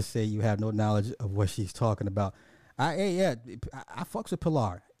crazy. Just say you have no knowledge of what she's talking about. I fucks with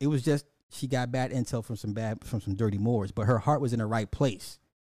Pilar. It was just she got bad intel from some dirty Moors, but her heart was in the right place,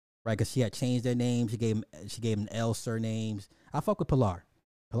 right? Because she had changed their names. She gave them L surnames. I fuck with Pilar.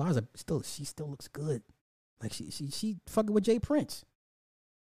 Pilar's she still looks good. Like she fucking with Jay Prince.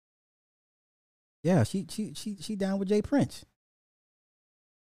 Yeah, she down with Jay Prince.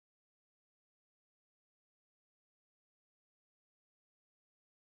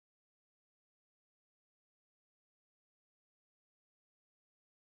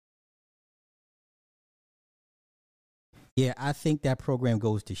 Yeah, I think that program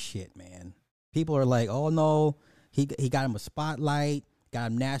goes to shit, man. People are like, oh no, he got him a spotlight, got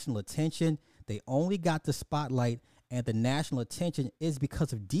him national attention. They only got the spotlight and the national attention is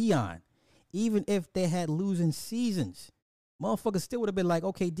because of Deion. Even if they had losing seasons, motherfuckers still would have been like,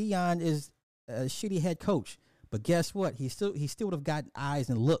 okay, Deion is a shitty head coach. But guess what? He still would have gotten eyes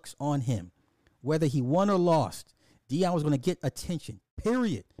and looks on him. Whether he won or lost, Deion was going to get attention,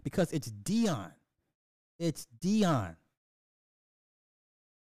 period. Because it's Deion. It's Deion.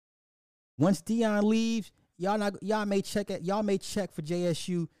 Once Deion leaves, y'all may check for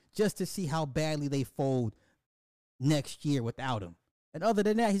JSU just to see how badly they fold next year without him. And other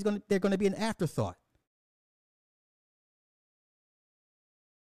than that, they're gonna be an afterthought.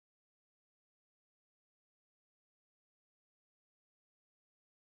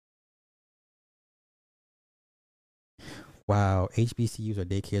 Wow, HBCUs are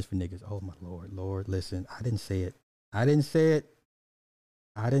daycares for niggas. Oh my Lord, listen, I didn't say it.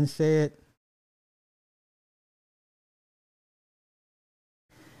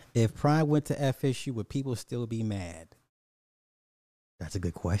 If Prime went to FSU, would people still be mad? That's a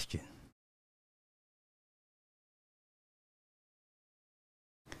good question.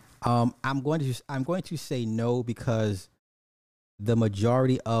 I'm going to say no because the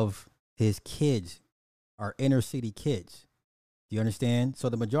majority of his kids are inner city kids. Do you understand? So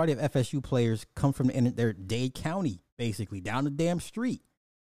the majority of FSU players come from their Dade County, basically down the damn street.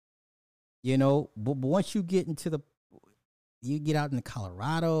 You know, but once you get out into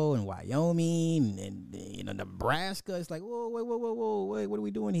Colorado and Wyoming and you know Nebraska, it's like whoa, wait, what are we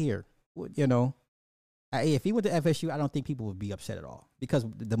doing here? You know, if he went to FSU, I don't think people would be upset at all because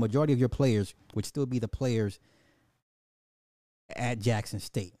the majority of your players would still be the players at Jackson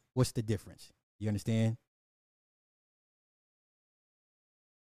State. What's the difference? You understand?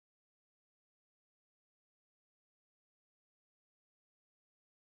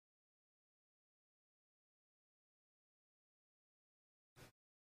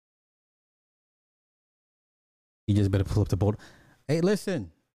 You just better pull up the boat. Hey,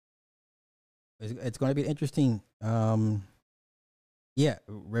 listen. It's going to be interesting. Yeah,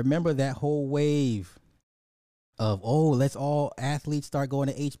 remember that whole wave of, let's all athletes start going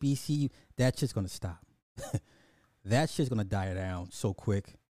to HBCU. That shit's going to stop. That shit's going to die down so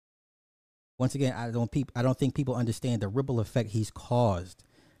quick. Once again, I don't think people understand the ripple effect he's caused.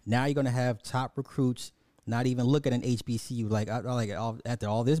 Now you're going to have top recruits not even look at an HBCU after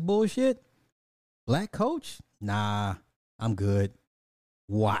all this bullshit. Black coach? Nah, I'm good.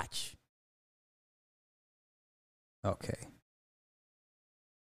 Watch. Okay,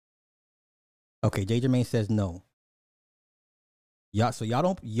 J. Jermaine says no.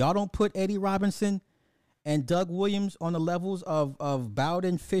 Y'all don't put Eddie Robinson and Doug Williams on the levels of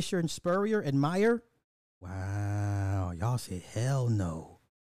Bowden, Fisher, and Spurrier and Meyer? Wow, y'all say hell no.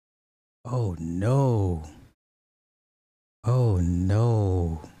 Oh no. Oh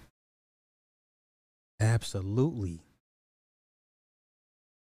no. Absolutely.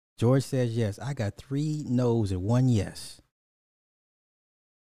 George says yes. I got 3 no's and 1 yes.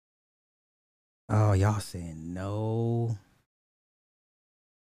 Oh, y'all saying no.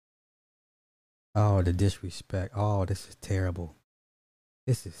 Oh, the disrespect. Oh, this is terrible.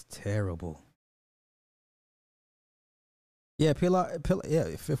 This is terrible. Yeah,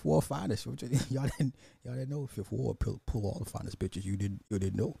 yeah, Fifth Ward finest. Y'all didn't know Fifth Ward pull all the finest bitches. You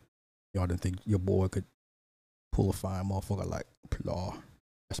didn't know. Y'all didn't think your boy could pull a fine motherfucker like Pilar.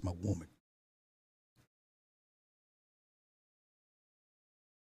 That's my woman.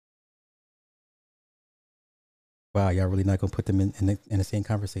 Wow, y'all really not gonna put them in the same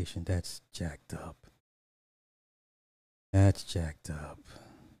conversation? That's jacked up. That's jacked up.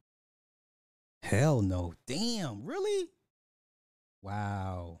 Hell no. Damn, really?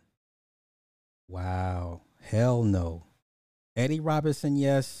 Wow. Wow. Hell no. Eddie Robinson,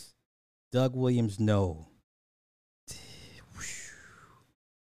 yes. Doug Williams, no.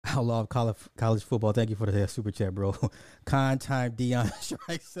 Outlaw of college football. Thank you for the super chat, bro. Con time Dion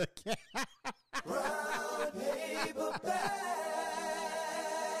strikes again.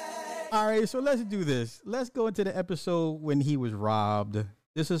 All right, so let's do this. Let's go into the episode when he was robbed.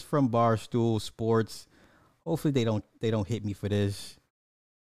 This is from Barstool Sports. Hopefully they don't hit me for this.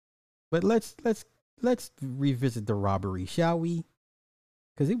 But let's revisit the robbery, shall we?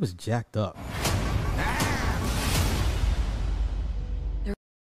 Because it was jacked up. There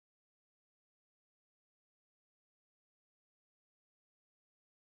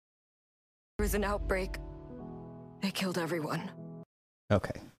was an outbreak. They killed everyone.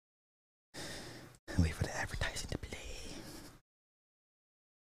 Okay. Wait for the advertising to play.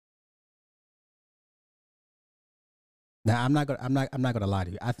 Now I'm not gonna lie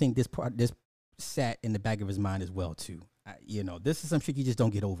to you. I think this sat in the back of his mind as well too. This is some shit you just don't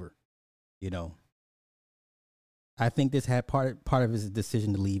get over. I think this had part of his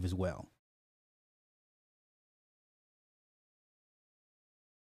decision to leave as well.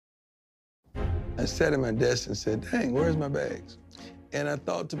 I sat at my desk and said, dang, where's my bags? And I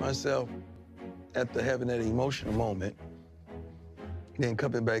thought to myself, after having that emotional moment, then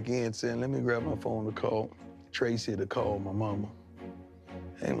coming back in saying, let me grab my phone to call Tracy, to call my mama.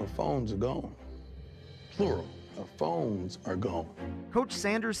 Hey, my phones are gone. Plural, our phones are gone. Coach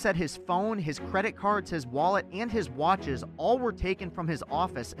Sanders said his phone, his credit cards, his wallet, and his watches all were taken from his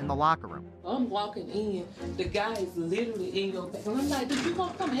office in the locker room. I'm walking in, the guy is literally in your back. And I'm like, dude, you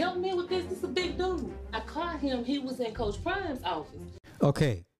gonna come help me with this? This is a big dude. I caught him, he was in Coach Prime's office.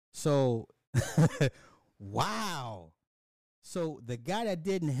 Okay, so, wow. So the guy that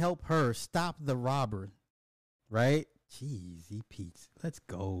didn't help her stop the robber, right? Jeez, Pete, let's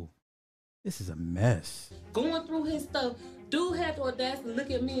go. This is a mess. Going through his stuff, dude had the audacity to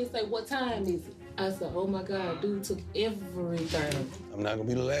look at me and say, what time is it? I said, oh my God, dude took everything. I'm not gonna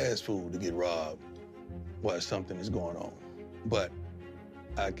be the last fool to get robbed while something is going on. But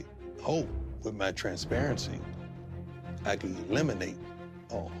I could hope with my transparency, I can eliminate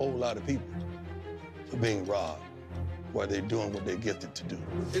a whole lot of people for being robbed while they're doing what they're gifted to do.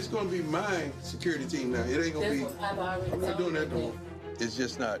 It's gonna be my security team now. It ain't gonna be, I'm not doing that no more. It's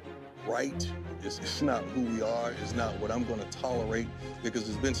just not right. It's not who we are. It's not what I'm gonna tolerate, because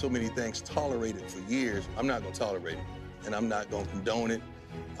there's been so many things tolerated for years. I'm not gonna tolerate it, and I'm not gonna condone it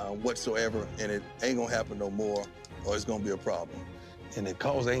whatsoever, and it ain't gonna happen no more, or it's gonna be a problem. And the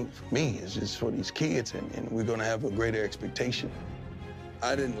cause ain't for me, it's just for these kids, and we're gonna have a greater expectation.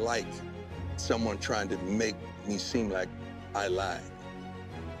 I didn't like someone trying to make me seem like I lied.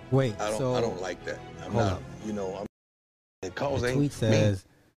 Wait, I don't like that. I'm hold not, up. the cause The ain't tweet for me. says,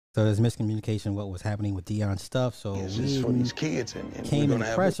 so there's miscommunication what was happening with Dion's stuff. So It's just for these kids, and came we're in gonna the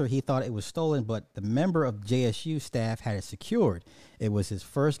have presser. He thought it was stolen, but the member of JSU staff had it secured. It was his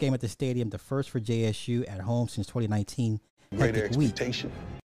first game at the stadium, the first for JSU at home since 2019. greater Hectic week. expectation.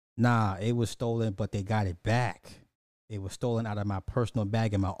 Nah, it was stolen, but they got it back. It was stolen out of my personal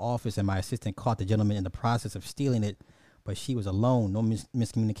bag in my office, and my assistant caught the gentleman in the process of stealing it, but she was alone. No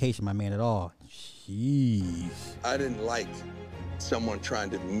miscommunication, my man, at all. Jeez. I didn't like someone trying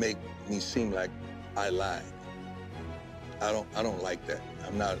to make me seem like I lied. I don't like that.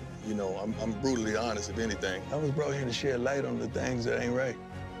 I'm not, I'm brutally honest, if anything. I was brought here to shed light on the things that ain't right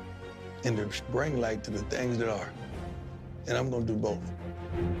and to bring light to the things that are. And I'm gonna do both.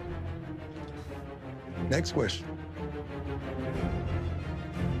 Next question.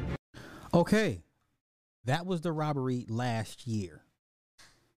 Okay. That was the robbery last year.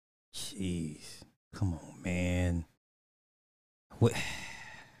 Jeez. Come on, man. What?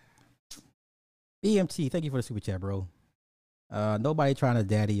 BMT, thank you for the super chat, bro. Nobody trying to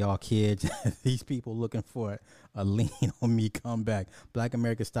daddy y'all kids. These people looking for a lean on me comeback. Black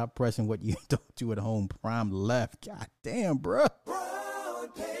America, stop pressing what you don't do at home. Prime left. God damn, bro.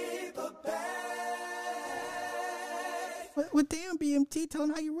 Well, damn, BMT, tell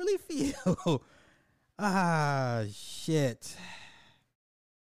them how you really feel. Ah, shit.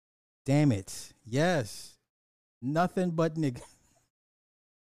 Damn it. Yes. Nothing but nigga.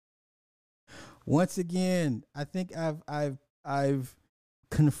 Once again, I think I've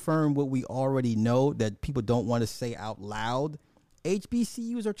confirmed what we already know that people don't want to say out loud.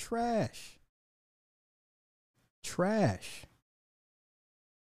 HBCUs are trash. Trash.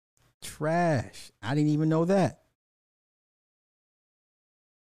 Trash. I didn't even know that.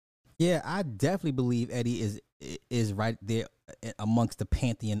 Yeah, I definitely believe Eddie is right there amongst the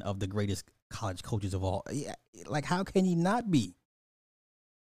pantheon of the greatest college coaches of all. Yeah, like how can he not be?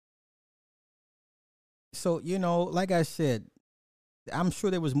 So, you know, like I said, I'm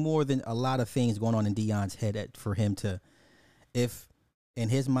sure there was more than a lot of things going on in Deion's head for him to, if in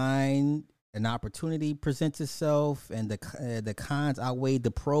his mind an opportunity presents itself and the cons outweigh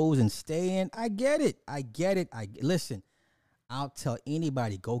the pros and stay in. I get it. Listen, I'll tell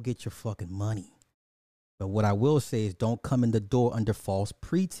anybody, go get your fucking money. But what I will say is don't come in the door under false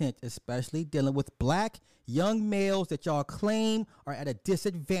pretense, especially dealing with black young males that y'all claim are at a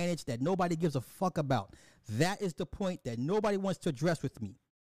disadvantage that nobody gives a fuck about. That is the point that nobody wants to address with me.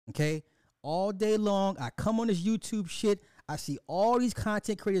 Okay? All day long, I come on this YouTube shit. I see all these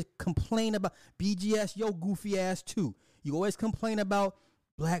content creators complain about BGS, yo goofy ass too. You always complain about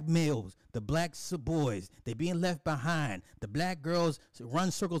black males, the black boys, they being left behind. The black girls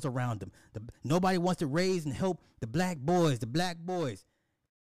run circles around them. Nobody wants to raise and help the black boys,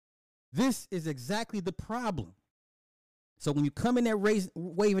 This is exactly the problem. So when you come in there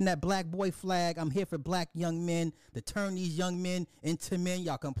waving that black boy flag, I'm here for black young men to turn these young men into men.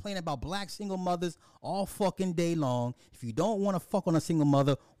 Y'all complain about black single mothers all fucking day long. If you don't want to fuck on a single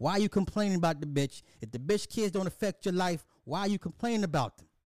mother, why are you complaining about the bitch? If the bitch kids don't affect your life, why are you complaining about them?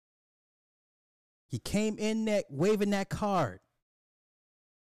 He came in there waving that card.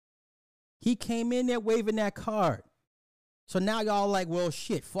 So now y'all like, well,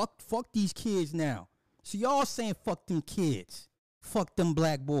 shit, fuck these kids now. So y'all saying fuck them kids. Fuck them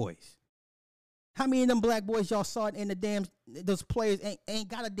black boys. How many of them black boys y'all saw in the damn, those players ain't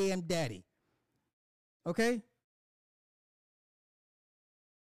got a damn daddy? Okay?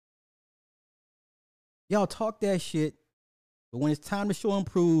 Y'all talk that shit, but when it's time to show and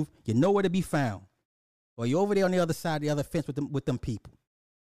prove, you know where to be found. Or you're over there on the other side of the other fence with them people.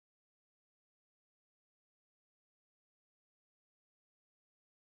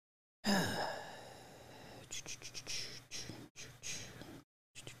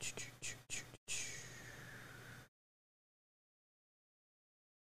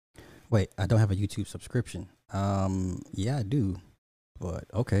 Wait, I don't have a YouTube subscription. Yeah, I do, but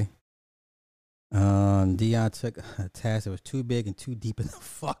okay. Deion took a task that was too big and too deep in the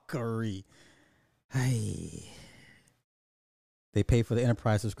fuckery. Hey, they pay for the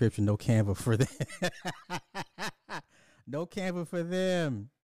enterprise subscription. No Canva for them. No Canva for them.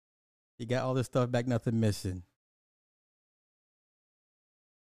 You got all this stuff back, nothing missing.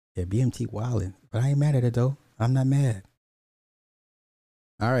 Yeah, BMT wildin', but I ain't mad at it though. I'm not mad.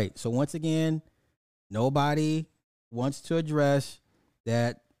 All right, so once again, nobody wants to address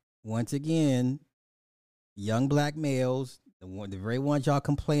that. Once again, young black males, the very ones y'all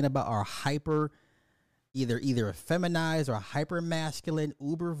complain about, are either effeminized or hyper masculine,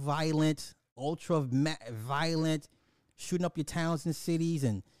 uber violent, ultra violent, shooting up your towns and cities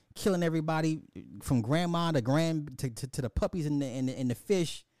and killing everybody from grandma to to the puppies and the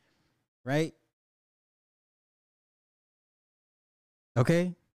fish, right?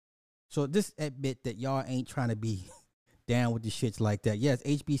 Okay, so just admit that y'all ain't trying to be down with the shits like that. Yes,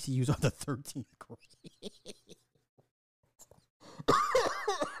 HBCUs are the 13th grade.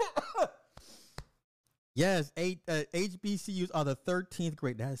 Yes, HBCUs are the 13th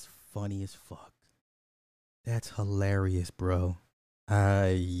grade. That's funny as fuck. That's hilarious, bro.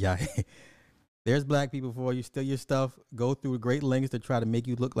 Yeah. There's black people for you. Steal your stuff. Go through great lengths to try to make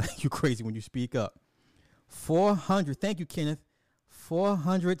you look like you crazy when you speak up. 400. Thank you, Kenneth.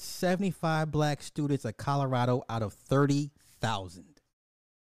 475 black students at Colorado out of 30,000.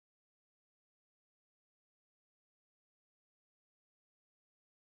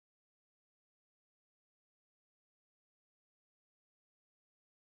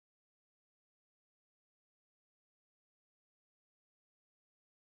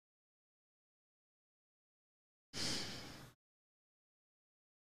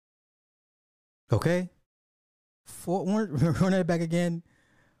 Okay. Run that back again.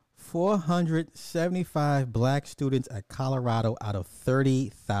 475 black students at Colorado out of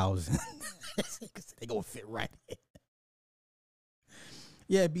 30,000. They gonna fit right in.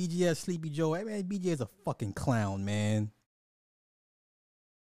 Yeah, BGS, Sleepy Joe. Hey, man, BGS is a fucking clown, man.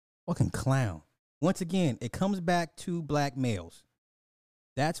 Fucking clown. Once again, it comes back to black males.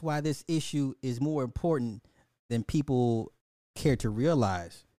 That's why this issue is more important than people care to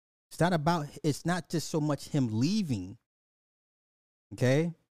realize. It's not just so much him leaving.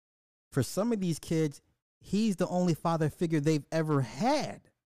 Okay? For some of these kids, he's the only father figure they've ever had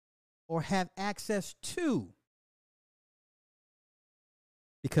or have access to.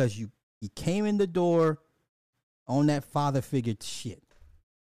 Because he came in the door on that father figure shit.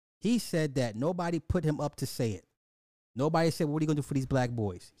 He said that nobody put him up to say it. Nobody said, what are you going to do for these black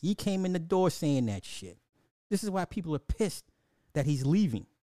boys? He came in the door saying that shit. This is why people are pissed that he's leaving.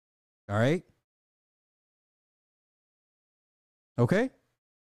 All right? Okay?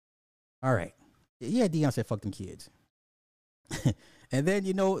 All right. Yeah, Deion said, fuck them kids. And then,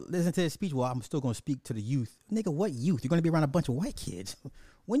 listen to his speech. Well, I'm still going to speak to the youth. Nigga, what youth? You're going to be around a bunch of white kids.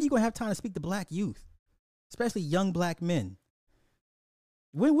 When are you going to have time to speak to black youth? Especially young black men.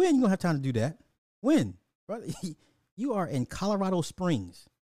 When you going to have time to do that? When? Brother, you are in Colorado Springs.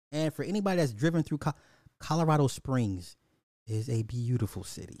 And for anybody that's driven through Colorado Springs is a beautiful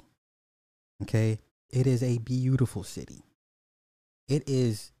city. Okay? It is a beautiful city. It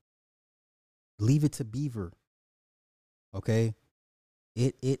is, leave it to Beaver. Okay?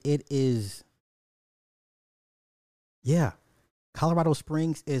 It is, yeah. Colorado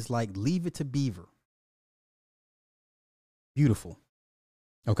Springs is like leave it to Beaver. Beautiful.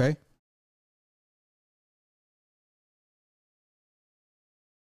 Okay?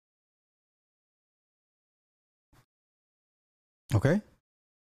 Okay?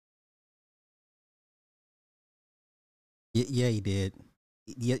 Yeah, he did.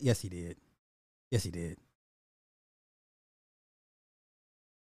 Yes, he did. Yes, he did.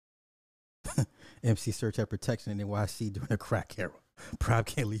 MC search had protection in NYC during the crack era. Prime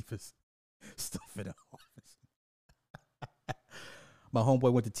can't leave his stuff in the office. My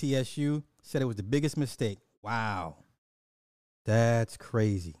homeboy went to TSU, said it was the biggest mistake. Wow. That's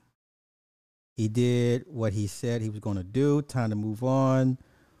crazy. He did what he said he was going to do. Time to move on.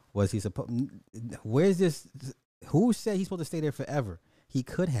 Was he supposed? Where's this? Who said he's supposed to stay there forever? He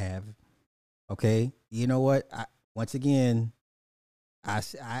could have. Okay. You know what? Once again,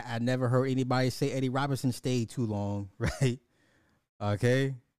 I never heard anybody say Eddie Robinson stayed too long, right?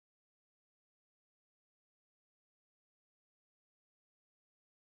 Okay.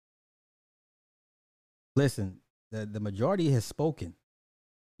 Listen, the majority has spoken.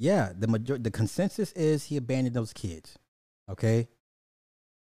 Yeah, the consensus is he abandoned those kids. Okay.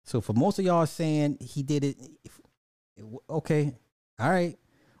 So for most of y'all saying he did it, okay, all right.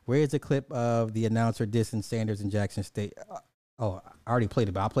 Where's the clip of the announcer dissing Sanders in Jackson State? Oh, I already played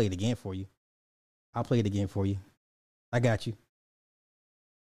it, but I'll play it again for you. I'll play it again for you. I got you.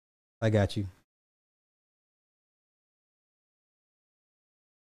 I got you.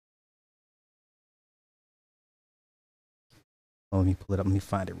 Oh, let me pull it up. Let me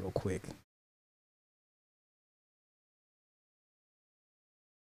find it real quick.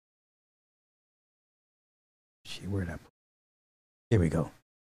 Shit, where'd I put it? Here we go.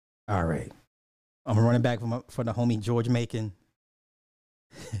 All right. I'm running back for the homie George Macon.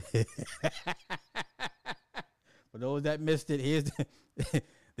 For those that missed it,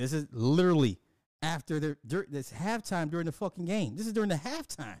 this is literally after this halftime during the fucking game. This is during the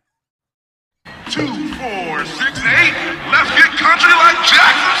halftime. 2, 4, 6, 8. Let's get country like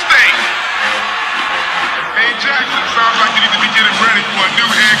Jackson State. Hey, Jackson, sounds like you need to be getting ready for a new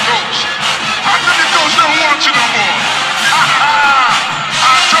head coach. How come the coach don't want you no more? Ha ha!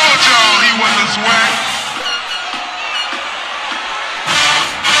 I told y'all he wasn't swag.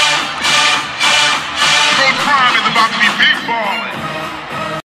 Coach Prime is about to be big balling.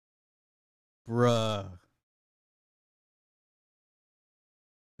 Bruh.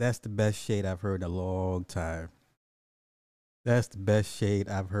 That's the best shade I've heard in a long time. That's the best shade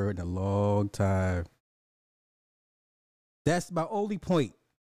I've heard in a long time. That's my only point,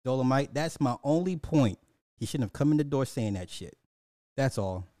 Dolomite. That's my only point. He shouldn't have come in the door saying that shit. That's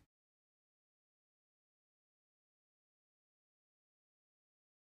all.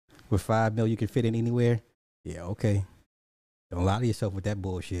 With $5 million, you can fit in anywhere. Yeah, okay. Don't lie to yourself with that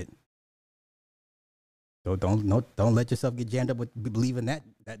bullshit. Don't let yourself get jammed up with believing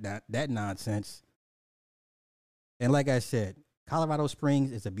that nonsense. And like I said, Colorado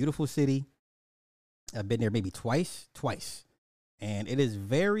Springs is a beautiful city. I've been there maybe twice. And it is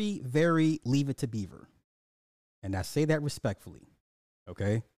very, very leave it to Beaver. And I say that respectfully.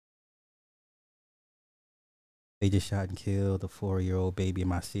 Okay? They just shot and killed a 4-year-old baby in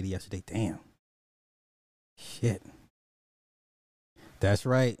my city yesterday. Damn. Shit. That's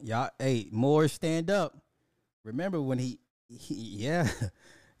right. Y'all, hey, Moore, stand up. Remember when he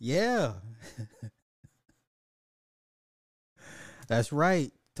yeah. That's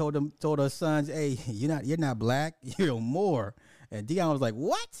right. told her sons, "Hey, you're not black, you're Moor." And Deion was like,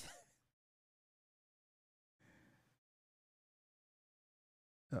 "What?"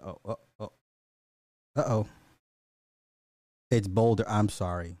 Uh-oh. It's Boulder. I'm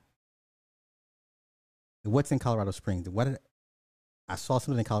sorry. What's in Colorado Springs? I saw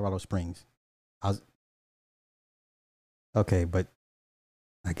something in Colorado Springs. Okay, but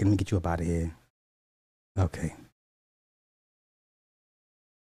let me get you up out of here. Okay.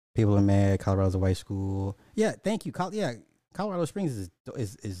 People are mad. Colorado's a white school. Yeah, thank you. Colorado Springs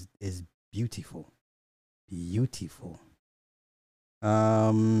is beautiful. Beautiful.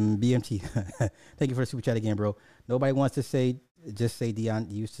 BMT. Thank you for the super chat again, bro. Nobody wants to say, just say Deion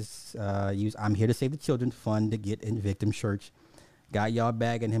used to use I'm here to save the children fund to get in victim church. Got y'all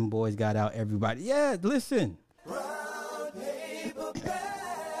bagging him, boys. Got out everybody. Yeah, listen.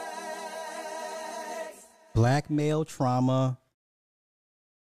 Black male trauma.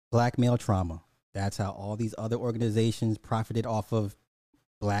 That's how all these other organizations profited off of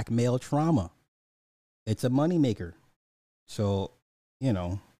black male trauma. It's a moneymaker. So,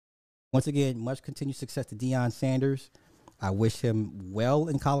 once again, much continued success to Deion Sanders. I wish him well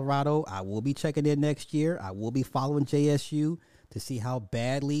in Colorado. I will be checking in next year. I will be following JSU to see how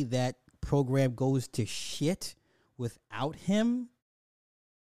badly that program goes to shit without him.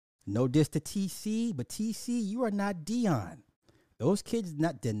 No diss to TC, but TC, you are not Deion. Those kids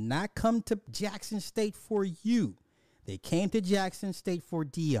did not come to Jackson State for you. They came to Jackson State for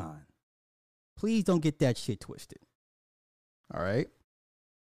Deion. Please don't get that shit twisted. All right.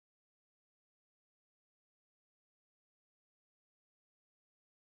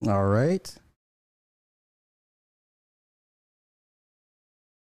 All right.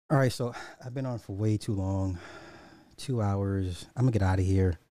 All right. So I've been on for way too long. 2 hours. I'm gonna get out of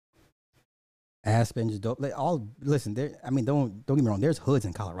here. Aspen's dope. Listen. There. I mean, don't get me wrong. There's hoods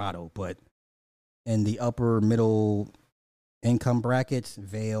in Colorado, but in the upper middle income brackets,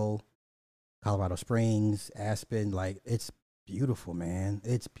 Vail, Colorado Springs, Aspen, it's beautiful, man.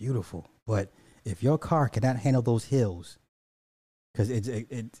 It's beautiful. But if your car cannot handle those hills, because it's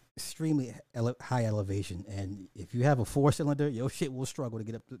extremely high elevation, and if you have a 4-cylinder, your shit will struggle to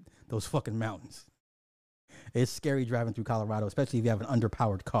get up those fucking mountains. It's scary driving through Colorado, especially if you have an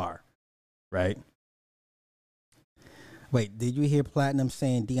underpowered car, right? Wait, did you hear Platinum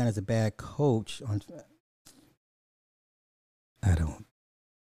saying Deion is a bad coach? I don't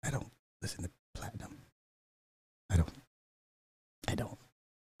listen to Platinum. I don't.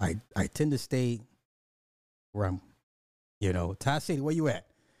 I tend to stay where I'm. Todd City, where you at?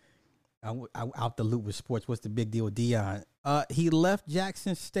 I'm out the loop with sports. What's the big deal with Deion? He left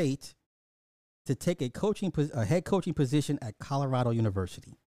Jackson State to take a head coaching position at Colorado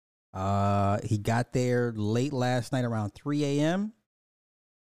University. He got there late last night around 3 a.m.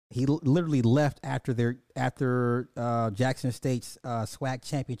 He literally left after Jackson State's SWAC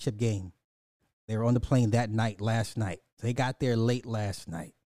championship game. They were on the plane last night. They got there late last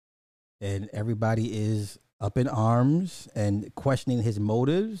night, and everybody is up in arms and questioning his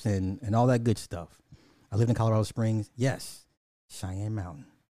motives and all that good stuff. I lived in Colorado Springs. Yes. Cheyenne Mountain.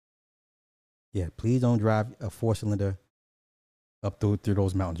 Yeah, please don't drive a 4-cylinder up through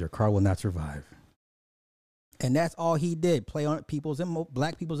those mountains. Your car will not survive. And that's all he did. Play on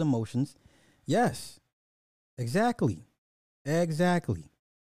black people's emotions. Yes. Exactly.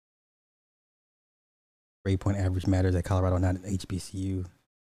 Grade point average matters at Colorado, not at HBCU.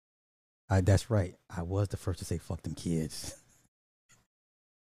 That's right. I was the first to say fuck them kids.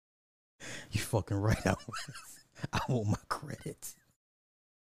 You fucking right. I want my credit.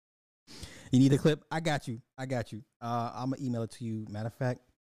 You need a clip? I got you. I'm going to email it to you. Matter of fact,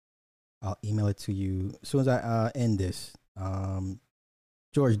 I'll email it to you as soon as I end this.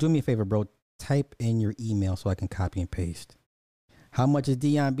 George, do me a favor, bro. Type in your email so I can copy and paste. How much is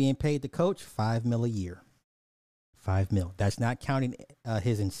Deion being paid to coach? $5 million a year. $5 million. That's not counting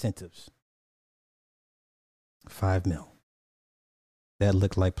his incentives. $5 million. That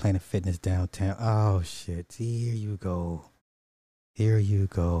looked like Planet Fitness downtown. Oh shit! Here you go.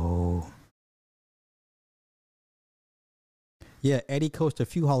 Yeah, Eddie coached a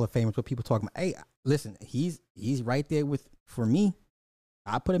few Hall of Famers. What people talking about? Hey, listen, he's right there for me.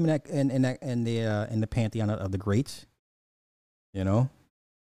 I put him in the pantheon of the greats. Not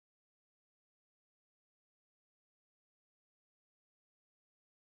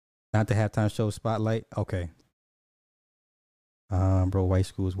the halftime show spotlight. Okay. Bro, white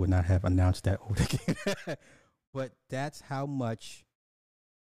schools would not have announced that over the game. But that's how much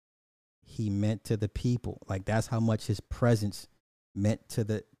he meant to the people. That's how much his presence meant to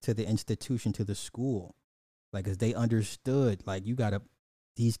the institution, to the school. As they understood, you gotta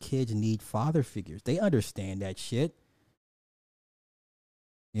these kids need father figures. They understand that shit.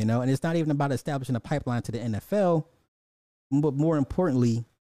 You know, and it's not even about establishing a pipeline to the NFL, but more importantly,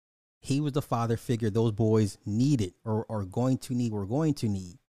 he was the father figure those boys needed or are going to need. We're going to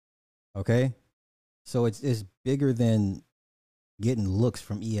need. Okay, so it's bigger than getting looks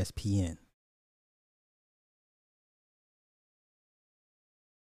from ESPN.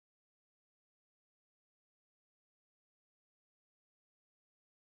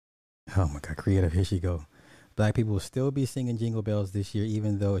 Oh my God, creative. Here she go. Black people will still be singing Jingle Bells this year,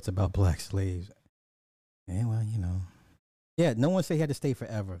 even though it's about black slaves. Yeah, well, you know. Yeah, no one said he had to stay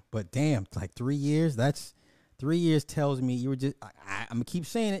forever, but damn, like 3 years. That's 3 years tells me you were just. I'm gonna keep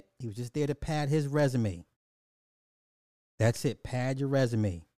saying it. He was just there to pad his resume. That's it. Pad your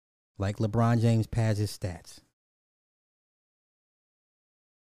resume, like LeBron James pads his stats.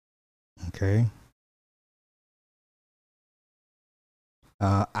 Okay.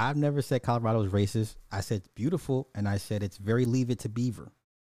 I've never said Colorado is racist. I said it's beautiful, and I said it's very Leave It to Beaver.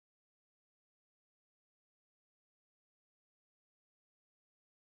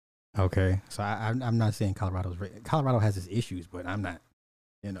 Okay, so I'm not saying Colorado has its issues, but I'm not.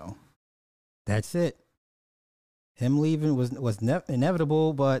 You know, that's it. Him leaving was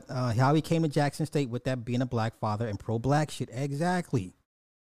inevitable, but how he came to Jackson State with that being a black father and pro-black shit, exactly.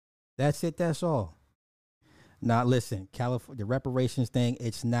 That's it. That's all. Now, listen, the reparations thing,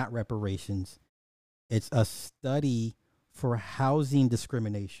 it's not reparations. It's a study for housing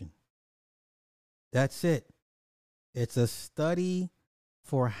discrimination. That's it. It's a study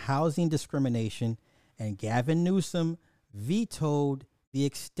for housing discrimination, and Gavin Newsom vetoed the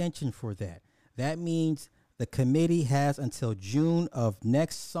extension for that. That means the committee has until June of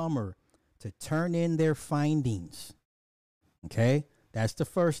next summer to turn in their findings. Okay? That's the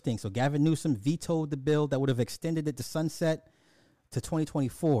first thing. So Gavin Newsom vetoed the bill that would have extended it to sunset to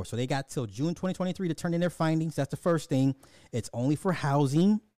 2024. So they got till June 2023 to turn in their findings. That's the first thing. It's only for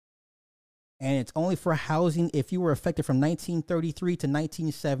housing. And it's only for housing if you were affected from 1933 to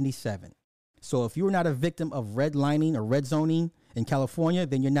 1977. So if you were not a victim of redlining or red zoning in California,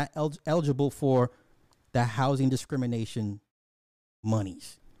 then you're not eligible for the housing discrimination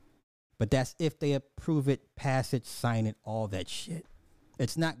monies. But that's if they approve it, pass it, sign it, all that shit.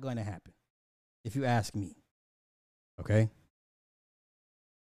 It's not going to happen, if you ask me. Okay?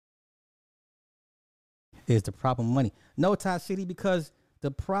 Is the problem money? No, Todd City, because the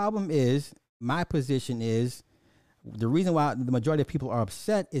problem is, my position is, the reason why the majority of people are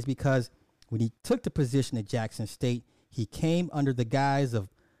upset is because when he took the position at Jackson State, he came under the guise of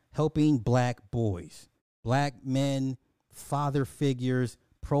helping black boys, black men, father figures,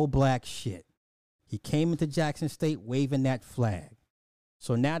 pro-black shit. He came into Jackson State waving that flag.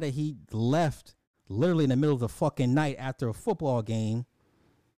 So now that he left literally in the middle of the fucking night after a football game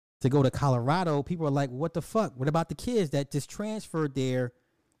to go to Colorado, people are like, what the fuck? What about the kids that just transferred there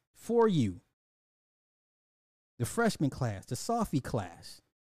for you? The freshman class, the sophomore class.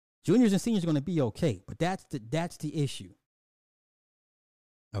 Juniors and seniors are going to be okay, but that's the issue.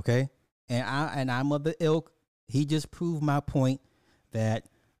 Okay? And I'm of the ilk. He just proved my point that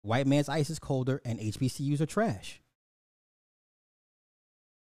white man's ice is colder and HBCUs are trash.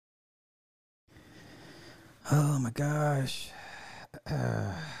 Oh my gosh.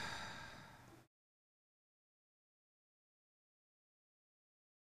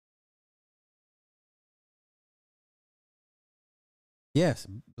 Yes,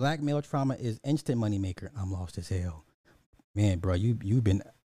 black male trauma is instant money maker. I'm lost as hell. Man, bro, you've been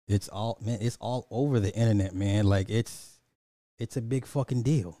it's all over the internet, man. Like it's a big fucking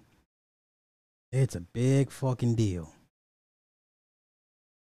deal. It's a big fucking deal.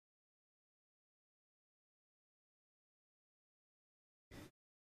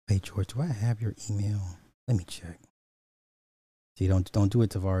 Hey George, do I have your email? Let me check. See, don't do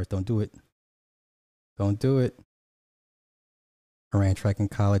it, Tavares. Don't do it. Don't do it. I ran track in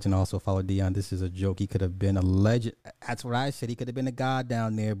college and also followed Dion. This is a joke. He could have been a legend. That's what I said. He could have been a god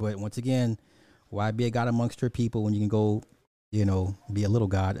down there. But once again, why be a god amongst your people when you can go, be a little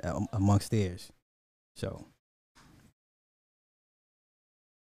god amongst theirs? So.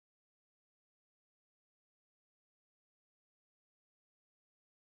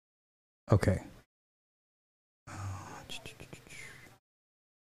 Okay.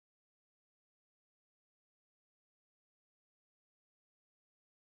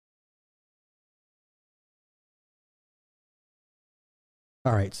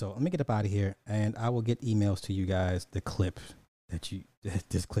 All right, so let me get up out of here, and I will get emails to you guys, the clip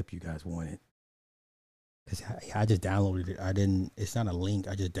this clip you guys wanted. Because I just downloaded it. It's not a link.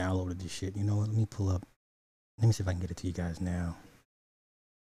 I just downloaded this shit. You know what? Let me pull up. Let me see if I can get it to you guys now.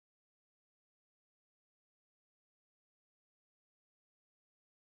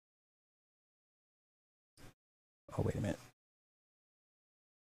 Oh, wait a minute.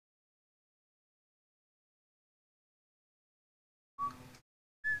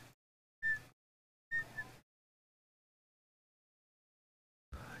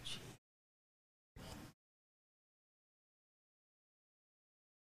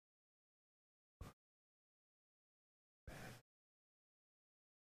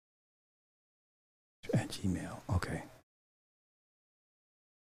 At Gmail. Okay.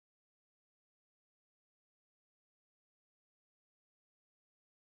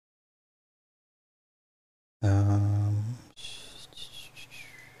 Um,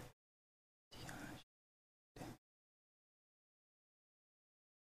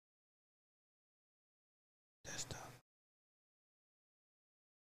 desktop.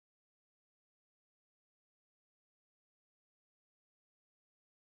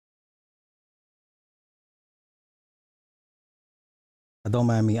 Don't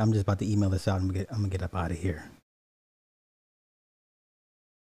mind me. I'm just about to email this out. I'm gonna get up out of here.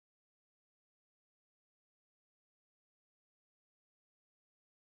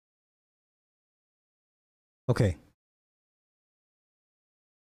 Okay.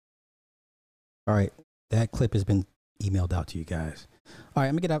 All right. That clip has been emailed out to you guys. All right.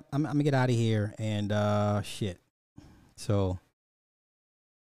 I'm gonna get up. I'm gonna get out of here. And shit. So.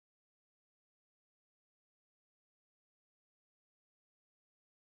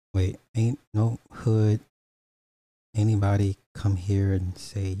 Wait. Ain't no hood. Anybody come here and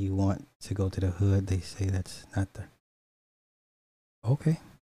say you want to go to the hood? They say that's not the. Okay.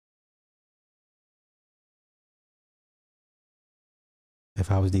 If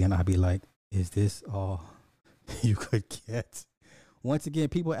I was Dion, I'd be like, is this all you could get? Once again,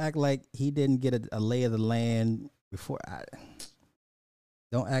 people act like he didn't get a lay of the land before.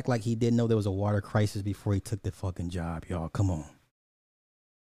 Don't act like he didn't know there was a water crisis before he took the fucking job, y'all. Come on.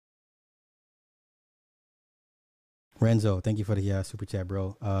 Renzo, thank you for the super chat,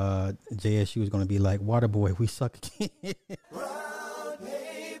 bro. JSU is going to be like, Waterboy, we suck again.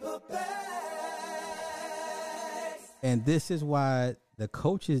 And this is why the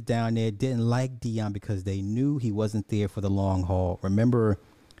coaches down there didn't like Dion, because they knew he wasn't there for the long haul. Remember,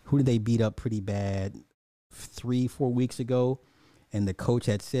 who did they beat up pretty bad 3-4 weeks ago? And the coach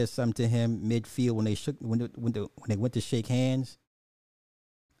had said something to him midfield when they went to shake hands.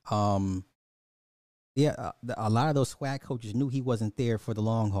 Yeah, a lot of those SWAC coaches knew he wasn't there for the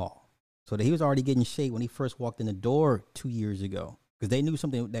long haul. So that he was already getting shade when he first walked in the door 2 years ago, because they knew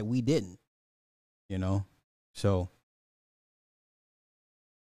something that we didn't, you know? So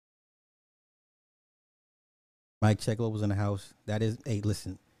Mike Checklo was in the house. That is, hey,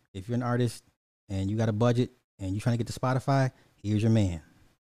 listen, if you're an artist and you got a budget and you're trying to get to Spotify, here's your man.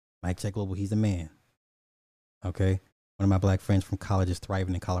 Mike Checklo, he's the man. Okay? One of my black friends from college is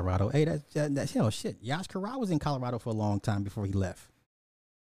thriving in Colorado. Hey, that's hell shit. Yash Kara was in Colorado for a long time before he left.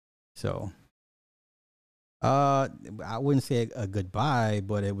 So, I wouldn't say a goodbye,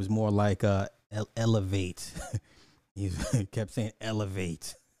 but it was more like elevate. He kept saying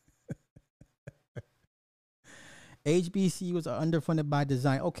elevate. HBCUs are underfunded by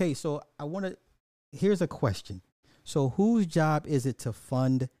design. Okay, so here's a question. So whose job is it to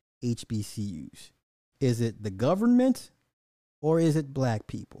fund HBCUs? Is it the government or is it black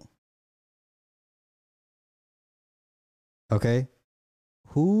people? Okay.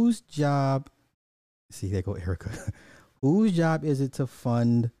 Whose job, see, there go Erica. Whose job is it to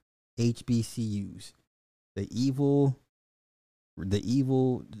fund HBCUs? The evil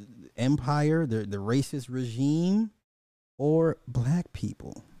empire, the racist regime, or black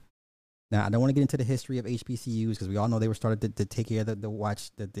people? Now, I don't want to get into the history of HBCUs because we all know they were started to take care of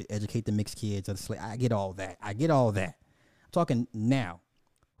to educate the mixed kids. I get all that. I'm talking now.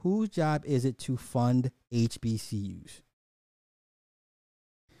 Whose job is it to fund HBCUs?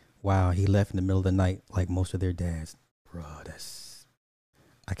 Wow, he left in the middle of the night like most of their dads. Bruh,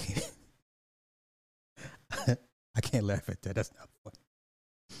 I can't. I can't laugh at that. That's not funny.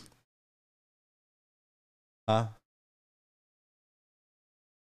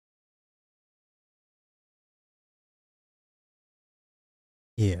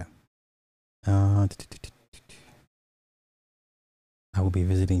 Yeah. I will be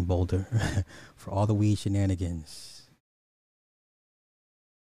visiting Boulder for all the weed shenanigans.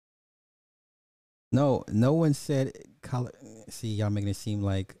 No one said. See, y'all making it seem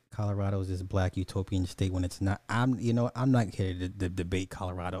like Colorado's this black utopian state when it's not. I'm not here to debate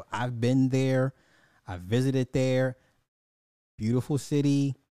Colorado. I've been there. I've visited there. Beautiful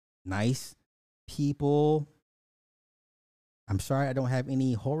city, nice people. I'm sorry I don't have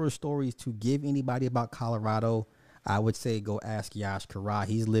any horror stories to give anybody about Colorado. I would say go ask Yash Kara.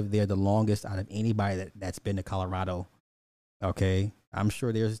 He's lived there the longest out of anybody that's been to Colorado. Okay, I'm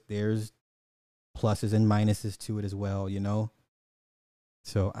sure there's pluses and minuses to it as well, you know.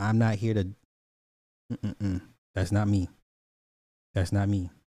 So I'm not here to. That's not me. That's not me.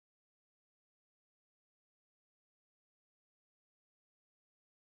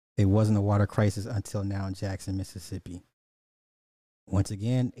 It wasn't a water crisis until now in Jackson, Mississippi. Once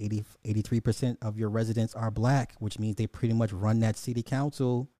again, 83% of your residents are black, which means they pretty much run that city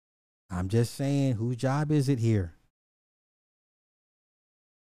council. I'm just saying, whose job is it here?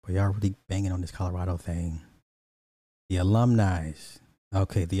 But y'all really banging on this Colorado thing. The alumni.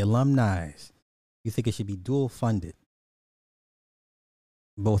 Okay, the alumni. You think it should be dual funded?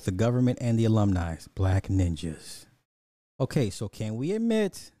 Both the government and the alumni. Black ninjas. Okay, so can we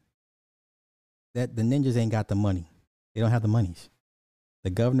admit that the ninjas ain't got the money? They don't have the monies. The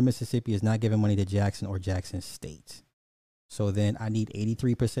governor of Mississippi is not giving money to Jackson or Jackson State. So then I need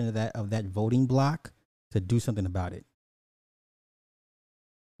 83% of that voting block to do something about it.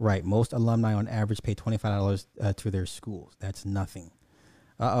 Right. Most alumni on average pay $25 to their schools. That's nothing.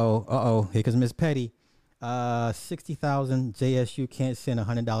 Here comes Miss Petty. 60,000 JSU can't send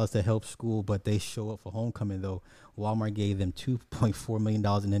 $100 to help school, but they show up for homecoming though. Walmart gave them $2.4 million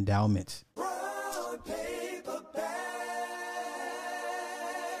in endowments.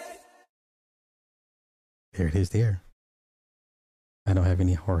 There it is there. I don't have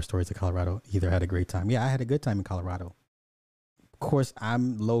any horror stories of Colorado. Either had a great time. Yeah, I had a good time in Colorado. Of course,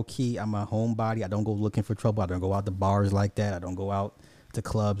 I'm low key. I'm a homebody. I don't go looking for trouble. I don't go out to bars like that. I don't go out to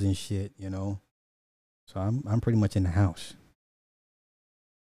clubs and shit, you know. So I'm pretty much in the house.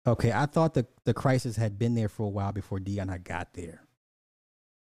 Okay, I thought the crisis had been there for a while before Deanna got there.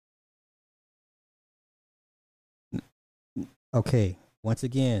 Okay, once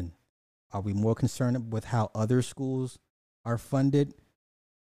again, are we more concerned with how other schools are funded?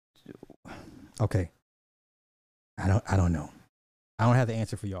 Okay. I don't know. I don't have the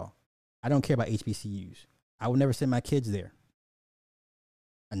answer for y'all. I don't care about HBCUs. I would never send my kids there.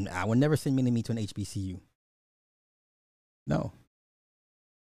 And I would never send Mini Me to an HBCU. No.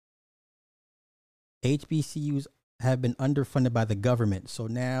 HBCUs have been underfunded by the government. So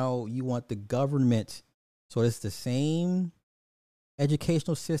now you want the government. So it's the same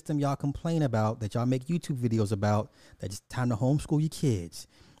educational system y'all complain about, that y'all make YouTube videos about, that it's time to homeschool your kids,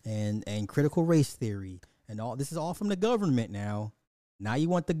 and critical race theory and all. This is all from the government now. Now you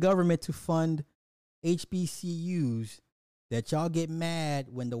want the government to fund HBCUs that y'all get mad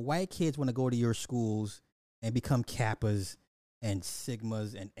when the white kids want to go to your schools and become Kappas and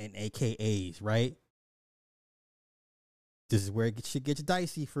Sigmas and AKAs, right? This is where it shit gets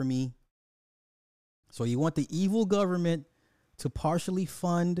dicey for me. So you want the evil government to partially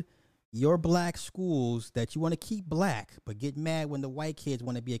fund your black schools that you want to keep black, but get mad when the white kids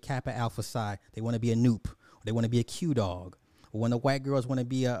want to be a Kappa Alpha Psi, they want to be a Noop, or they want to be a Q Dog, or when the white girls want to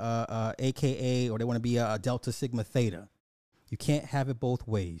be a AKA, or they want to be a Delta Sigma Theta. You can't have it both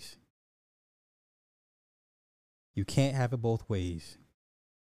ways. You can't have it both ways.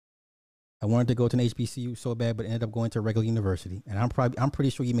 I wanted to go to an HBCU so bad, but ended up going to a regular university, and I'm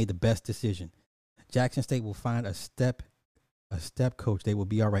pretty sure you made the best decision. Jackson State will find a step coach. They will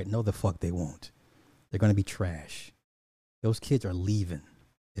be all right. No, the fuck they won't. They're going to be trash. Those kids are leaving.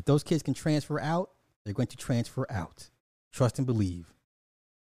 If those kids can transfer out, they're going to transfer out. Trust and believe.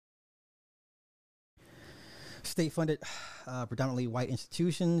 State-funded, predominantly white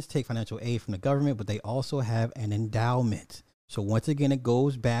institutions take financial aid from the government, but they also have an endowment. So once again, it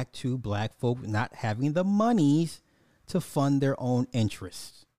goes back to black folk not having the monies to fund their own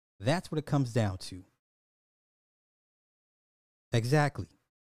interests. That's what it comes down to. Exactly.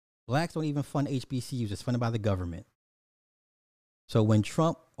 Blacks don't even fund HBCUs. It's funded by the government. So when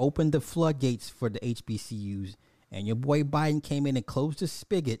Trump opened the floodgates for the HBCUs and your boy Biden came in and closed the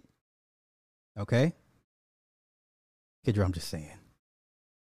spigot, okay? Kidra, I'm just saying.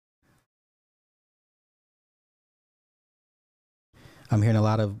 I'm hearing a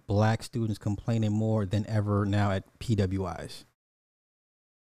lot of black students complaining more than ever now at PWIs.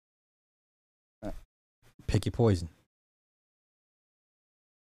 Pick your poison.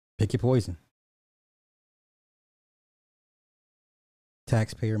 Pick your poison.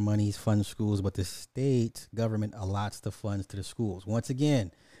 Taxpayer monies fund schools, but the state government allots the funds to the schools. Once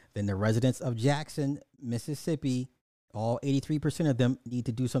again, then the residents of Jackson, Mississippi, all 83% of them need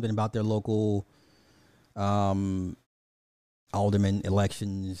to do something about their local alderman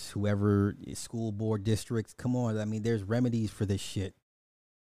elections, whoever, school board districts. Come on. I mean, there's remedies for this shit.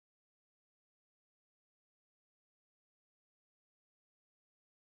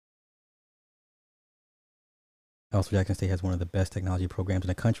 Also, Jackson State has one of the best technology programs in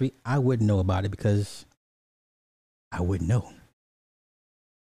the country. I wouldn't know about it because I wouldn't know.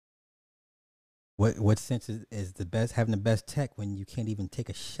 What sense is the best having the best tech when you can't even take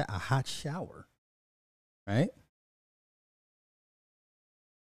a hot shower, right?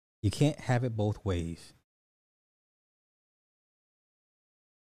 You can't have it both ways.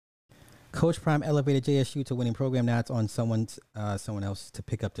 Coach Prime elevated JSU to winning program. Now it's on someone else to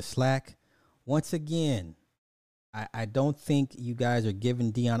pick up the slack. Once again, I don't think you guys are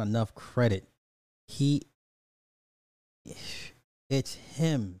giving Deion enough credit. It's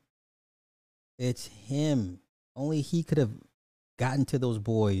him. It's him. Only he could have gotten to those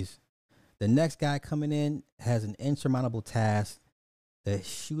boys. The next guy coming in has an insurmountable task. The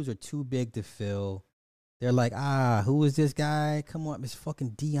shoes are too big to fill. They're like, who is this guy? Come on, it's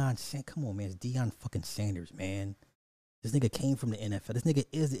fucking Deion. Come on, man, it's Deion fucking Sanders, man. This nigga came from the NFL. This nigga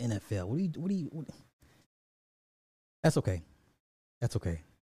is the NFL. What do you? That's okay. That's okay.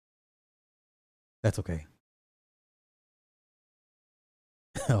 That's okay.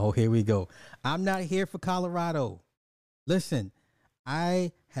 Oh, here we go. I'm not here for Colorado. Listen,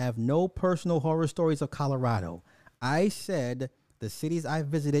 I have no personal horror stories of Colorado. I said the cities I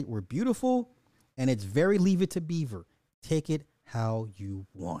visited were beautiful, and it's very Leave It to Beaver. Take it how you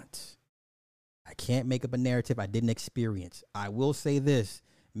want. I can't make up a narrative I didn't experience. I will say this.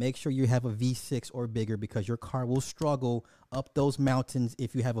 Make sure you have a V6 or bigger because your car will struggle up those mountains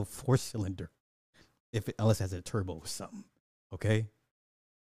if you have a 4-cylinder. Unless it has a turbo or something. Okay?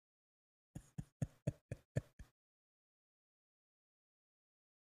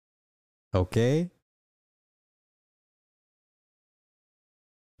 Okay?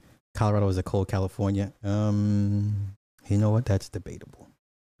 Colorado is a cold California. You know what? That's debatable.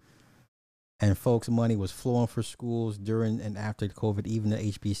 And folks, money was flowing for schools during and after COVID, even the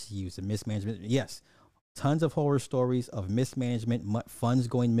HBCUs, the mismanagement. Yes, tons of horror stories of mismanagement, funds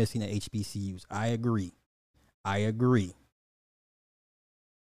going missing at HBCUs. I agree.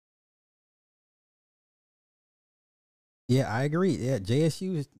 Yeah, I agree. Yeah,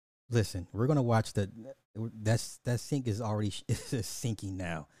 JSU is. Listen, we're gonna watch that sink is already is sinking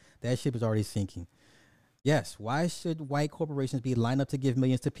now. That ship is already sinking. Yes, why should white corporations be lined up to give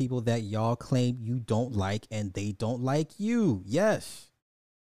millions to people that y'all claim you don't like and they don't like you? Yes.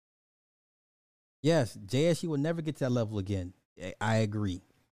 Yes, JSU will never get to that level again. I agree.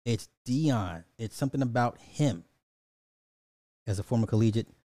 It's Deion. It's something about him. As a former collegiate,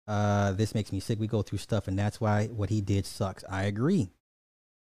 this makes me sick. We go through stuff, and that's why what he did sucks. I agree.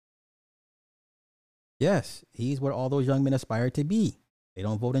 Yes, he's what all those young men aspire to be. They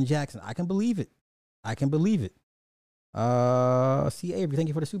don't vote in Jackson. I can believe it. C. Avery, thank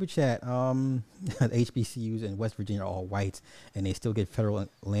you for the super chat. HBCUs in West Virginia are all whites, and they still get federal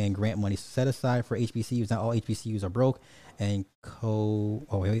land grant money set aside for HBCUs. Not all HBCUs are broke, and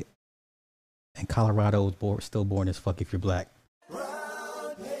and Colorado is still born as fuck if you're black.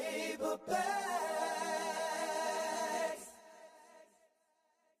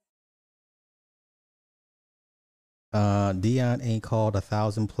 Deion ain't called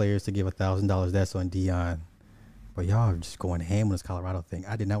 1,000 players to give $1,000. That's on Deion. But y'all are just going ham on this Colorado thing.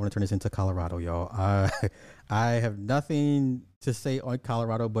 I did not want to turn this into Colorado, y'all. I have nothing to say on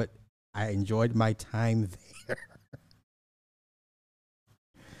Colorado, but I enjoyed my time there.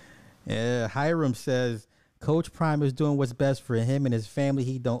 Yeah, Hiram says, Coach Prime is doing what's best for him and his family.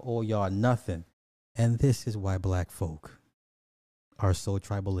 He don't owe y'all nothing. And this is why black folk are so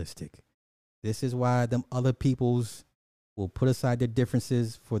tribalistic. This is why them other peoples will put aside their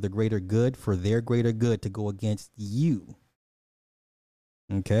differences for the greater good, for their greater good to go against you.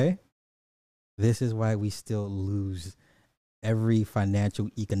 Okay? This is why we still lose every financial,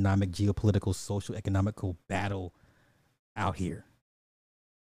 economic, geopolitical, social, economical battle out here.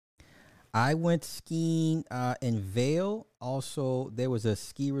 I went skiing in Vail. Also, there was a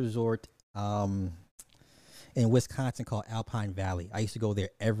ski resort in Wisconsin called Alpine Valley. I used to go there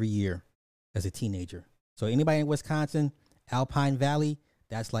every year as a teenager. So anybody in Wisconsin, Alpine Valley,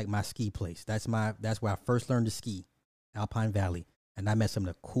 that's like my ski place. That's where I first learned to ski, Alpine Valley. And I met some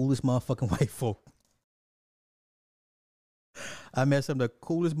of the coolest motherfucking white folk.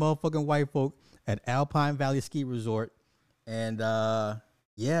 At Alpine Valley Ski Resort. And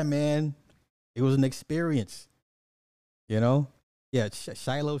yeah, man, it was an experience. You know? Yeah,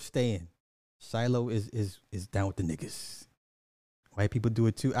 Shiloh's staying. Shiloh is down with the niggas. White people do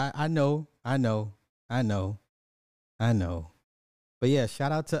it too. I know. But yeah,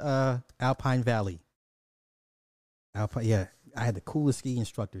 shout out to Alpine Valley. Yeah, I had the coolest ski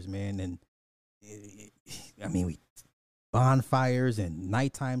instructors, man. And I mean, we bonfires and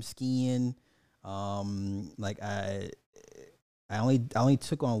nighttime skiing. Like I only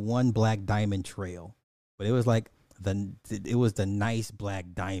took on one black diamond trail, but it was like it was the nice black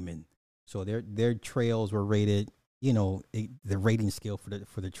diamond. So their trails were rated, the rating scale for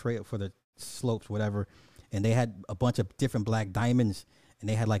the trail, for the slopes, whatever. And they had a bunch of different black diamonds, and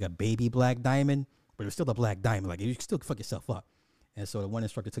they had like a baby black diamond, but it was still a black diamond. Like you can still fuck yourself up. And so the one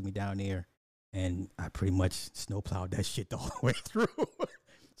instructor took me down there, and I pretty much snowplowed that shit the whole way through.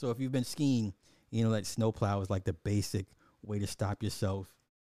 So if you've been skiing, that snowplow is like the basic way to stop yourself.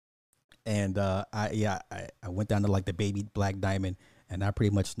 And I went down to like the baby black diamond, and I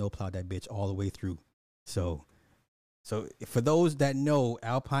pretty much snowplowed that bitch all the way through. So for those that know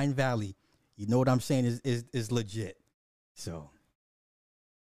Alpine Valley, you know what I'm saying is legit. So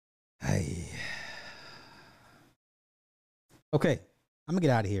okay, I'm gonna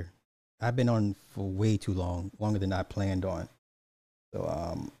get out of here. I've been on for way too long, longer than I planned on. So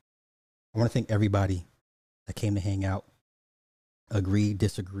I want to thank everybody that came to hang out. Agree,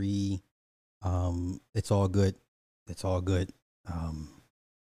 disagree. It's all good. It's all good.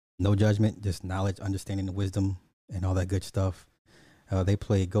 No judgment, just knowledge, understanding, the wisdom, and all that good stuff. They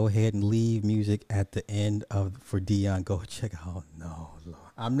play Go Ahead and Leave music at the end for Dion. Go check out. No, Lord.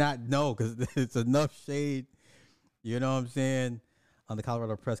 I'm not, no, because it's enough shade. You know what I'm saying? On the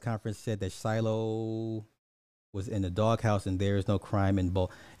Colorado press conference said that Shiloh was in the doghouse and there is no crime in bowl.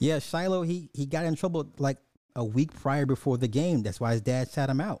 Yeah, Shiloh, he got in trouble like a week prior before the game. That's why his dad sat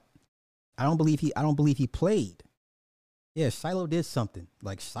him out. I don't believe he played. Yeah, Shiloh did something.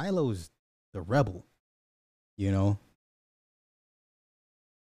 Like Shiloh's the rebel,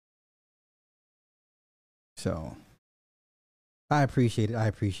 So I appreciate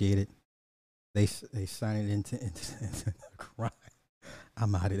it. They sign it into the crowd.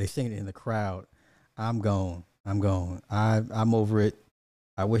 I'm out of it. They sing it in the crowd. I'm gone. I'm over it.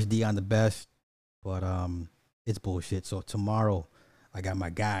 I wish Dion the best, but it's bullshit. So tomorrow I got my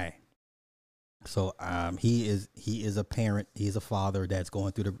guy. So he is a parent. He's a father that's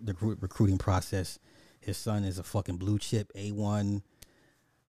going through the recruiting process. His son is a fucking blue chip A1.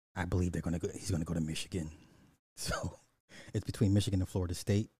 I believe he's gonna go to Michigan. So it's between Michigan and Florida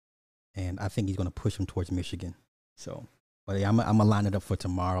State, and I think he's gonna push him towards Michigan. So, but yeah, I'm gonna line it up for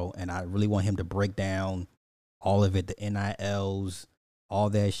tomorrow, and I really want him to break down all of it, the NILs, all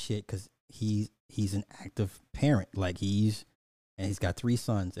that shit, because he's an active parent. Like he's got 3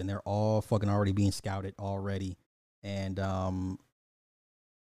 sons, and they're all fucking already being scouted already. And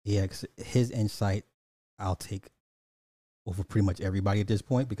yeah, 'cause his insight I'll take over pretty much everybody at this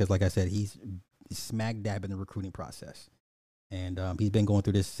point, because like I said, he's smack dab in the recruiting process. And he's been going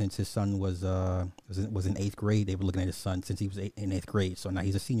through this since his son was in 8th grade. They were looking at his son since he was in 8th grade. So now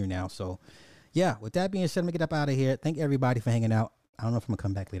he's a senior now. So yeah, with that being said, I'm gonna get up out of here. Thank everybody for hanging out. I don't know if I'm gonna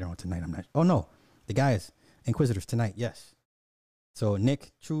come back later on tonight. I'm not. Oh no, the guys, Inquisitors tonight. Yes. So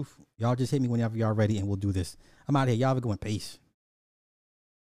Nick, Truth, y'all just hit me whenever y'all ready, and we'll do this. I'm out of here. Y'all have a good one. Peace.